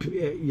some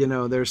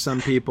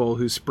people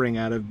who spring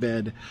out of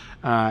bed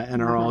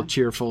and are all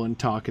cheerful and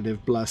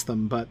talkative, bless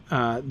them. But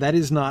that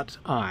is not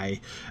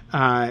I.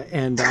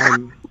 And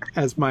I'm,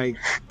 as my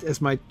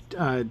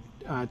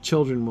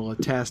children will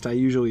attest, I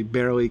usually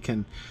barely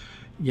can,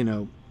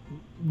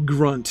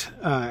 grunt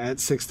at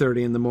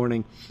 6:30 in the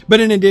morning. But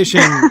in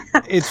addition,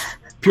 it's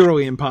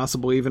purely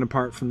impossible, even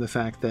apart from the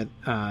fact that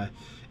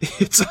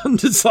it's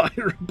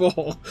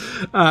undesirable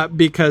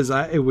because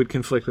it would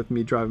conflict with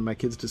me driving my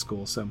kids to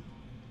school. So.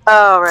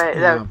 Oh, right.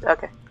 Yeah.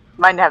 Okay.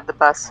 Mine have the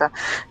bus. So.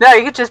 No,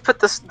 you could just put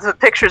the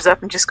pictures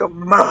up and just go,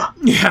 "Muh."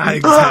 Yeah,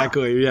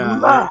 exactly.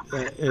 Yeah.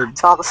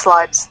 It's all the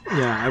slides.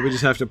 Yeah, I would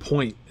just have to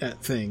point at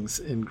things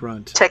and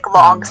grunt. Take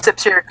long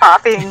sips of your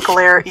coffee and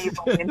glare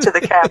evilly into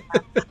the camera.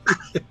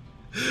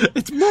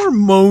 It's more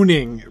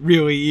moaning,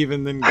 really,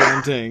 even than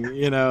grunting,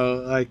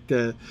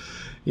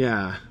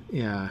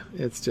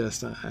 it's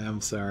just,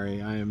 I'm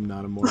sorry, I am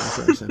not a morning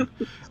person.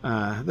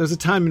 There was a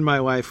time in my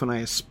life when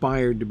I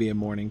aspired to be a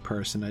morning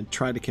person. I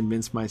tried to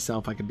convince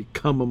myself I could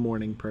become a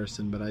morning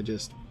person, but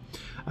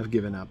I've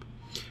given up.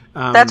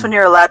 That's when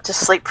you're allowed to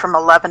sleep from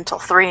 11 till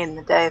 3 in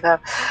the day, though.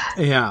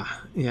 Yeah,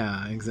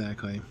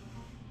 exactly.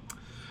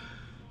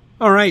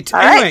 All right.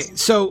 Anyway,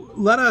 so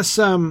let us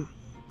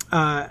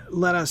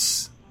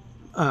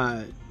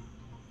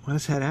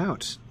head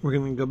out. We're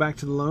going to go back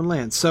to the Lone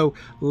Lands. So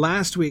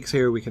last week's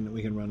here, we can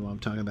run while I'm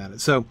talking about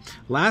it. So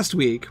last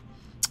week,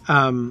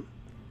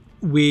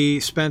 we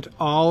spent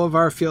all of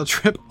our field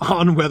trip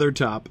on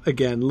Weathertop,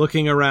 again,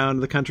 looking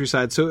around the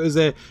countryside. So it was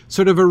a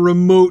sort of a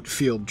remote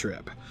field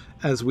trip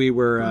as we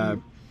were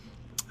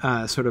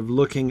sort of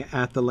looking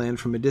at the land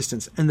from a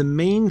distance. And the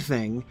main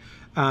thing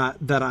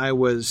that I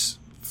was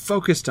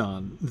focused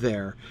on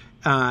there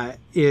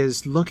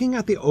is looking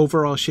at the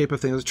overall shape of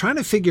things. I was trying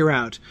to figure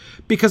out,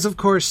 because of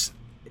course,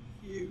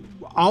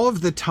 all of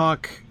the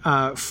talk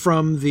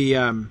from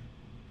the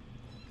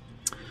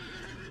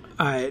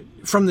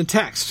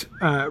text,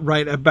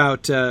 right,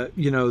 about the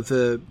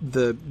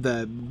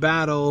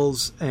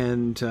battles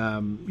and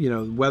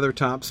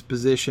Weathertop's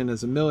position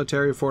as a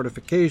military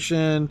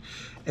fortification,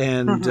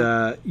 and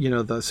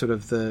the sort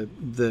of the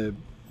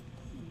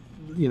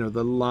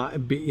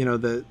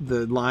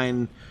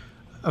line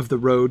of the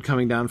road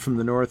coming down from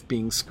the north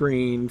being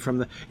screened from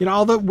the,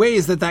 all the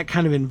ways that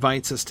kind of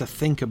invites us to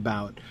think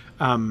about,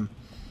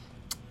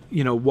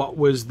 what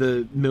was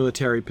the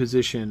military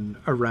position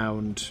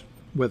around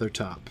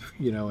Weathertop,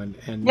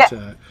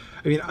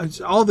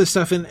 all this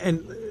stuff.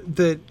 And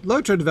the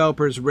LOTRO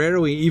developers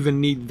rarely even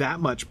need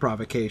that much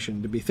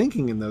provocation to be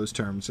thinking in those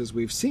terms, as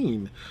we've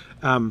seen.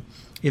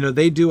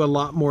 They do a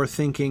lot more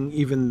thinking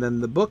even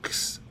than the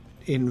books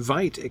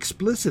invite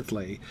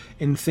explicitly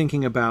in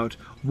thinking about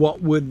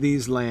what would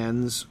these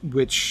lands,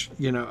 which,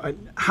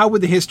 how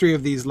would the history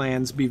of these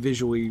lands be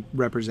visually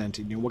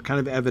represented? What kind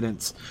of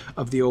evidence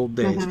of the old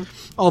days?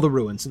 All the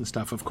ruins and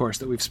stuff, of course,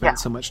 that we've spent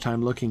so much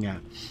time looking at.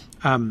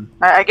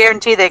 I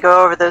guarantee they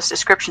go over those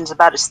descriptions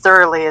about as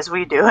thoroughly as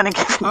we do in a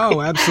given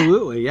Oh,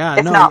 absolutely, yeah.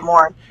 if not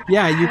more.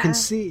 Yeah, you can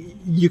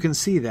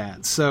see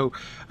that. So,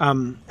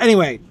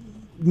 anyway,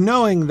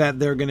 knowing that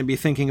they're going to be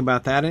thinking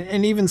about that,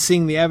 and even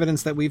seeing the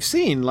evidence that we've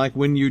seen, like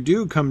when you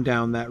do come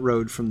down that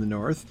road from the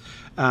north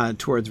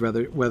towards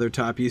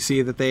Weathertop, you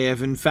see that they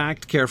have in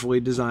fact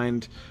carefully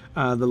designed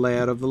the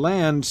layout of the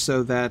land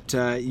so that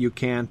you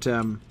can't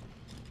see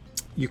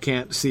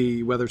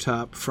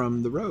Weathertop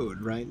from the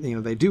road, right?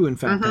 They do in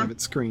fact have it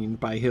screened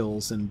by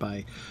hills and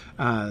by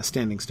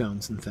standing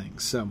stones and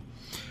things. So,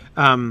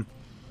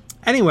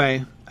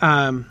 anyway.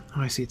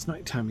 I see it's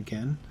nighttime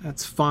again.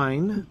 That's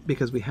fine,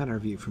 because we had our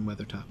view from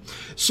Weathertop.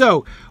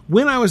 So,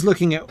 when I was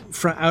looking out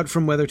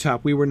from Weathertop,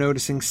 we were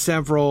noticing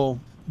several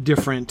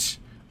different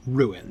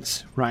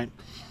ruins, right?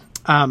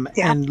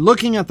 And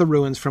looking at the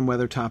ruins from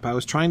Weathertop, I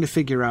was trying to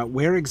figure out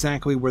where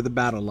exactly were the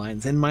battle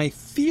lines. And my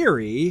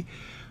theory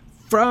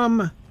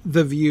from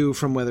the view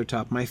from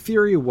Weathertop, my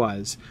theory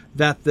was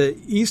that the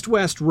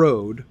east-west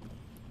road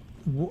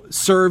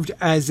served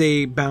as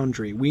a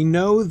boundary. We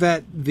know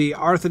that the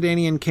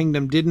Arthedanian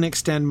kingdom didn't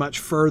extend much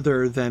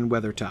further than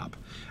Weathertop.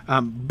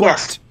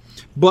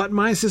 But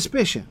my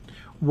suspicion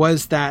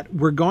was that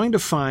we're going to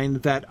find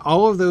that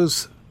all of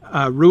those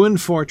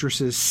ruined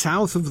fortresses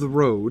south of the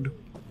road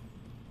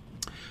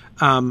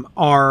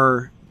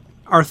are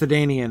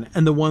Arthedanian,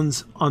 and the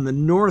ones on the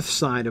north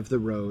side of the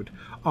road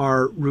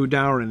are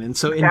Rudauran. And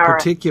so in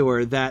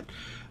particular, that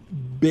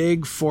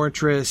big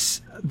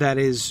fortress that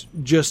is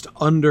just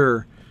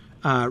under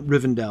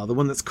Rivendell, the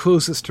one that's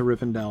closest to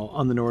Rivendell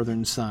on the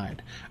northern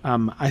side.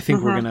 I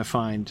think we're going to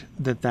find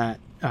that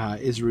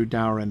is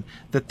Rudauran,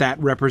 that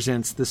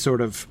represents the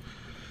sort of,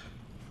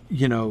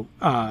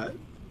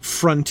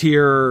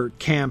 frontier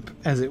camp,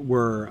 as it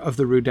were, of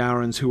the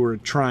Rudaurans who were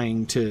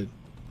trying to,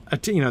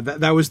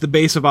 that was the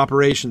base of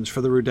operations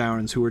for the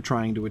Rudaurans who were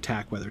trying to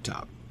attack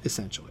Weathertop,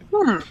 essentially.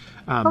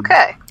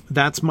 Okay.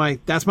 That's my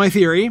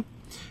theory.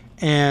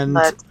 And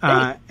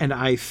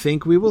I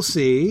think we will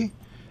see.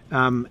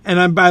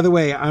 And by the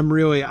way,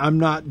 I'm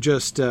not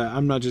just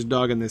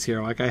dogging this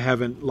here. Like, I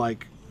haven't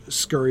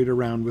scurried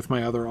around with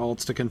my other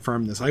alts to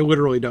confirm this. I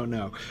literally don't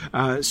know.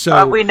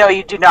 So we know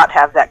you do not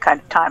have that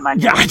kind of time on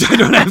you. Yeah, I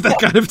don't have that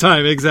kind of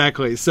time,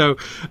 exactly. So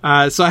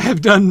I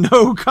have done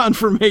no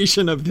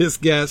confirmation of this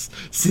guess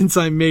since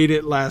I made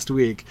it last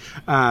week.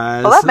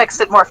 That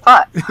makes it more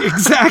fun.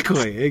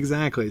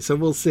 Exactly. So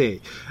we'll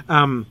see.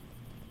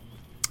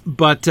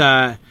 But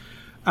yeah,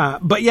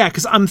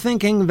 because I'm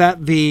thinking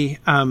that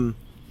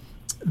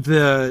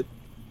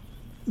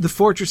the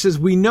fortresses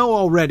we know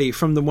already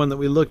from the one that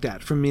we looked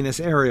at from Minas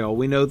Ariel.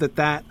 We know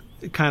that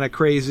kind of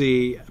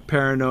crazy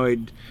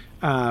paranoid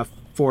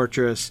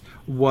fortress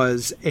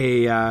was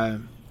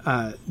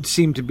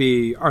seemed to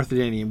be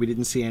Arthedanian. We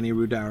didn't see any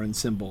Rudauran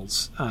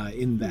symbols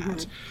in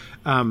that.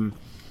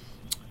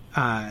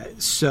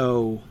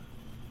 So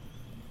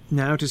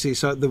now to see.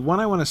 So the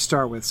one I want to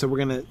start with.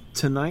 So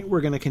tonight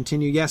we're gonna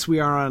continue. Yes, we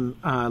are on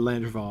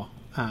Landreval.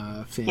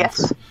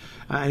 Yes.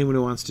 Anyone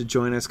who wants to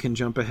join us can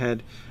jump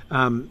ahead.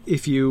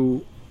 If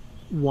you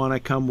want to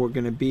come, we're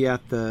going to be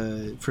at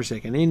the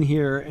Forsaken Inn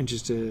here in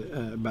just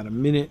about a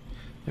minute.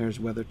 There's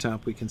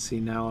Weathertop we can see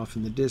now off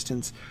in the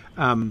distance.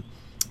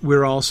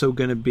 We're also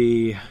going to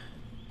be,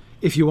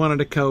 if you wanted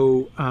to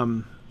go,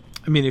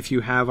 if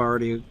you have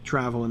already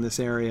traveled in this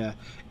area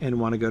and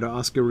want to go to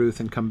Oscaruth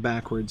and come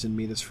backwards and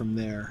meet us from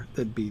there,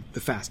 that'd be the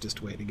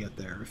fastest way to get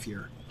there if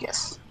you're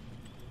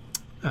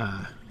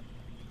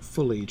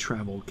fully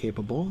travel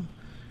capable.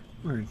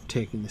 We're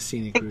taking the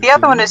scenic route. The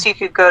other one is you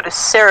could go to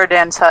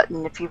Saradan's hut,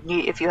 and if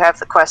you have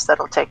the quest,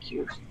 that'll take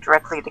you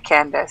directly to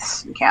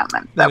Candace's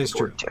encampment. That is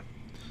true.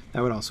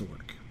 That would also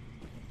work.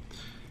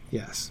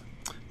 Yes.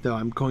 Though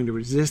I'm going to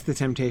resist the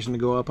temptation to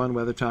go up on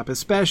Weathertop,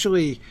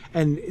 especially,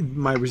 and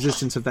my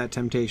resistance of that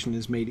temptation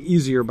is made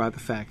easier by the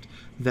fact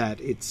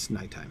that it's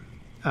nighttime.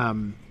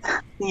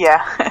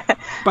 Yeah.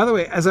 By the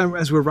way,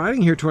 as we're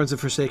riding here towards the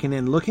Forsaken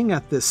Inn, looking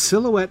at the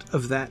silhouette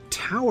of that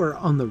tower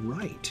on the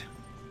right.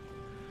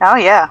 Oh,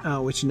 yeah.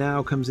 Which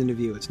now comes into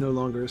view. It's no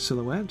longer a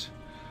silhouette.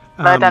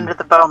 Right under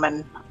the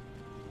bowman.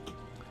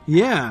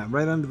 Yeah,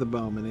 right under the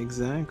bowman,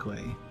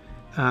 exactly.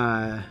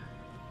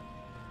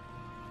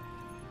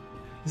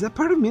 Is that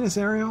part of Minas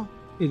Ariel?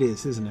 It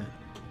is, isn't it?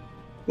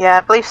 Yeah,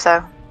 I believe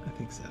so. I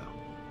think so.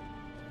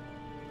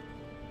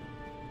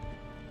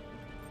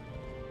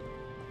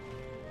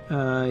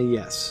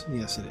 Yes,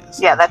 it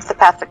is. Yeah, that's the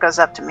path that goes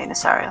up to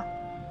Minas Ariel.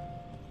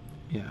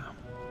 Yeah.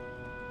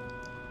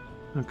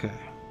 Okay.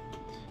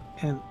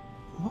 And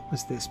what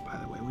was this, by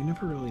the way? We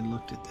never really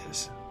looked at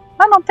this.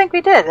 I don't think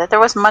we did. There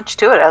wasn't much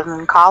to it other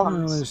than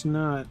columns. No, there's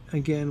not.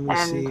 Again, we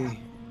see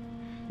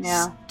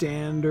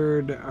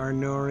standard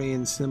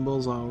Arnorian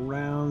symbols all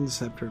around.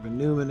 Scepter of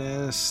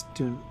Illuminus,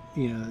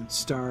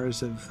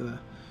 stars of the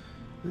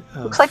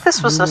Looks like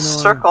this was a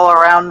circle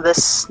around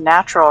this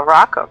natural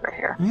rock over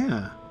here.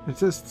 Yeah. It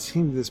just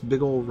seemed this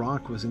big old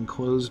rock was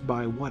enclosed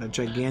by what? A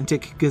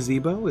gigantic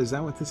gazebo? Is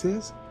that what this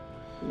is?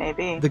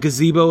 Maybe. The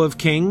gazebo of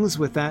kings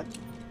with that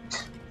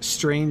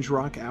strange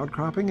rock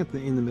outcropping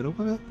in the middle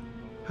of it?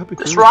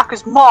 This rock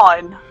is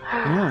mine.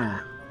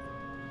 Yeah.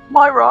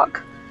 My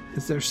rock.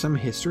 Is there some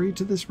history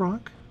to this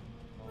rock?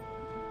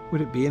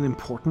 Would it be an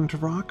important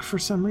rock for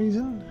some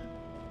reason?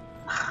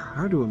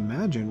 Hard to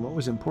imagine what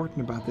was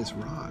important about this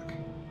rock.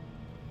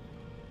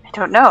 I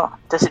don't know.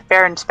 Does it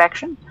bear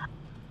inspection?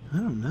 I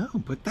don't know,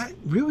 but that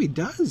really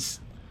does.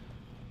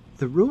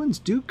 The ruins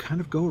do kind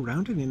of go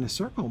around it in a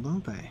circle,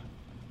 don't they?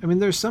 I mean,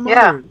 there's some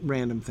other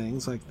random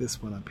things, like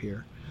this one up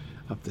here,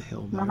 up the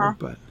hill there,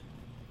 but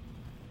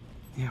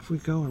yeah, if we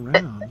go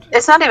around...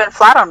 It's not even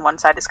flat on one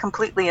side. It's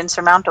completely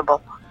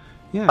insurmountable.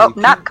 Yeah. Oh,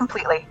 not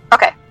completely.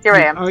 Okay, here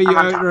I am. Oh,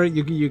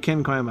 you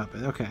can climb up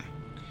it. Okay.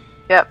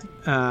 Yep.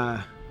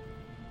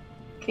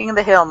 King of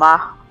the hill,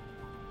 ma.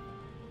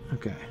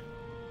 Okay.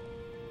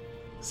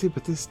 See,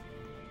 but this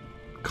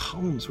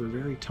columns were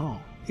very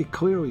tall. It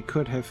clearly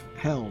could have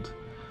held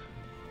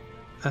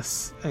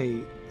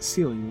a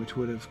ceiling which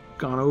would have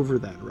gone over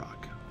that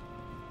rock.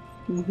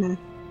 Mm-hmm.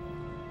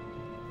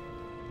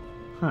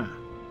 Huh.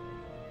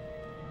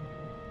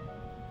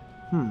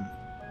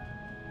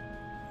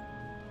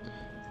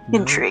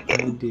 Intriguing.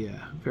 No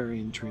idea. Very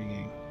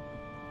intriguing.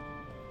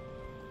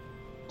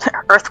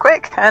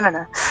 Earthquake? I don't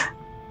know.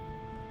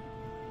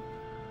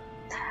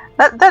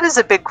 That is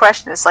a big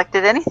question. It's like,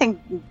 did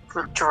anything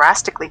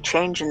drastically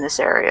change in this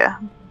area?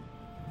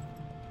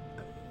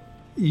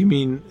 You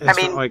mean?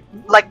 Like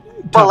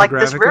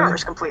this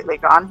river's completely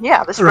gone.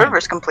 Yeah, this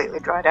river's completely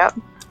dried out.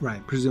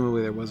 Right.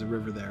 Presumably there was a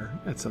river there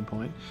at some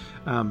point.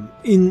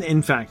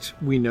 In fact,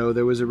 we know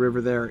there was a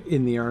river there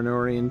in the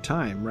Arnorian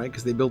time, right?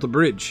 Because they built a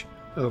bridge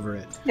over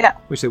it. Yeah.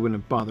 Which they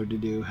wouldn't have bothered to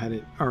do had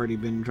it already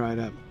been dried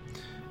up.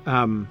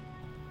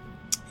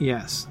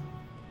 Yes.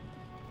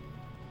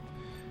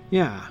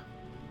 Yeah.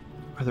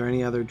 Are there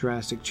any other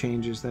drastic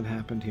changes that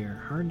happened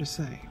here? Hard to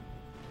say.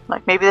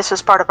 Like maybe this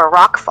was part of a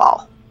rock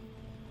fall.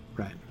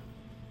 Right.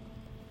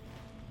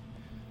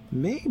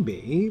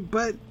 Maybe,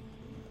 but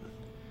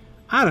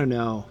I don't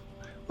know.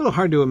 A little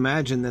hard to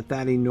imagine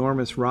that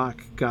enormous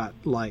rock got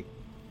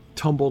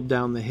tumbled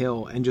down the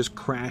hill and just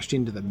crashed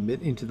into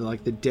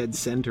the dead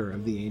center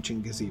of the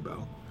ancient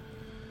gazebo.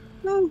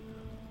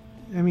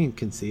 I mean,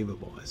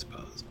 conceivable, I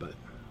suppose, but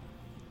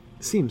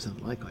it seems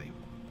unlikely.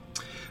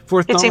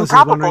 It's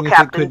improbable,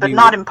 Captain, but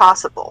not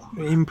impossible.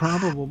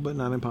 Improbable, but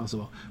not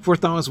impossible. Fourth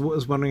Thomas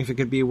was wondering if it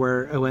could be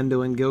where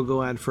Elendil and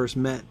Gil-galad first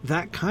met.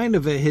 That kind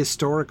of a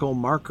historical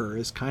marker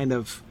is kind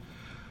of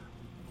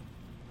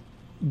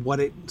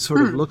what it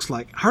sort of looks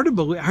like. Hard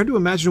to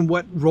imagine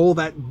what role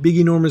that big,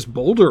 enormous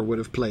boulder would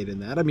have played in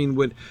that. I mean,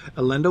 would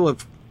Elendil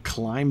have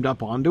climbed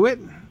up onto it,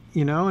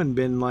 and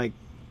been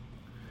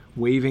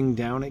waving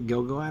down at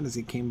Gil-galad as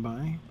he came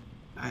by?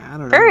 I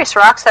don't know. Various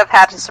rocks have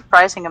had a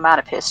surprising amount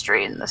of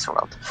history in this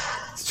world.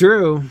 It's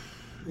true.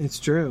 It's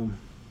true.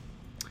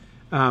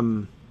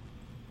 Yeah,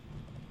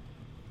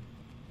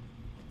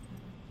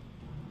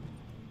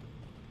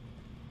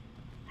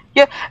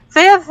 the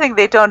other thing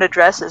they don't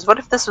address is, what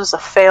if this was a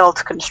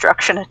failed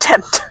construction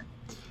attempt?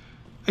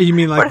 You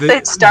mean like the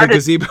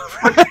gazebo?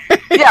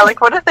 Yeah,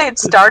 what if they had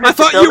started? I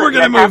thought you were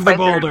going to move the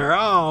boulder.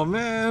 Oh,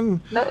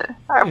 man. No,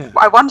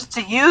 I wanted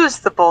to use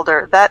the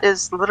boulder. That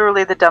is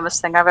literally the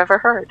dumbest thing I've ever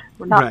heard.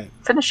 We're not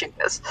finishing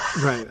this.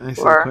 Right, I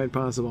see. Quite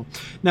possible.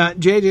 Now,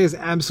 JJ is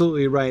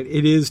absolutely right.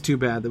 It is too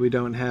bad that we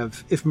don't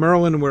have... If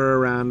Merlin were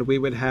around, we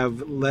would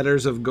have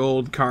letters of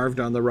gold carved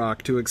on the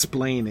rock to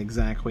explain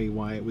exactly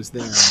why it was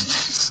there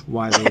and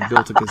why they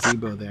built a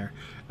gazebo there.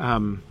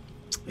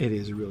 It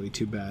is really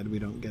too bad we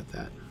don't get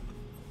that.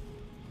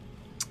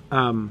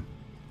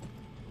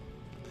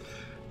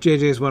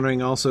 JJ is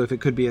wondering also if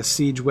it could be a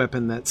siege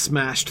weapon that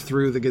smashed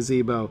through the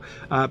gazebo.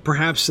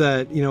 Perhaps,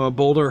 a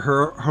boulder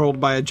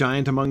hurled by a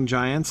giant among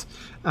giants.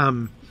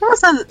 It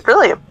wasn't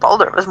really a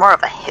boulder. It was more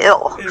of a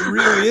hill. It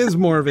really is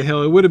more of a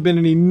hill. It would have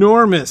been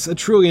a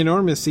truly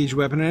enormous siege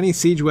weapon. And any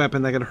siege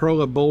weapon that could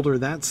hurl a boulder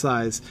that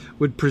size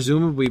would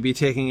presumably be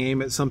taking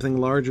aim at something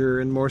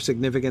larger and more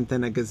significant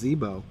than a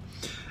gazebo.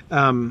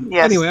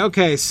 Yes. Anyway,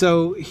 okay,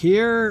 so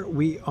here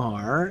we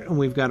are, and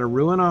we've got a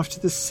ruin off to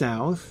the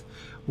south,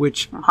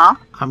 which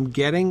I'm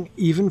getting,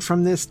 even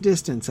from this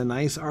distance, a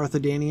nice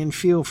Arthurdanian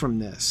feel from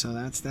this. So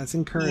that's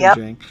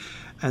encouraging. Yep.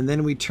 And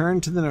then we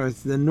turn to the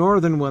north, the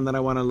northern one that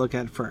I want to look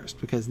at first,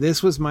 because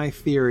this was my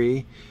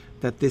theory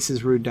that this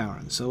is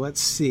Rudauran. So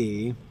let's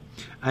see.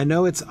 I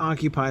know it's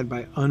occupied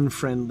by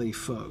unfriendly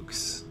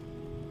folks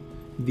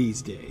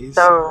these days.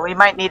 So we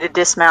might need to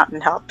dismount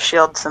and help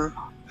shield some...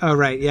 Oh,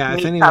 right, yeah.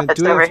 If anyone,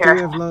 do we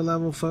have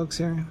low-level folks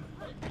here?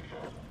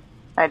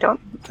 I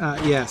don't.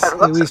 Yes,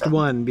 at least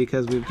one,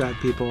 because we've got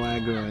people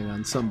aggroing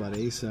on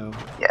somebody, so...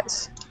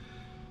 Yes.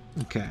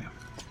 Okay.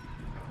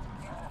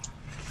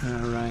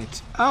 All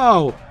right.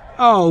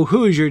 Oh,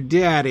 who's your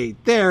daddy?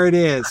 There it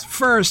is.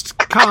 First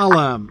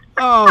column.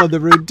 Oh, the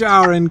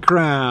Rudauran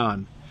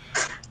crown.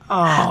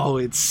 Oh,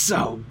 it's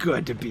so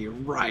good to be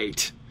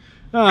right.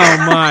 Oh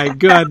my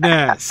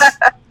goodness.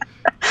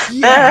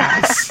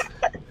 Yes.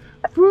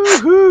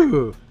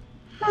 Woohoo.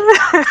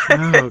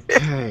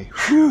 Okay.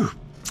 Whew.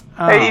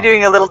 Are you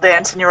doing a little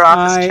dance in your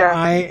office chair?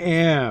 I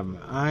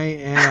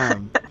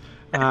am.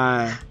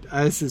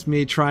 This is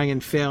me trying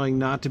and failing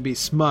not to be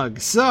smug.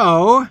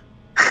 So,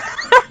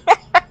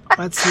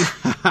 let's see.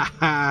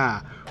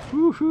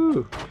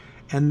 Woohoo.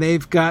 And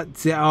they've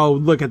got,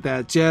 look at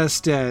that,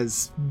 just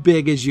as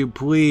big as you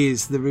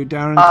please. The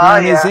Rudauran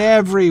clan is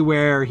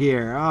everywhere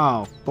here.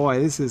 Oh,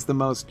 boy, this is the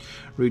most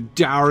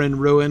Rudauran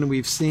ruin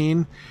we've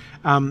seen.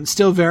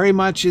 Still very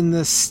much in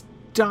the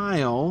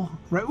style.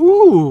 Right?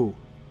 Ooh,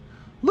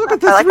 look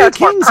at the three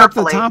kings up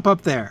the top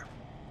up there.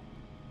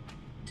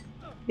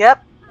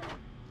 Yep.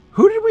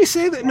 Who did we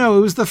say that? No,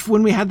 it was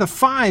when we had the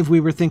 5,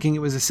 we were thinking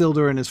it was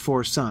Isildur and his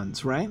 4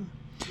 sons, right?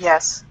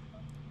 Yes.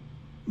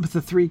 But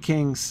the 3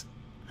 kings...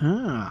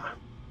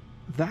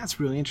 that's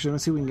really interesting.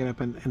 Let's see if we can get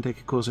up and take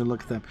a closer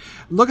look at them.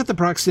 Look at the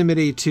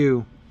proximity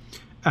to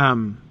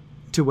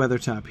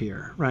Weathertop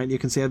here, right? You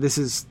can see how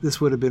this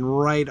would have been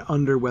right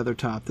under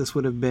Weathertop. This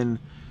would have been,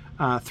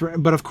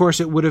 but of course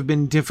it would have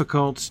been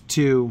difficult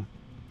to,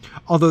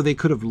 although they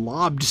could have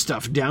lobbed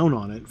stuff down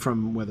on it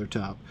from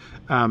Weathertop.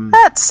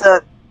 That's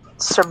a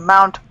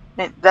surmount.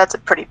 That's a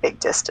pretty big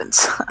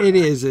distance. It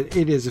is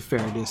a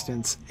fair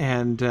distance,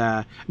 and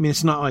I mean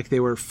it's not like they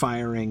were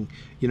firing,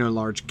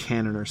 large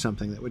cannon or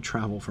something that would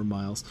travel for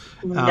miles.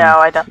 No,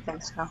 I don't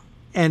think so.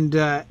 And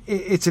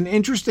it's an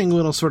interesting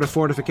little sort of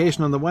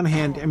fortification. On the one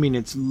hand, I mean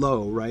it's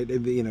low, right?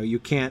 You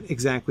can't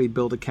exactly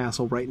build a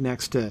castle right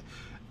next to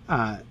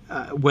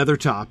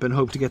Weathertop and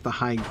hope to get the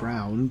high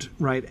ground,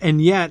 right?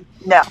 And yet,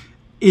 no.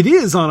 It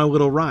is on a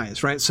little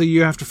rise, right? So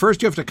you have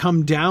to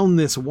come down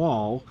this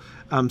wall.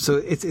 So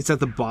it's at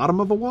the bottom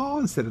of a wall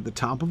instead of the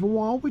top of a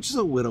wall, which is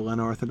a little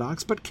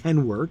unorthodox, but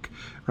can work,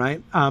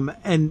 right? But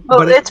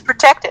it's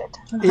protected.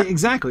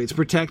 Exactly, it's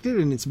protected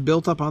and it's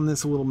built up on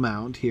this little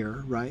mound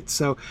here, right?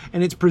 So,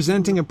 and it's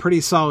presenting a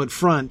pretty solid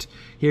front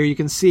here. You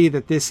can see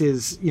that this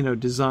is,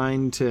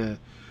 designed to,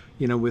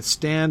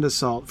 withstand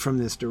assault from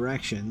this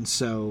direction.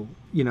 So,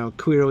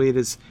 clearly it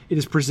is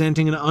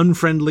presenting an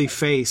unfriendly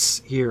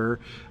face here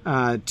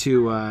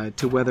to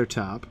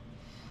Weathertop.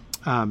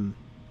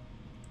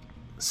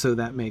 So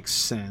that makes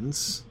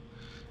sense.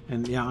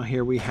 And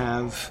here we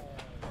have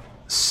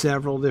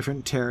several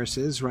different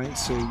terraces, right?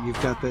 So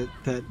you've got that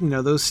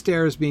those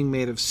stairs being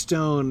made of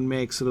stone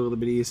makes it a little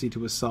bit easy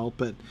to assault,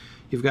 but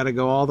you've got to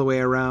go all the way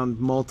around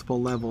multiple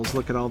levels.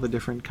 Look at all the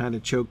different kind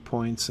of choke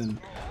points, and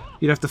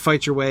you'd have to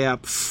fight your way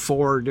up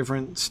 4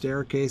 different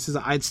staircases.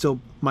 I'd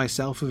still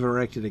myself have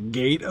erected a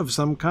gate of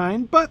some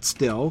kind, but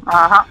still,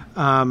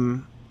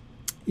 and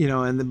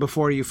then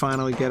before you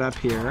finally get up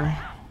here,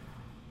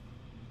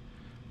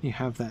 you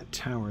have that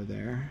tower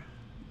there.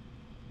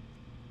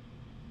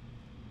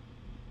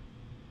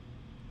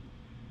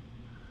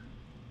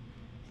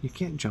 You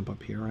can't jump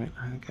up here, right?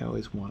 I think I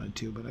always wanted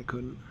to, but I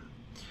couldn't.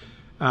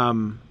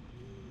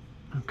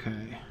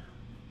 Okay.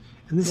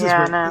 And this is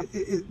where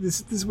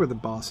this is where the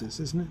boss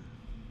is, isn't it?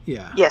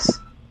 Yeah. Yes.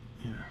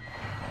 Yeah.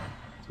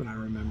 That's what I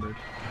remembered.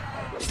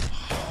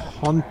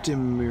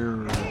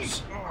 Hauntimers.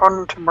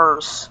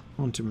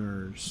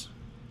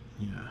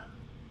 Yeah.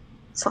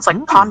 Sounds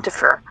like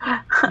Pontifer.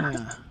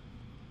 Yeah.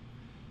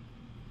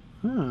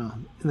 Oh,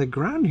 the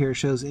ground here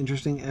shows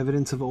interesting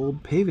evidence of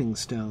old paving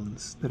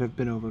stones that have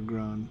been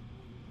overgrown.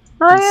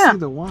 Oh, you can see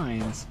the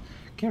lines.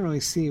 Can't really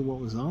see what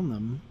was on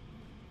them.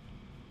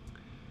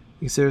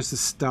 There's the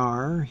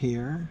star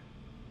here.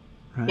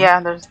 Right? Yeah,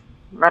 there's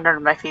right under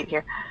my feet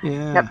here.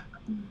 Yeah. Yep.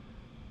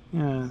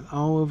 Yeah,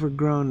 all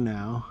overgrown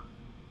now.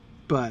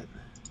 But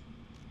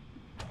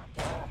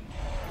you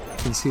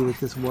can see that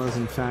this was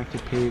in fact a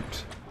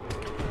paved...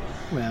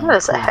 Well,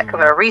 that's a heck of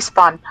a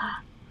respawn.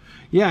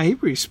 Yeah, he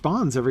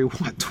respawns every,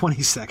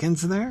 20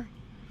 seconds there?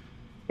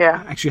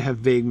 Yeah. I actually have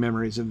vague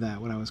memories of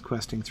that when I was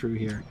questing through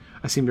here.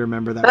 I seem to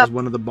remember that was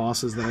one of the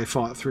bosses that I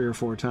fought 3 or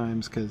 4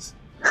 times, because...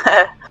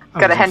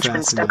 Got a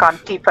henchman stuck on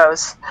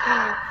T-pose.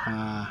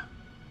 Oh,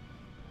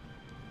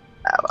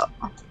 well.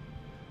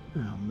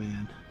 Oh,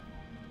 man.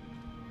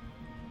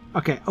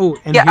 Okay,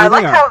 and yeah, here I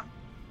like how...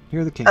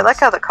 Here are the kings. I like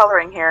how the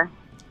coloring here...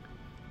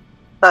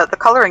 The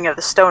coloring of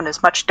the stone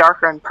is much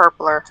darker and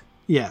purpler.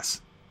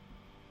 Yes.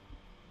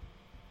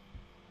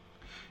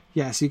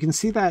 Yes, you can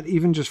see that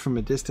even just from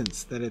a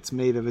distance, that it's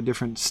made of a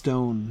different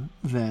stone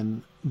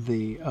than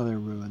the other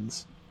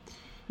ruins.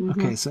 Mm-hmm.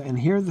 Okay, so, and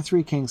here are the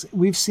 3 kings.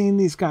 We've seen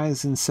these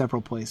guys in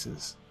several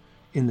places.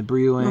 In the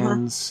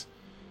Briolands.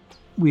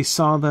 Mm-hmm. We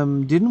saw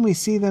them, didn't we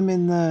see them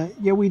in the...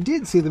 Yeah, we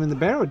did see them in the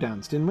Barrow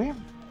Downs, didn't we?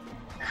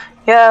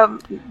 Yeah,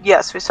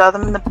 yes, we saw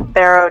them in the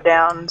Barrow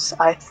Downs.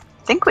 I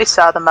think we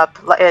saw them up,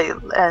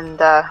 and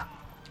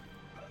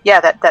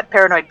that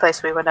paranoid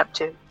place we went up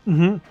to.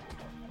 Mm-hmm.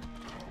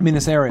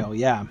 Minas Ariel,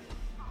 yeah.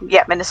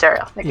 Yeah, Minas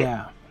Ariel.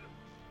 Yeah.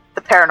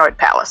 The Paranoid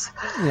Palace.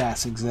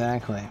 Yes,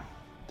 exactly.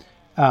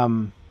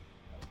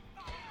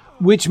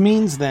 Which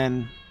means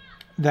then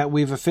that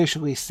we've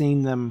officially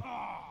seen them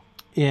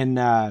in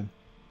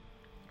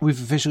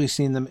we've officially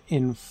seen them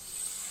in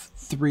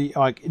three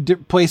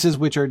places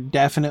which are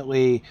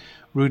definitely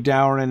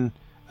Rudauran,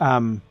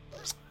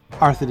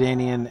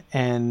 Arthedanian,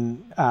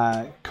 and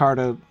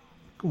Cardo.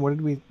 What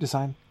did we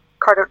decide?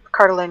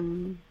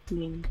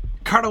 Cardolangian.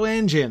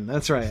 Cardolangian.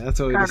 That's right. That's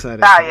what we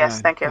decided.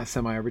 Yes, thank you.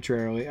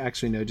 Semi-arbitrarily.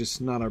 Actually, no,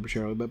 just not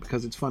arbitrarily, but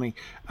because it's funny.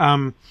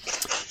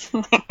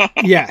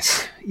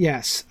 Yes.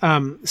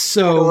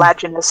 So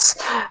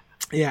Laginus.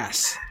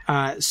 Yes.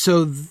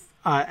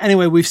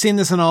 Anyway, we've seen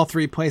this in all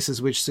three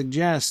places, which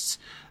suggests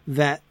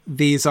that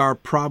these are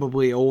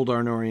probably old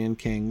Arnorian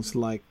kings,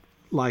 like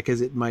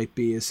as it might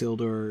be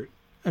Isildur,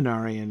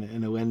 Anarion,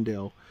 and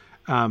Elendil.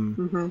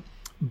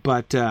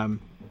 But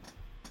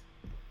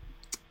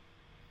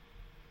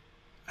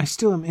I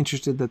still am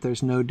interested that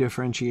there's no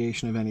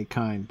differentiation of any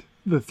kind.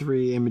 The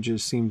three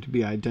images seem to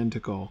be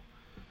identical.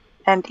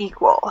 And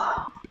equal.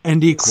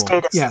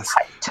 Status, yes.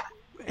 Height.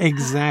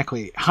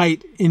 Exactly.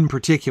 Height in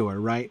particular,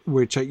 right?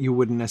 Which you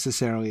wouldn't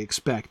necessarily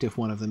expect if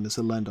one of them is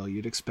Elendil.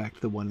 You'd expect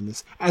the one in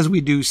this, as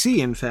we do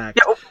see, in fact.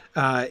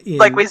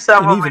 Like we saw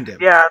in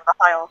the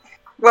High Elf.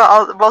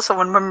 Well, also,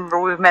 remember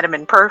we met him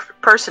in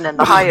person in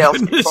the High Elf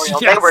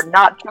tutorial. Yes. They were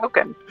not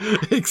joking.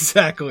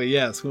 Exactly,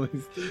 yes.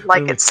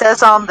 It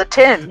says on the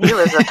tin, he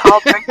was a tall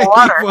drink of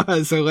water. He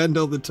was,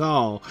 Elendil the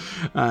Tall.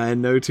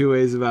 And no two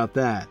ways about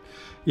that.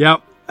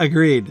 Yep,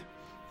 agreed.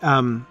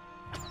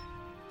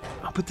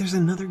 But there's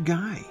another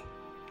guy.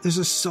 There's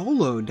a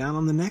solo down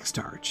on the next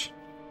arch.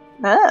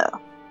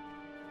 Oh.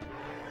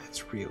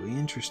 That's really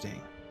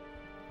interesting.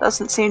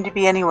 Doesn't seem to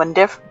be any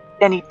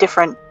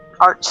different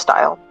art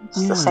style.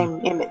 It's the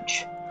same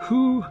image.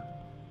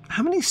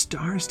 How many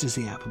stars does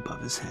he have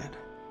above his head?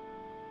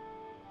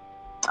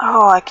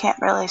 Oh, I can't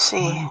really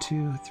see. 1,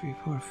 2, 3,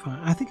 4, 5.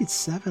 I think it's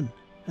 7.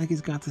 I think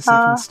he's got the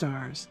 7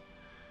 stars.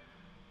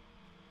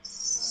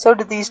 So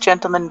did these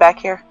gentlemen back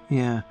here.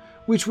 Yeah,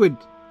 which would,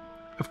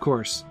 of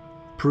course,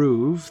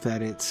 prove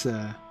that it's,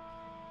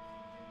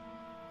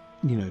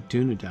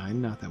 Dunedain.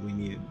 Not that we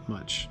needed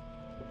much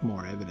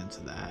more evidence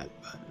of that,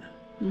 but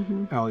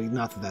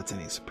not that that's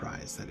any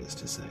surprise, that is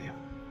to say.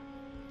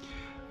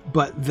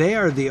 But they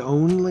are these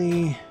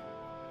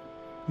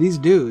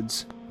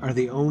dudes are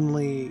the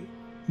only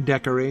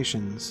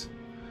decorations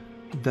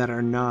that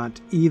are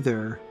not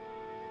either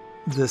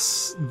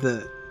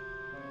the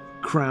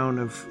crown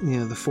of,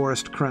 the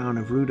forest crown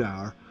of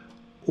Rhudaur,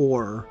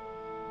 or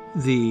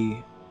the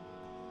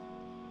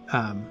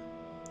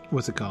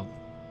what's it called?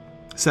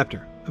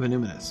 Scepter of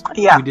Annúminas.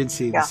 Yeah. We did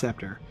see the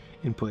scepter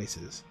in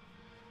places.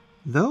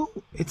 Though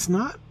it's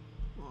not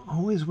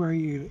always where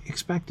you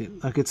expect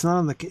it. Like, it's not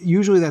on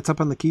usually that's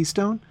up on the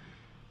keystone,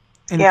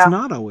 and it's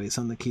not always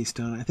on the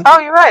keystone. I think. Oh,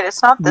 you're right.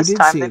 It's not this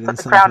time. They put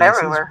the crown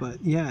everywhere.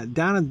 But yeah,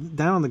 down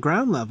on the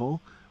ground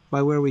level,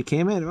 by where we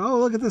came in. Oh,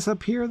 look at this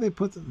up here. They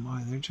put them. Oh,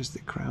 they're just the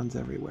crowns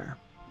everywhere.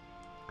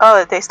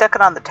 Oh, they stuck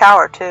it on the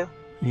tower too.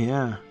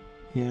 Yeah.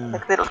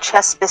 Like little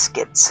chess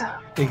biscuits.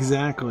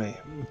 Exactly.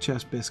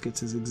 Chess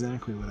biscuits is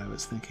exactly what I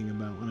was thinking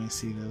about when I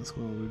see those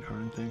little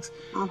Rudauran things.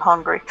 I'm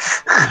hungry.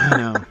 I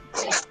know.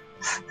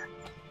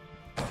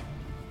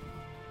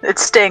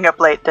 It's staying up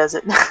late, does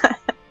it?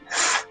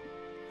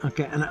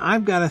 Okay, and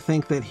I've got to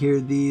think that here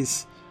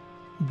the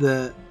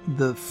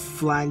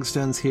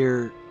flagstones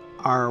here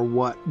are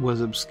what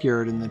was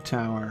obscured in the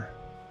tower.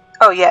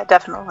 Oh yeah,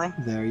 definitely.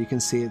 There, you can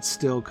see it's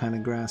still kind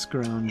of grass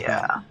grown.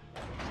 Yeah.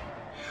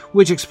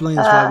 Which explains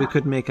why we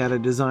couldn't make out a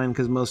design,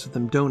 because most of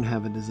them don't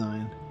have a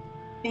design.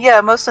 Yeah,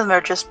 most of them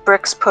are just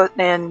bricks put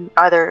in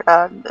either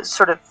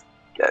sort of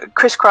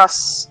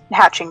crisscross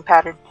hatching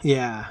pattern.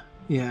 Yeah,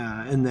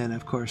 and then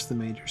of course the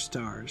major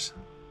stars.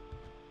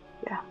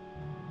 Yeah.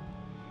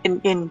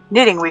 In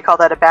knitting, we call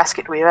that a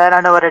basket weave. I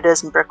don't know what it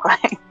is in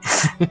bricklaying.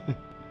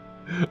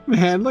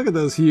 Man, look at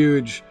those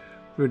huge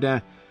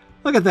Rhudaur.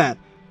 Look at that.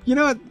 You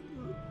know what?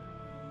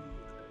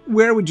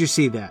 Where would you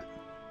see that?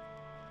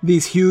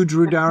 These huge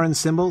Rudauran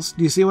symbols.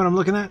 Do you see what I'm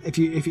looking at? If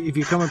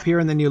you come up here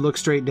and then you look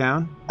straight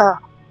down. Oh,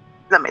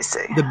 let me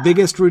see. The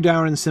biggest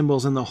Rudauran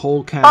symbols in the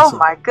whole castle. Oh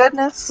my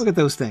goodness! Look at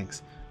those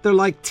things. They're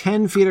like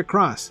 10 feet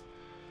across.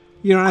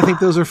 You know what I think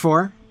those are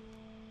for?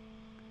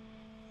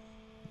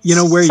 You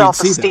know where you'd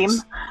see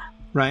those,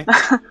 right?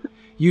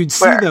 You'd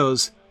see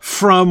those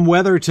from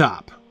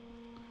Weathertop.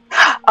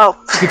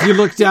 Oh. If you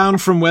look down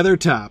from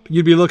Weathertop,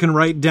 you'd be looking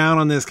right down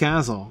on this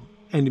castle.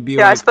 And to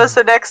be I suppose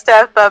the next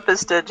step up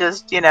is to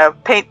just,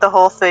 paint the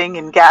whole thing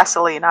in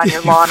gasoline on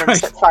your lawn and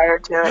set fire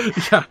to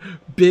it. Yeah,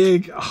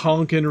 big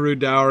honkin'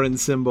 Rudauran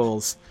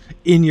symbols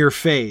in your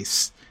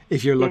face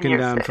if you're looking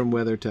down from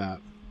Weathertop.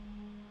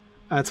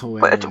 That's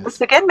hilarious. But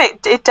again,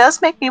 it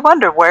does make me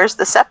wonder, where's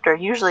the scepter?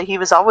 Usually he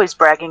was always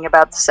bragging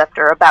about the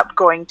scepter, about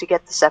going to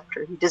get the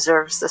scepter. He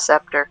deserves the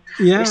scepter.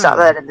 Yeah. We saw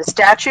that in the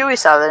statue. We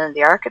saw that in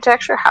the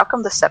architecture. How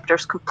come the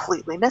scepter's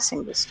completely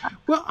missing this time?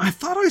 Well, I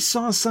thought I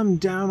saw some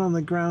down on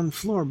the ground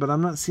floor, but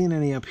I'm not seeing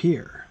any up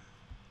here.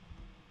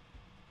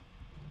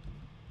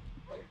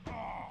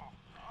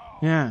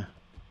 Yeah.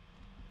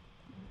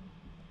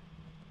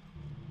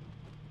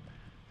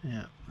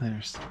 Yeah,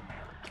 there's...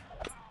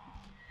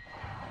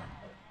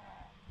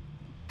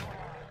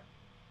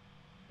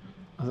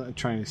 I'm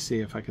trying to see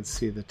if I could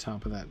see the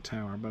top of that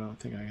tower, but I don't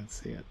think I can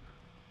see it.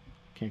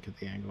 Can't get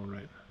the angle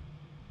right.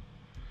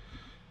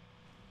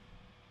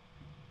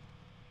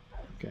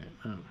 Okay.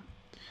 Oh.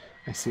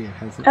 I see it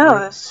has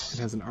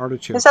it has an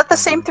artichoke. Is that the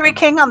same Three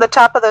King on the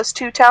top of those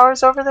 2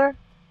 towers over there?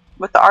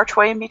 With the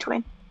archway in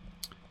between?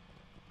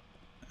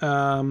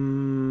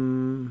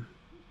 You're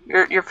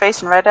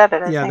facing right at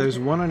it, I think. There's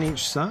one on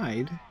each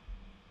side.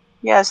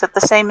 Yeah, is it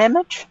the same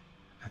image?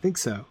 I think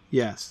so.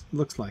 Yes,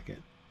 looks like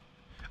it.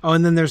 Oh,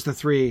 and then there's the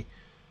 3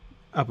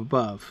 up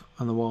above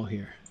on the wall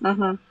here.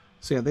 Mm-hmm.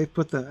 So yeah, they've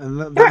put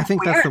I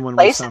think that's the one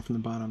we saw from the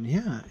bottom.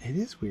 Yeah, it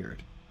is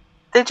weird.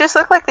 They just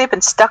look like they've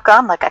been stuck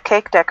on like a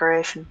cake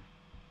decoration.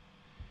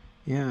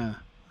 Yeah,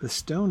 the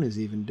stone is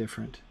even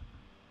different.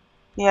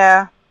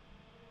 Yeah.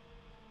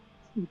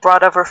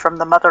 Brought over from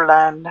the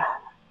motherland.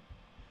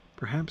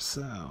 Perhaps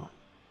so.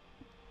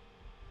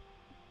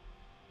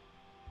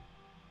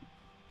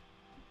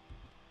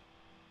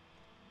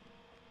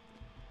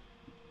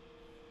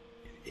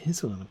 It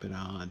is a little bit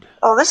odd.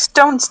 Oh, this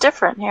stone's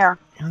different here.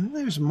 And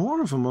there's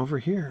more of them over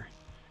here.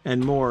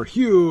 And more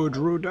huge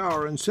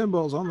Rudaran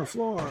symbols on the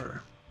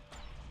floor.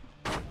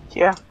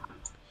 Yeah.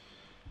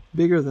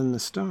 Bigger than the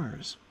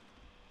stars.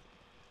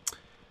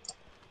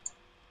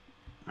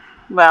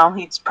 Well,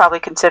 he's probably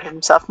considered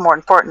himself more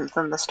important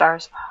than the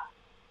stars.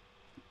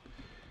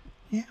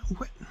 Yeah,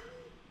 what?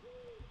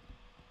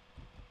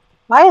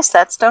 Why is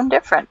that stone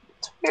different?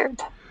 It's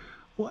weird.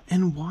 Well,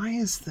 and why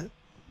is that?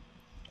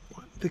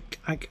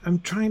 I'm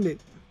trying to.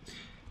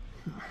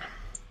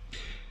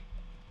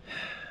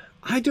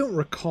 I don't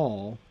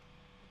recall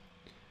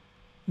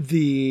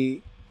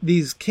these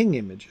king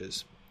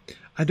images.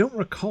 I don't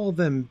recall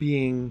them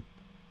being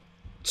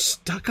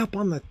stuck up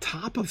on the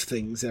top of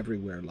things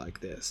everywhere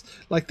like this.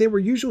 Like they were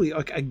usually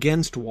like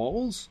against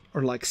walls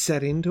or like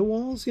set into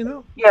walls, you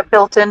know? Yeah,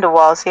 built into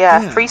walls.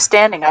 Yeah.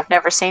 Freestanding. I've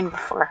never seen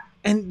before.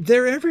 And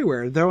they're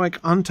everywhere. They're like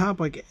on top.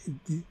 Like,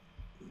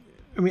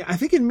 I mean, I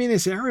think in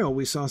Minas Ariel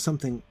we saw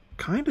something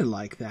kind of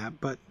like that,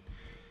 but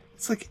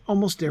it's like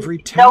almost every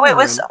tower. No, it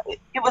was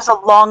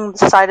along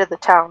the side of the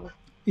tower.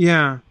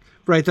 Yeah,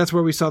 right. That's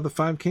where we saw the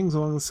 5 kings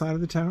along the side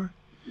of the tower.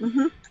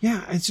 Mm-hmm.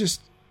 Yeah,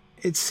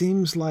 it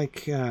seems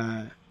like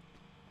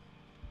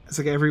it's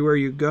like everywhere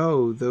you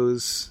go,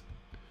 those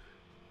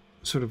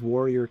sort of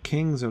warrior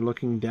kings are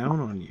looking down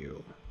on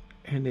you,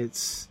 and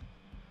it's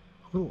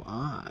a little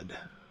odd.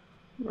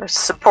 We're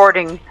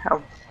supporting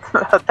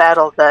a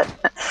battle that.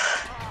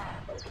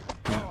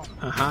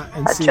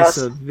 And see,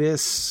 so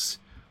this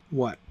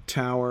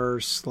tower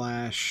 /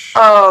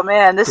 Oh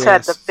man, this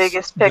had the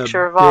biggest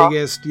picture of all.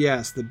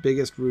 The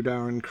biggest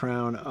Rudaran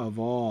crown of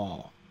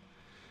all.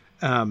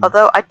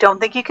 Although I don't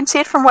think you can see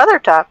it from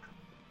Weathertop.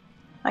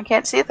 I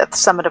can't see the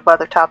summit of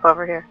Weathertop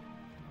over here.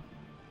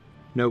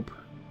 Nope.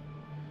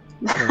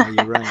 Yeah,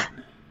 you're right.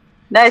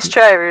 Nice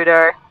try,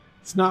 Rudar.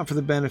 It's not for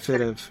the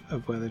benefit of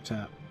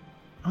Weathertop.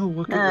 Oh,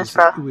 look,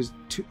 it was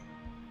too...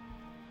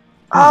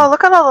 Oh,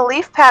 look at all the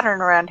leaf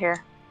pattern around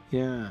here.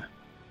 Yeah.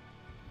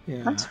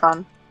 That's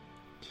fun.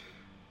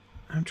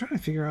 I'm trying to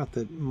figure out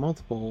the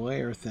multiple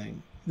layer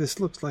thing.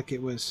 This looks like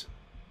it was...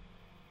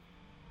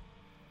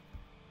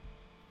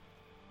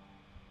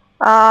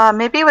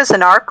 Maybe it was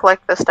an arc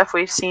like the stuff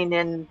we've seen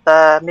in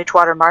the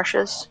Midgewater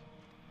Marshes.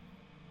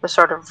 The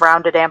sort of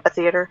rounded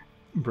amphitheater.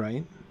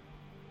 Right.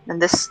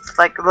 And this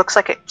looks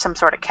like some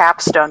sort of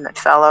capstone that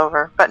fell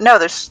over. But no,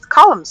 there's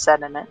columns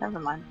set in it. Never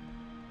mind.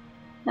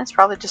 It's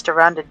probably just a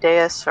rounded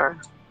dais, or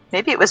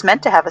maybe it was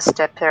meant to have a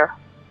step there.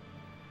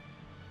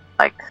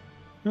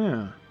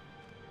 Yeah.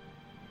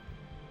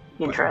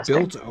 Interesting.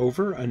 Built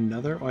over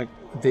another,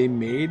 they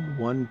made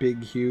one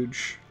big,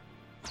 huge...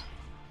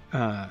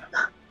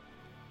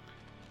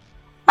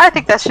 I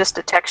think that's just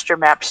a texture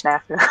map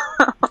snafu.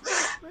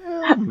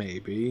 Well,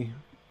 maybe.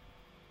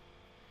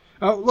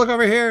 Oh, look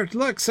over here.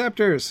 Look,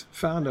 scepters.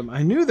 Found them.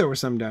 I knew there were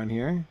some down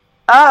here.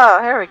 Oh,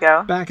 here we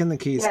go. Back in the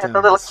keystones. Yeah,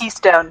 the little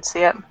keystones,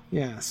 yep.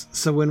 Yes.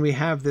 So when we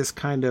have this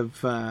kind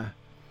of,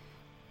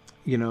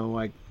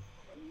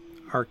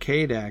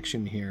 arcade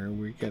action here,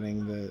 we're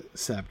getting the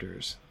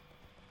scepters.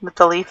 With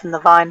the leaf and the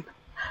vine.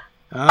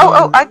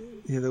 The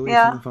leaf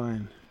and the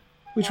vine.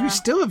 Which we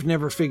still have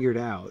never figured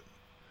out.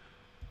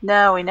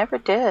 No, we never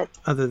did.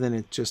 Other than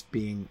it just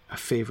being a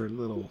favorite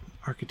little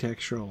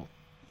architectural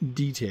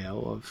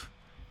detail of,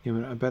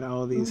 I bet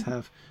all of these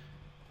have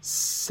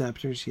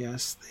scepters.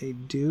 Yes, they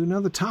do.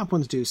 No, the top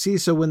ones do. See,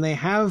 so when they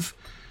have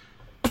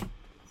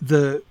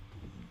the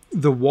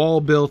wall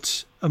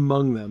built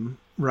among them,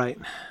 right,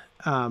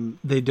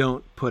 they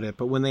don't put it.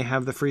 But when they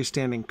have the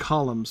freestanding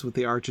columns with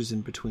the arches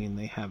in between,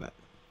 they have it.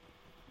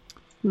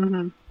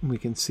 Mm-hmm. We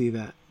can see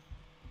that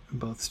in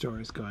both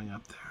stories going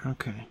up there.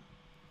 Okay.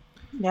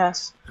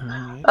 Yes.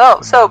 Right.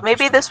 Oh, so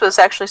maybe this was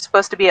actually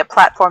supposed to be a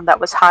platform that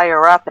was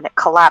higher up, and it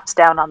collapsed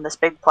down on this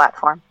big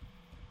platform.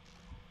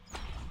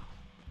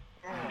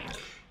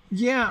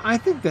 Yeah, I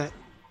think it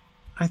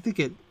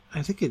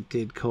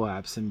did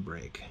collapse and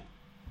break.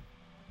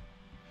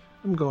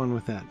 I'm going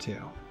with that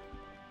too.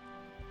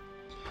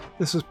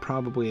 This was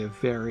probably a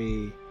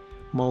very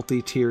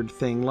multi-tiered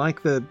thing,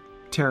 like the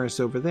terrace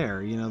over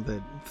there. You know,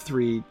 the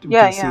three. You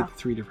Yeah, can see yeah. the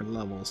 3 different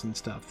levels and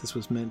stuff. This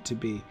was meant to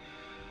be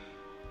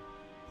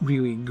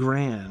really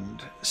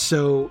grand.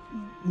 So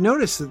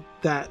notice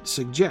that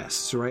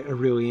suggests, right, a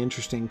really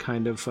interesting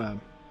kind of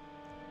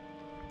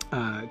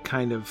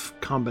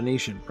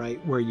combination,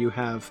 right, where you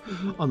have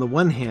on the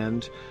one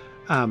hand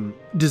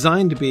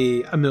designed to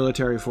be a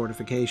military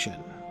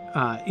fortification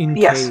in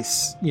Yes.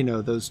 case, you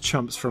know, those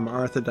chumps from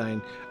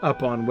Arthedain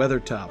up on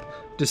Weathertop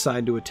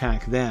decide to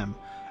attack them,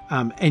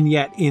 and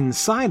yet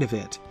inside of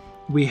it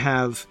we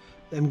have,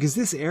 because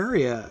this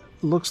area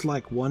looks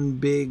like one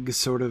big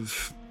sort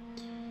of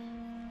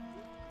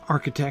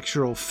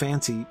architectural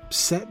fancy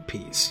set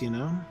piece, you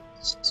know?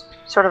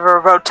 Sort of a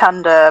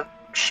rotunda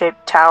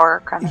shaped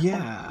tower kind of thing.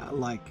 Yeah,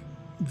 like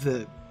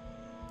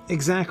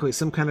exactly,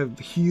 some kind of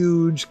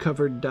huge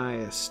covered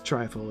dais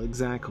trifle,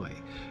 exactly.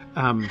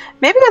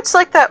 Maybe it's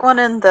like that one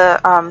in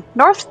the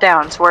North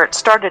Downs where it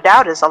started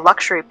out as a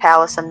luxury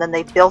palace and then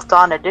they built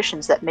on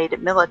additions that made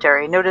it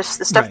military. Notice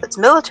the stuff Right. that's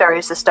military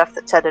is the stuff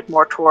that's headed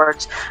more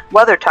towards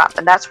Weathertop,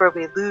 and that's where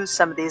we lose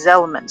some of these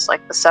elements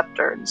like the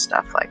scepter and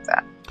stuff like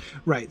that.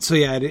 Right, so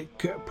yeah,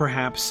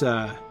 perhaps,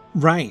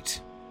 right.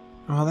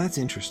 Well, that's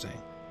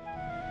interesting.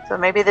 So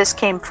maybe this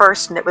came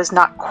first and it was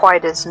not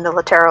quite as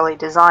militarily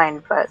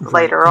designed, but Right.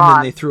 later and on.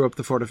 then they threw up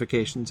the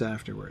fortifications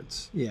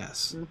afterwards,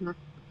 yes. Mhm.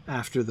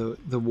 After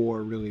the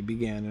war really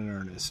began in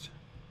earnest.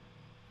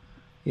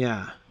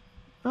 Yeah,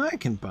 I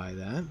can buy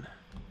that.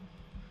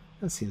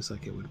 That seems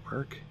like it would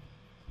work.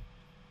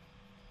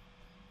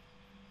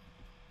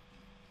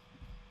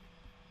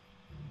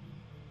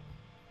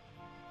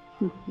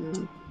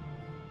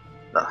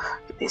 Ugh,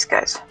 get these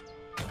guys.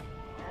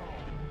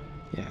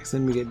 Yeah, because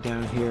then we get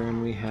down here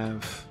and we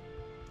have...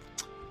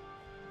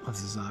 Well,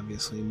 this is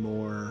obviously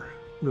more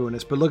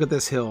ruinous, but look at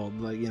this hill,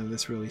 like, you know,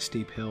 this really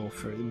steep hill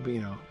for,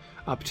 you know,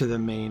 up to the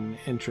main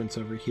entrance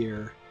over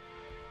here.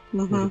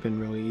 Would have been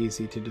really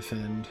easy to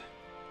defend,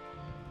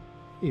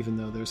 even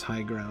though there's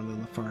high ground on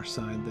the far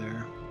side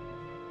there.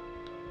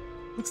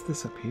 What's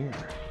this up here?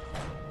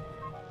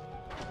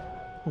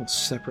 Little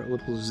separate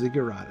little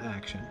ziggurat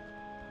action.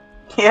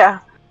 Yeah.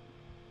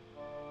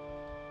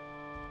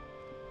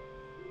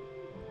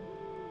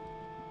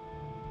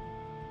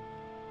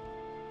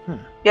 Huh.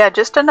 Yeah,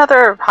 just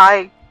another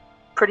high,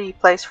 pretty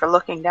place for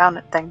looking down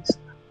at things.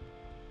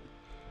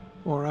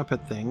 Or up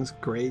at things.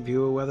 Great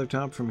view of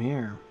Weathertop from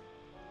here.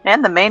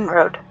 And the main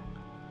road.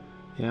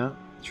 Yeah,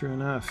 true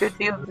enough. Good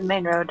view of the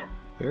main road.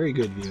 Very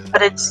good view of the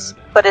But main it's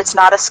road. but it's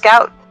not a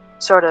scout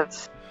sort of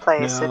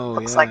place. No, it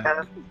looks yeah, like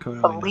a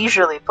totally not.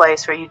 leisurely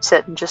place where you'd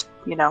sit and just,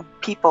 you know,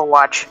 people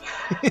watch.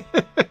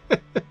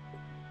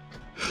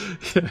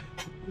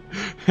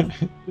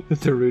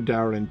 The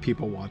Rudaran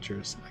people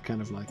watchers. I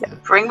kind of like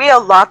that. Bring me a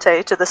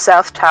latte to the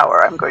South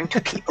Tower. I'm going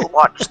to people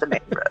watch the main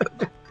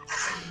road.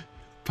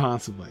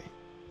 Possibly.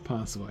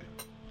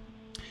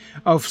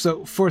 Oh, so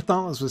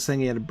Forthalis was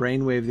saying he had a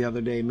brainwave the other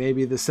day.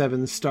 Maybe the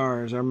 7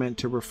 stars are meant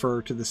to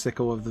refer to the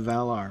sickle of the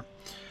Valar.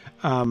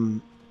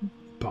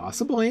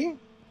 Possibly.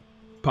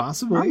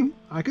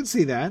 I could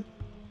see that.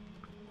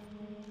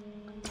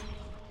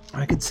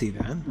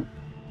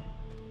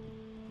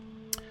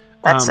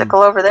 That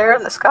sickle over there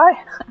in the sky.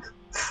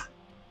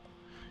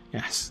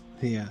 Yes,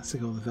 the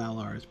sickle of the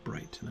Valar is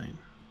bright tonight.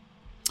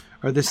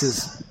 Or this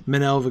is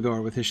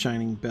Menelvigor with his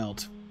shining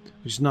belt,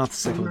 which is not the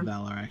sickle of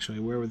Valar, actually.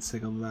 Where would the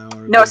sickle of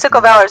Valar be? No,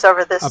 Sickle Valor's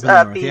over this. Up in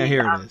the north. B, Yeah,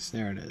 here it is.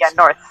 There it is. Yeah,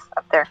 north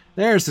up there.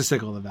 There's the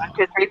sickle of the 1, Valar.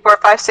 2, 3, 4,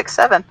 5, 6,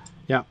 7.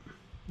 Yep.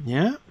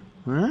 Yeah.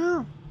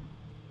 Well,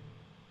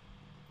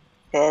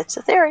 It's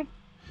a theory.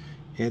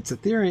 it's a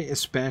theory,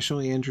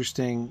 especially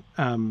interesting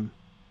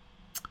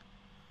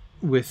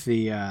with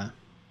the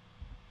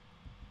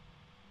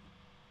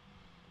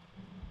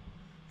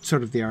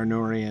sort of the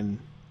Arnorian,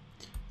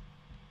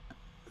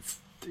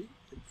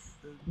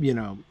 you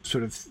know,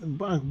 sort of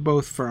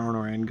both for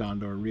Arnor and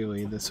Gondor,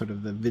 really, the sort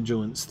of the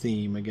vigilance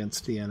theme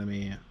against the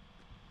enemy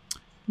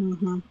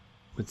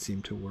would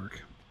seem to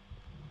work.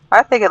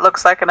 I think it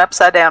looks like an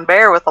upside down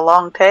bear with a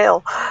long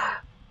tail.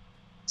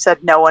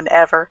 Said no one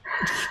ever.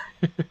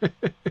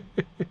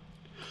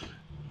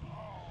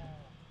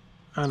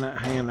 Hang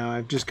on now,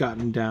 I've just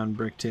gotten down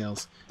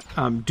Bricktails.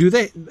 Do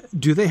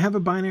they have a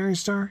binary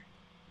star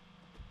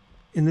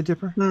in the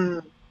Dipper?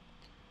 No,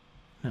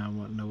 I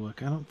want no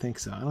look. I don't think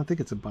so. I don't think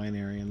it's a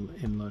binary in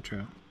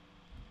Lotro.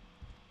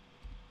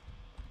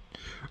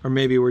 Or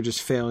maybe we're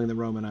just failing the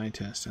Roman eye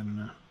test. I don't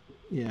know.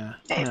 Yeah.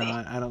 Maybe.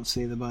 No, I don't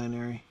see the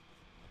binary.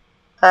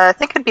 I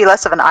think it'd be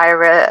less of an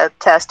eye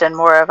test and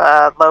more of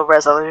a low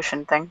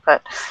resolution thing,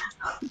 but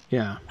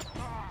Yeah.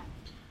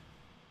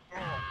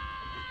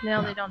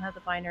 No, they don't have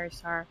the binary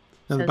star.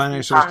 No, the Says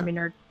binary star. astronomy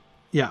nerd.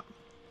 Yeah.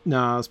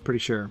 No, I was pretty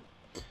sure.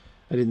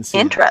 I didn't see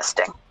it.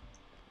 interesting.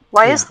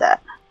 Why is Yeah.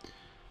 that?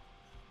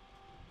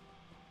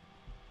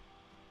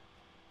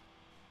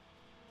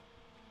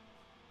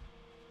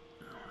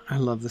 I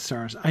love the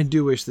stars. I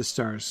do wish the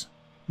stars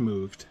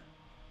moved.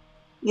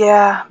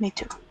 Yeah, me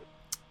too.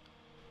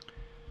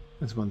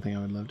 That's one thing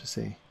I would love to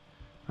see.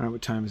 All right,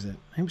 what time is it?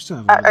 I think we still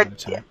have a little bit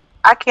of time.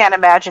 I can't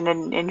imagine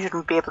an engine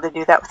would be able to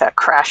do that without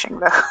crashing,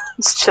 though.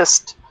 It's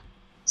just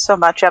so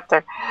much up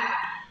there.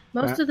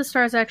 Most of the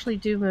stars actually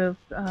do move.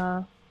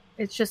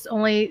 It's just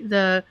only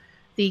the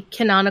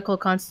canonical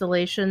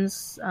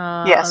constellations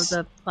Yes. of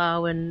the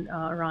Plough and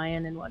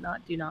Orion and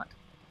whatnot do not.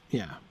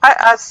 Yeah.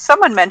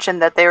 Someone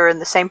mentioned that they were in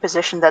the same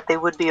position that they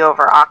would be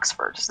over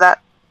Oxford. Is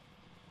that?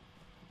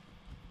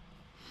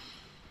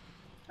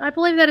 I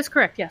believe that is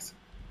correct, yes.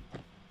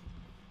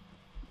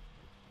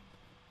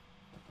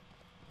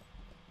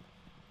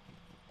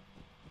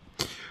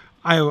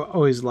 I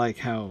always like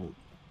how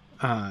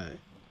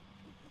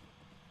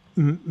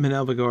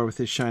Menelvigor with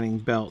his shining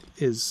belt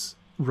is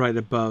right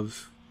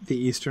above the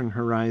eastern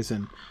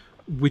horizon,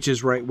 which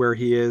is right where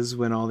he is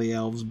when all the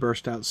elves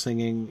burst out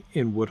singing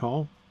in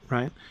Woodhall,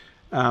 right?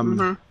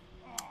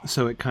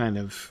 So it kind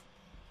of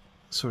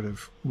sort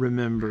of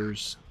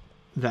remembers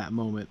that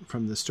moment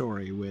from the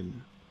story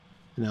when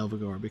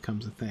Menelvigor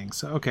becomes a thing.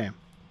 So, okay.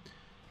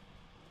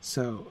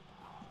 So,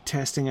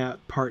 testing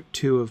out part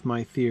 2 of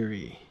my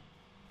theory.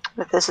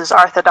 But this is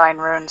Arthedain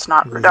ruins,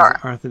 not Radar.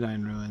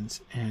 Arthedain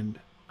ruins, and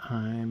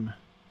I'm...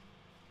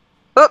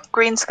 Oop,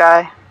 green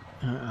sky.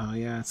 Oh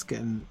yeah, it's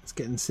getting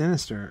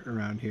sinister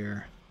around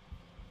here.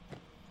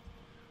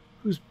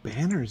 Whose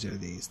banners are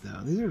these,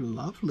 though? These are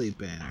lovely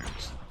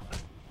banners.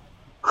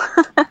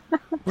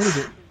 What is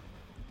it?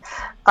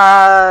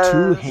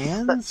 2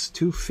 hands?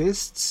 2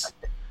 fists?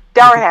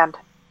 Dour hand.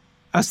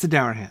 Us the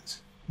Dour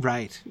hands.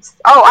 Right.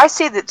 Oh, I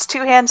see that it's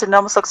 2 hands and it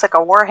almost looks like a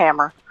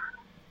warhammer.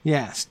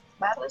 Yes.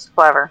 That is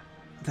clever.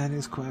 That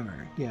is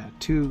clever. Yeah,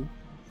 2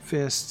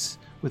 fists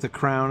with a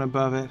crown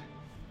above it.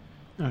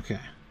 Okay.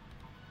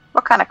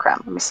 What kind of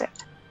crown? Let me see.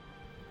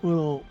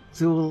 The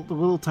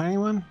little tiny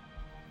one?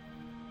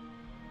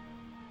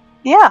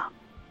 Yeah.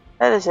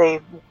 That is a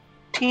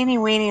teeny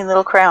weeny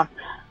little crown.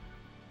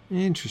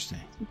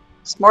 Interesting.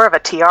 It's more of a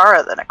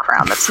tiara than a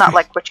crown. That's not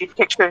like what you'd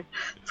picture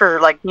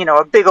for, like,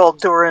 a big old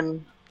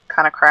Durin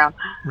kind of crown.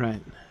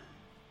 Right.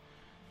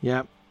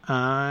 Yep.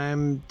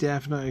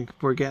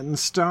 We're getting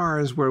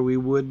stars where we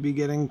would be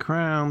getting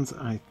crowns.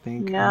 I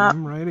think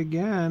I'm right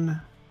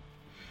again.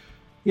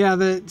 Yeah,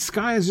 the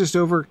sky is just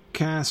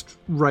overcast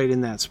right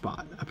in that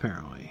spot,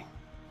 apparently.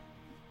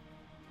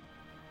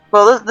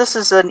 Well, this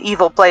is an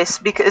evil place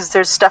because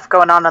there's stuff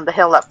going on the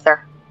hill up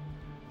there.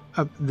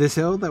 This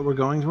hill that we're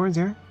going towards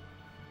here?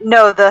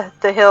 No, the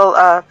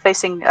hill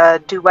facing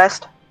due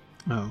west.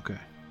 Oh, okay.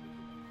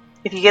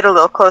 If you get a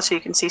little closer,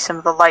 you can see some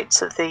of the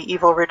lights of the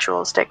evil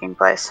rituals taking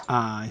place.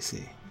 Ah, I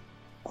see.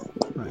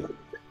 Right.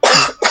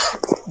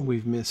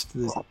 We've missed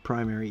the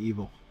primary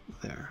evil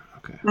there.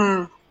 Okay.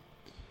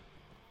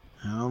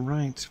 All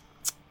right.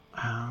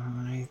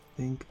 I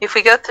think if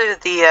we go through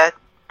the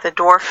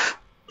dwarf,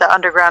 the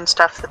underground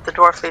stuff that the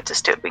dwarf leads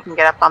us to, we can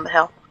get up on the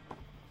hill.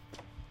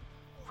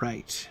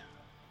 Right.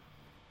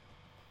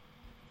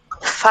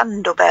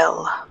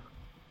 Thunderbell.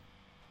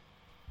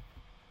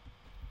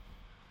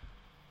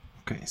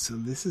 Okay, so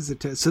this is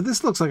so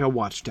this looks like a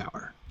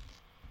watchtower.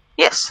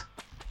 Yes.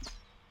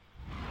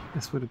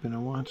 This would have been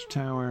a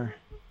watchtower.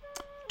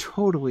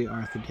 Totally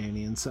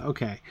Arthedanian. So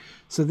okay,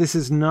 so this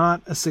is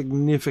not a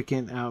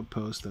significant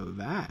outpost, though.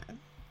 That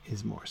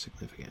is more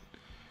significant.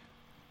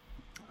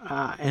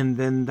 And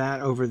then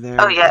that over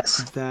there. Oh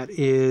yes. That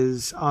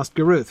is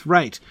Oscaruth,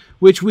 right?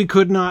 Which we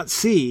could not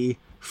see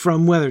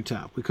from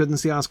Weathertop. We couldn't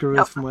see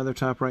Oscaruth from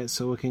Weathertop, right?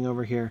 So looking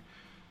over here.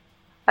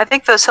 I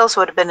think those hills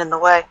would have been in the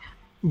way.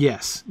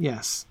 Yes.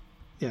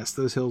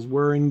 Those hills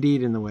were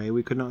indeed in the way.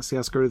 We could not see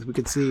Oscaruth. We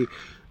could see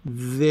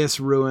this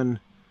ruin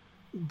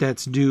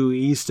that's due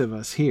east of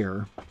us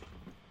here.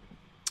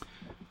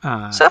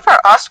 So far,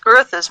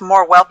 Oscaruth is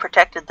more well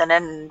protected than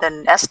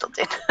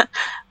Esteldin.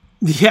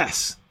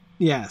 Yes.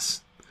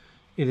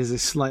 It is a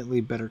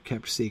slightly better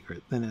kept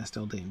secret than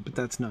Esteldin, but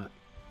that's not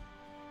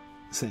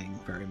saying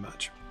very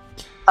much.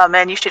 Oh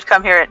man, you should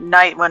come here at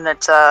night when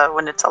it's a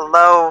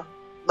low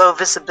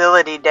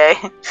visibility day.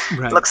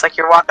 Right. Looks like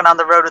you're walking on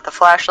the road with a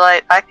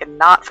flashlight. I could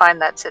not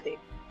find that city.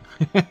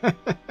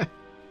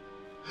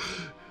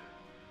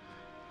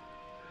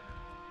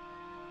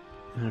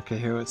 Okay,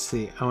 here, let's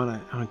see. I wanna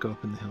go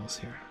up in the hills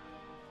here.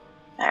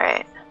 All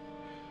right.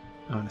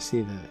 I wanna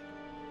see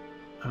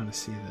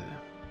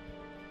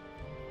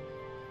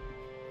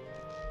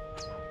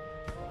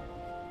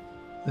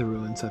the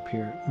ruins up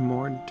here.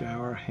 More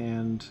Dour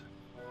Hand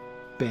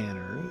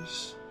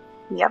banners.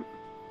 Yep.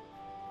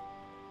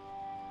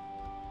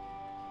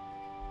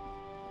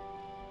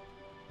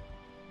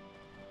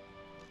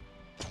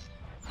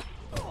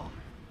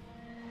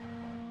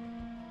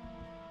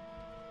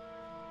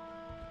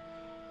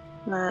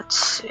 Let's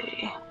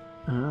see.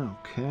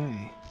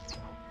 Okay.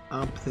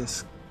 Up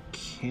this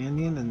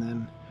canyon, and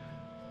then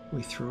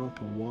we throw up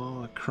a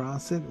wall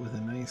across it with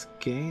a nice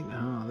gate.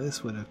 Oh,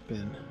 this would have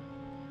been...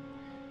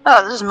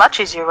 Oh, this is a much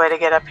easier way to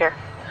get up here.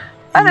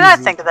 Why did I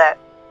think of that?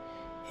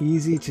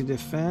 Easy to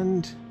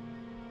defend,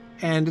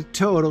 and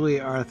totally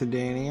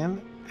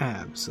Arthedanian.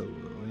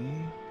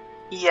 Absolutely.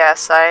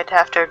 Yes, I'd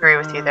have to agree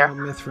with you there.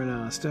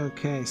 Mithranost.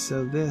 Okay,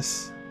 so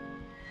this...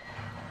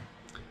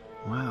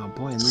 Wow,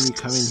 boy, and then you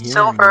come in here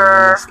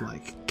Silver. and you're in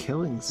this, like,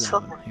 killing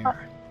zone Silver.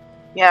 here.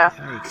 Yeah.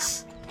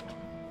 Yikes.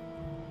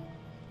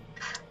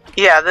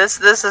 Yeah, this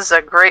is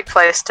a great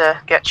place to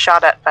get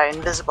shot at by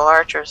invisible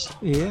archers.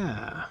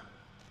 Yeah.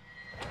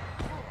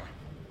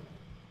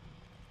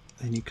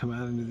 Then you come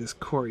out into this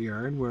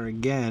courtyard where,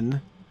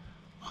 again,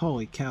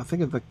 holy cow,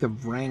 think of like the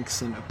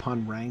ranks and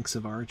upon ranks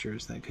of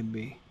archers that could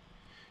be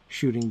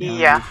shooting down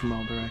at you from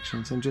all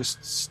directions, and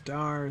just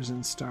stars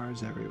and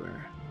stars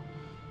everywhere.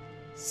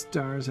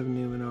 Stars of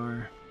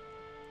Numenor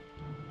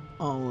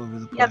all over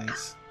the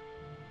place.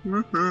 Yep.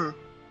 Mm-hmm.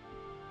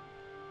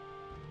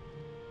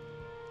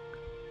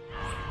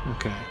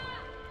 Okay.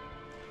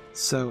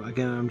 So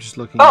again, I'm just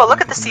looking. Oh,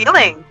 look at the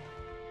ceiling!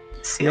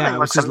 The ceiling yeah, I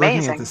was looks just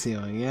amazing. looking at the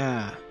ceiling.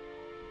 Yeah.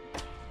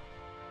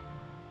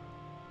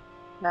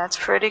 That's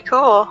pretty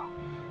cool.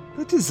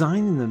 The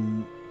design in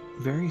the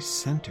very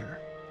center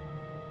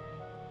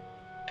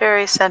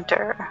Very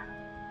center.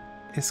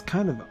 is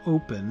kind of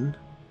open,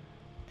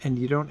 and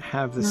you don't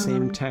have the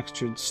same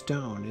textured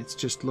stone. It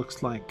just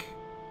looks like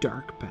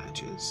dark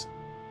patches.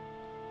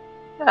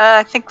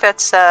 I think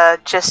that's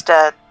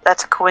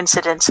that's a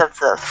coincidence of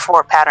the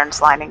four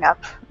patterns lining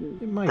up.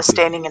 It might The be.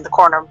 staining in the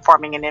corner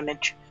forming an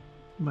image.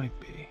 Might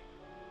be.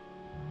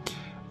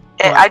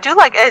 I do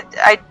like it.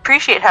 I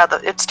appreciate how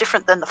it's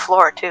different than the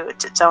floor too.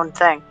 It's its own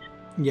thing.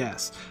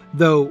 Yes.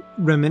 Though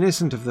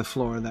reminiscent of the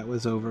floor that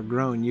was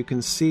overgrown, you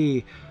can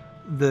see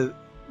the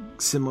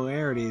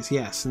similarities,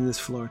 yes, in this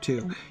floor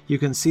too. You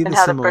can see And the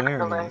how the brick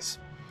similarities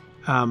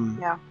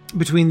Yeah.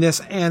 between this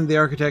and the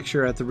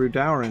architecture at the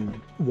Rudauren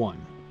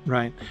one,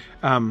 right?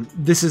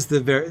 This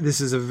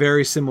is a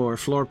very similar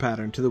floor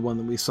pattern to the one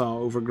that we saw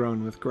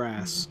overgrown with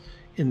grass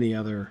in the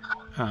other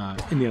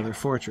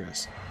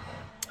fortress.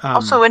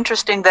 Also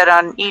interesting that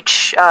on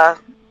each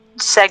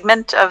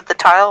segment of the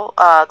tile,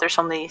 there's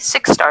only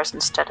 6 stars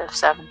instead of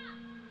 7.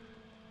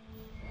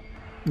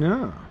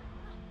 No.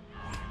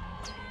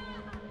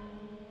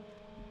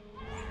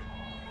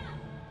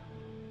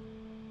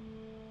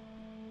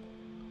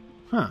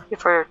 Huh.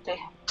 If we're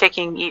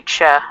taking each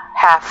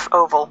half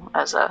oval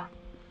as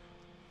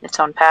its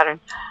own pattern,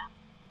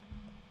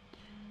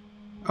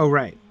 Oh,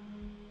 right.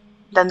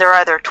 then there are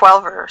either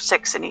 12 or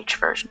 6 in each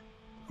version.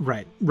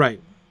 Right.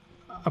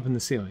 Up in the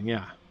ceiling,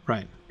 yeah.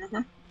 Right.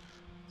 Mhm.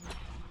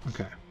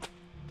 Okay.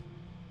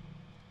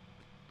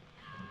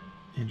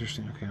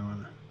 Interesting. Okay, I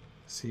want to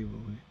see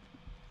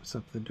what's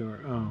up the door.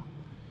 Oh.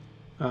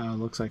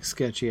 Looks like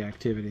sketchy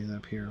activities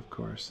up here, of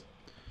course.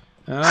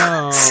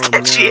 Oh,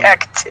 Sketchy no.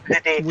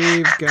 activity.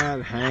 We've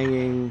got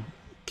hanging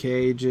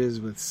cages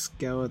with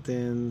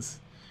skeletons.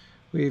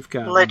 We've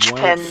got Lich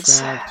white pens.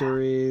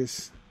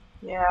 factories.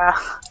 Yeah.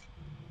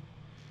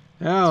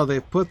 Oh, they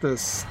put the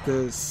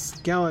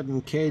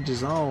skeleton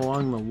cages all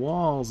along the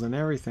walls and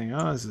everything.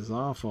 Oh, this is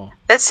awful.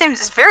 That seems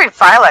it's very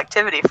vile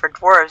activity for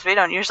dwarves. We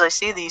don't usually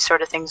see these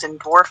sort of things in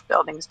dwarf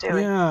buildings, do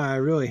we? Yeah, I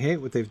really hate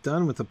what they've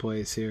done with the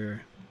place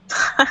here.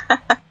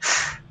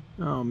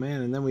 Oh,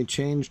 man, and then we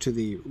change to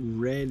the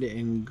red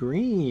and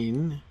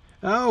green.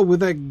 Oh,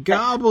 with a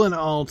goblin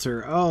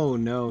altar. Oh,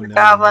 no.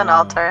 Goblin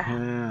altar.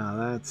 Yeah,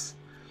 that's...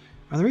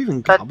 Are there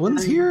even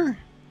goblins here?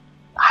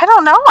 I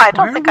don't know. I Why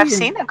don't are think we I've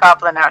seen a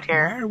goblin out Why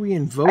here. are we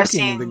invoking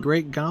seen- the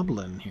great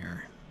goblin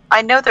here?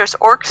 I know there's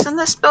orcs in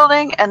this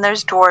building and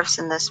there's dwarves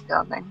in this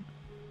building.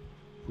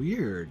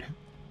 Weird.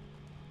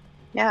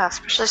 Yeah,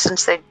 especially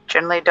since they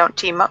generally don't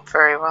team up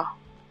very well.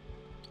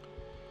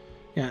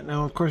 Yeah,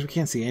 now, of course, we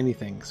can't see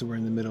anything because we're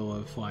in the middle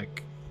of,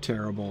 like,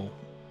 terrible...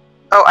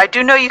 Oh, I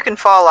do know you can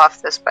fall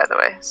off this, by the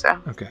way,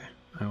 so... Okay,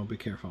 I will be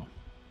careful.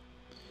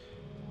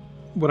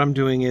 What I'm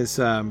doing is,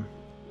 I'm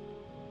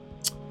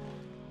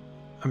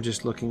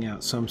just looking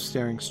out. So I'm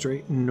staring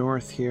straight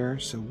north here.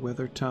 So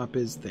Weathertop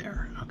is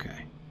there.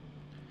 Okay.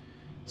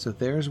 So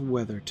there's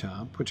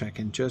Weathertop, which I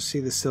can just see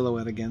the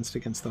silhouette against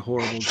the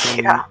horrible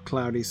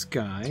cloudy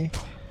sky.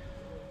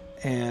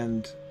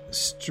 And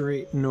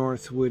straight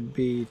north would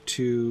be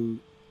to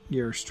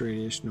your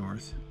straight-ish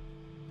north.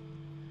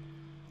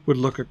 Would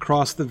look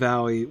across the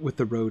valley with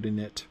the road in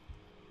it.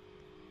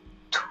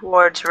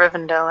 Towards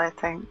Rivendell, I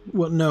think.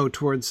 Well, no,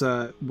 towards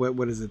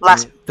what is it?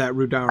 Last- that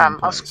Rudauren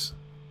place.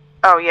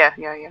 Oh, yeah.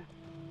 Oh,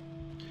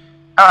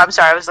 I'm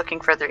sorry, I was looking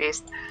further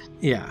east.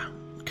 Yeah,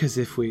 because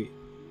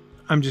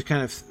I'm just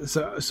kind of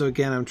so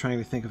again. I'm trying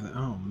to think of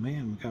oh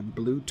man, we got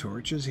blue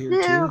torches here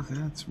too.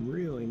 That's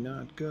really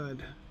not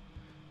good.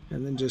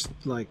 And then just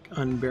like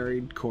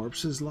unburied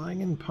corpses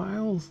lying in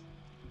piles.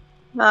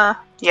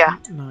 Yeah.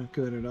 Not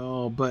good at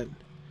all. But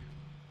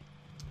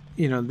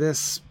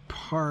this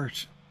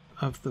part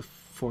of the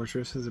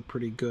fortress has a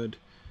pretty good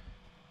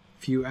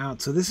view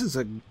out. So this is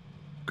a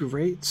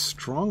great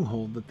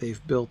stronghold that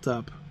they've built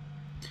up.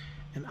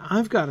 And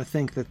I've got to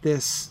think that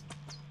this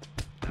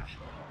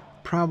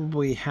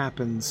probably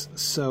happens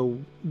so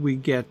we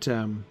get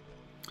the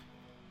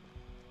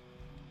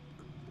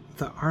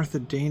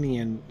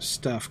Arthedanian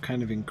stuff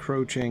kind of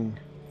encroaching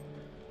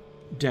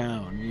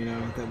down,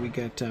 that we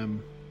get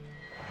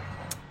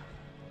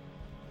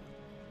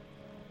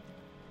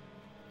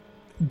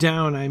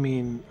down, I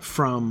mean,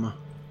 from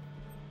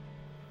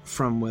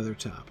from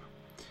Weathertop.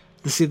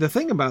 See, the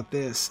thing about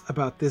this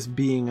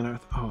being an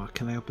Earth... Oh,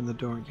 can I open the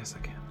door? Yes, I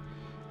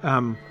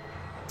can.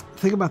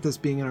 Think about this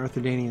being an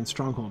Arthurdanian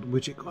stronghold,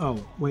 which...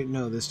 Oh, wait,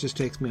 no, this just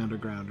takes me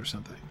underground or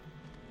something.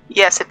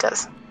 Yes, it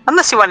does.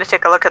 Unless you want to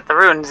take a look at the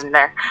ruins in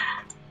there.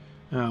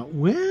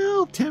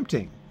 Well,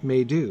 tempting.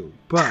 May do,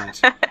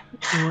 but...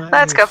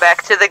 Let's go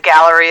back to the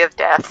Gallery of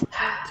Death.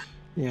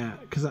 Yeah,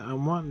 because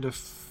I'm wanting to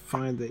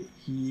find the...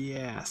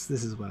 Yes,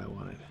 this is what I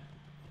wanted.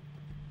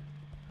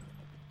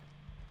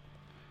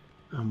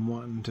 I'm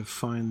wanting to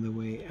find the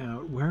way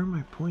out. Where am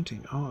I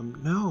pointing? Oh,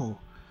 no.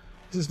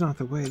 This is not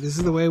the way. This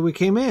is the way we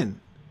came in.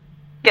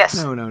 Yes.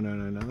 No.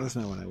 That's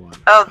not what I want.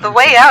 Oh, the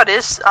way out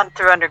is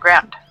through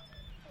underground.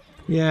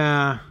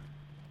 Yeah.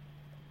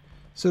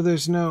 So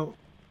there's no...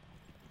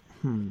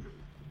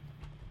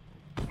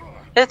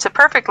 It's a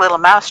perfect little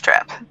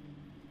mousetrap.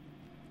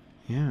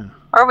 Yeah.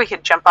 Or we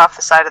could jump off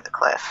the side of the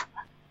cliff.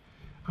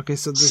 Okay,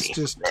 so this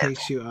just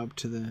takes you up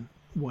to the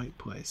white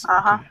place.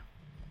 Uh-huh.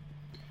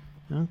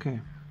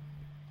 Okay.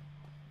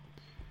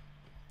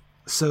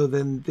 So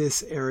then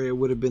this area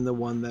would have been the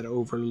one that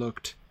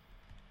overlooked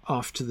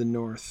off to the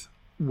north,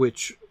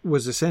 which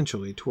was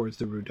essentially towards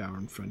the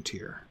Rudauran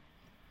frontier.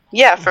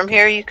 Yeah, from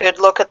here you could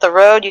look at the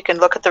road, you can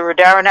look at the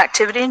Rudauran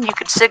activity, and you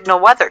could signal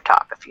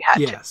Weathertop if you had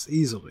to. Yes,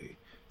 easily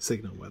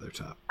signal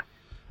Weathertop.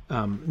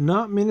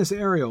 Not Minas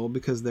Ariel,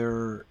 because there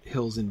are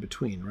hills in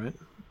between, right?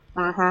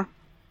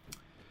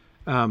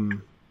 Mm-hmm.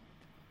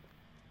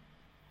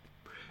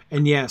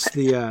 And yes,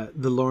 the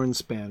Lorne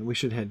Span. We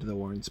should head to the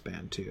Lorne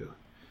Span too,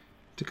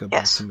 to go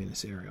back to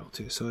Minas Ariel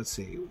too. So let's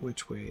see,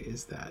 which way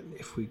is that?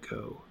 If we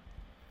go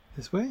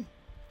this way,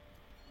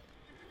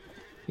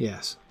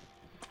 yes,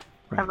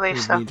 right. I believe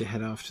we so. need to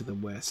head off to the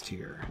west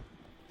here.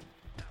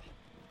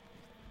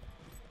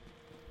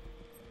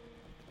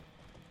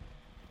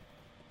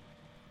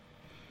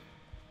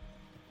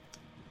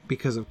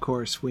 Because of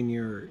course, when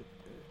you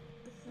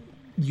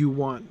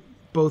want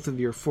both of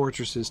your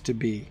fortresses to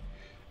be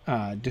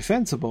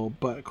defensible,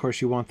 but of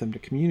course you want them to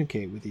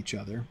communicate with each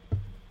other.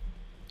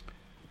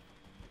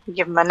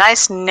 Give them a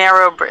nice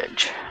narrow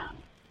bridge.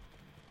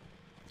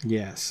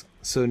 Yes.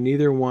 So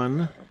neither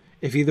one,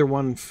 if either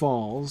one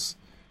falls,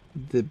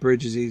 the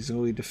bridge is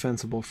easily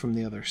defensible from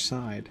the other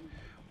side.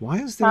 Why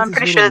is there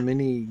this little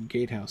mini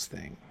gatehouse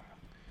thing?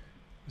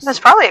 There's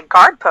probably a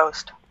guard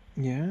post.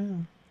 Yeah,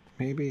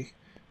 maybe.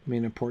 I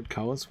mean, a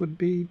portcullis would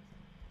be.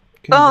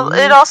 Well,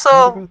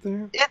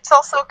 it's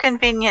also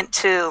convenient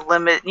to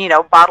limit,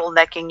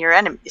 bottlenecking your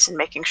enemies and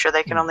making sure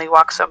they can only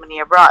walk so many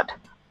abroad.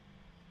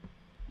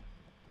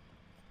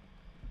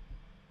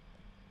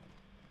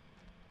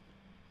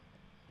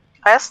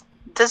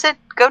 Does it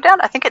go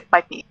down? I think it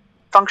might be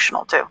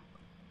functional too.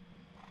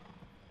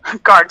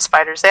 Guard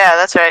spiders, yeah,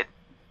 that's right.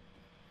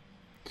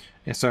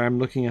 Yeah, sorry, I'm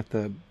looking at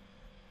the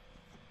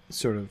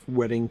sort of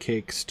wedding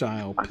cake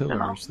style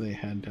pillars they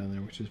had down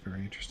there, which is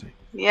very interesting.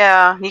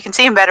 Yeah, you can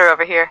see them better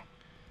over here.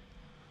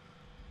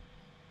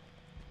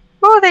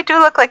 Oh, they do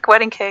look like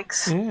wedding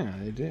cakes. Yeah,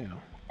 they do.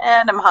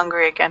 And I'm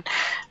hungry again.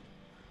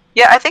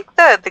 Yeah, I think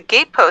the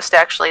gate post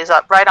actually is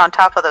up right on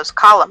top of those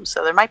columns,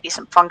 so there might be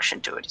some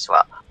function to it as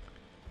well.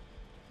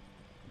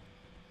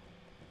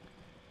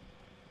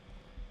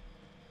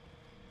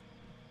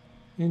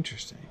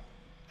 Interesting.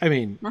 I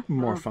mean,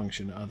 more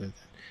function other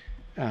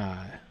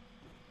than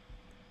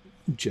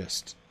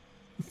just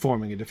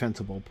forming a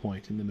defensible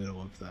point in the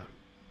middle of the...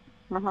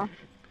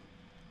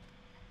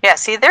 Yeah,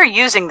 see, they're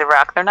using the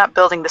rock. They're not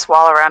building this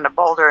wall around a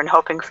boulder and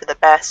hoping for the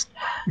best.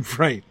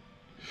 Right.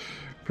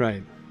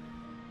 And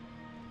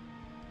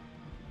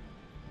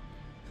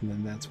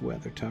then that's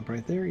Weathertop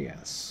right there,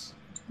 yes.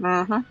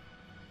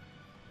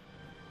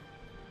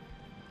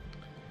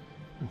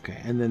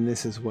 Okay, and then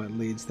this is what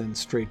leads then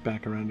straight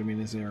back around to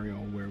Minas Ariel,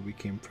 where we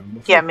came from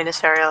before. Yeah,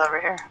 Minas Ariel over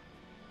here.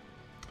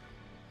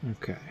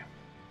 Okay.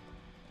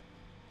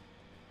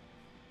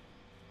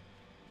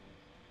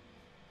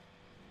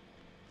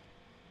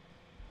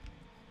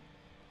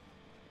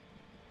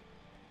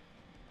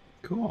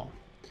 Cool.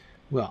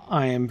 Well,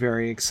 I am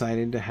very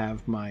excited to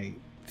have my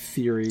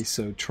theory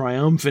so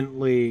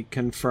triumphantly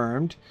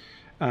confirmed.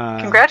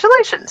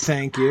 Congratulations.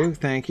 Thank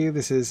you.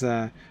 This is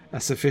a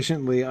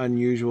sufficiently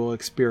unusual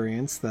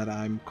experience that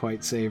I'm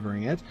quite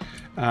savoring it.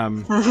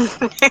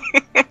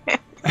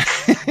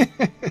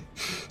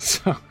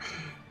 So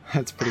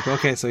that's pretty cool.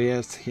 Okay, so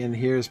yes, and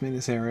here's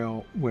Minas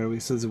Ariel,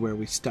 this is where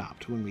we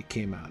stopped when we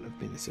came out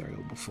of Minas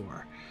Ariel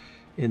before,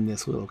 in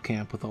this little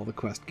camp with all the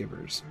quest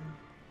givers.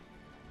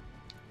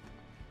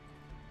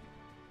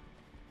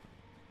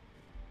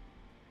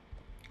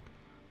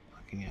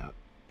 Looking out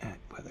at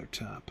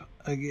Weathertop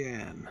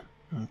again.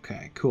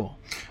 Okay, cool.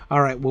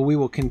 All right, well, we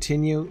will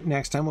continue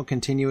next time. We'll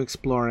continue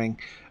exploring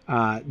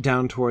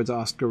down towards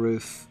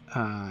Oscaruth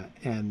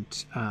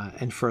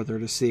and further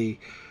to see.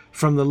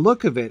 From the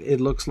look of it,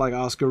 it looks like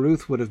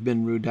Oscaruth would have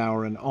been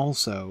Rudauran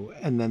also,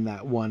 and then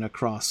that one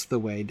across the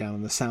way down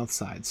on the south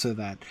side, so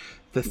that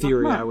the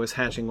theory I was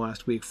hatching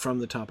last week from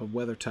the top of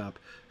Weathertop,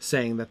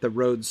 saying that the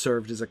road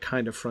served as a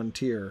kind of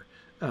frontier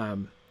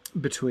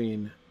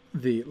between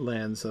the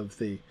lands of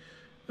the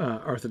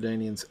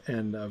Arthurdanians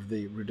and of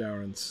the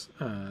Rudarans.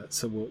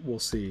 So we'll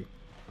see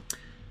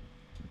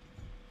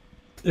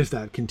if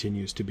that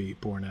continues to be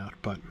borne out.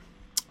 But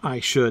I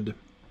should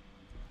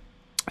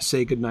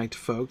say goodnight to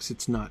folks.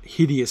 It's not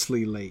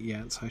hideously late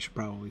yet, so I should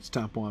probably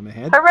stop while I'm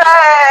ahead.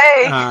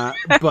 Hooray!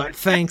 But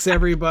thanks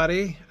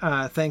everybody.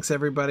 Thanks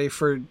everybody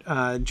for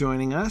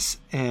joining us,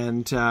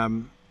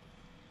 and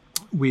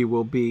we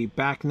will be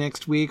back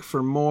next week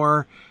for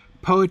more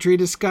poetry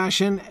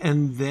discussion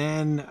and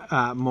then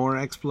more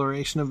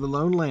exploration of the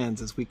Lone Lands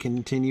as we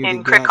continue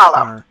to get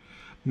our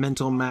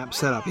mental map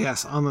set up.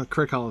 Yes, on the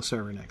Crick Hollow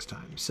server next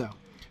time. So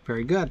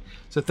very good.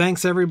 So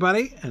thanks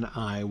everybody, and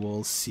I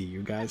will see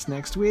you guys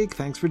next week.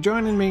 Thanks for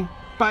joining me.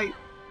 Bye.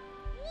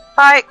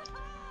 Bye.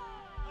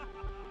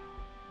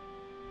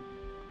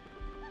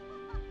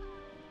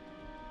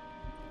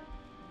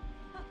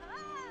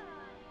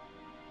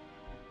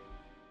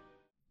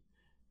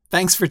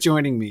 Thanks for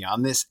joining me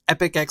on this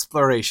epic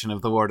exploration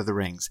of The Lord of the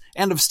Rings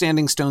and of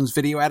Standing Stone's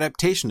video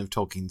adaptation of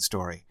Tolkien's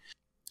story.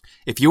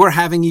 If you are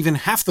having even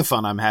half the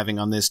fun I'm having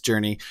on this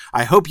journey,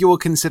 I hope you will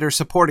consider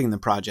supporting the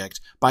project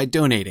by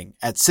donating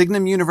at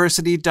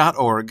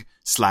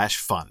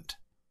signumuniversity.org/fund.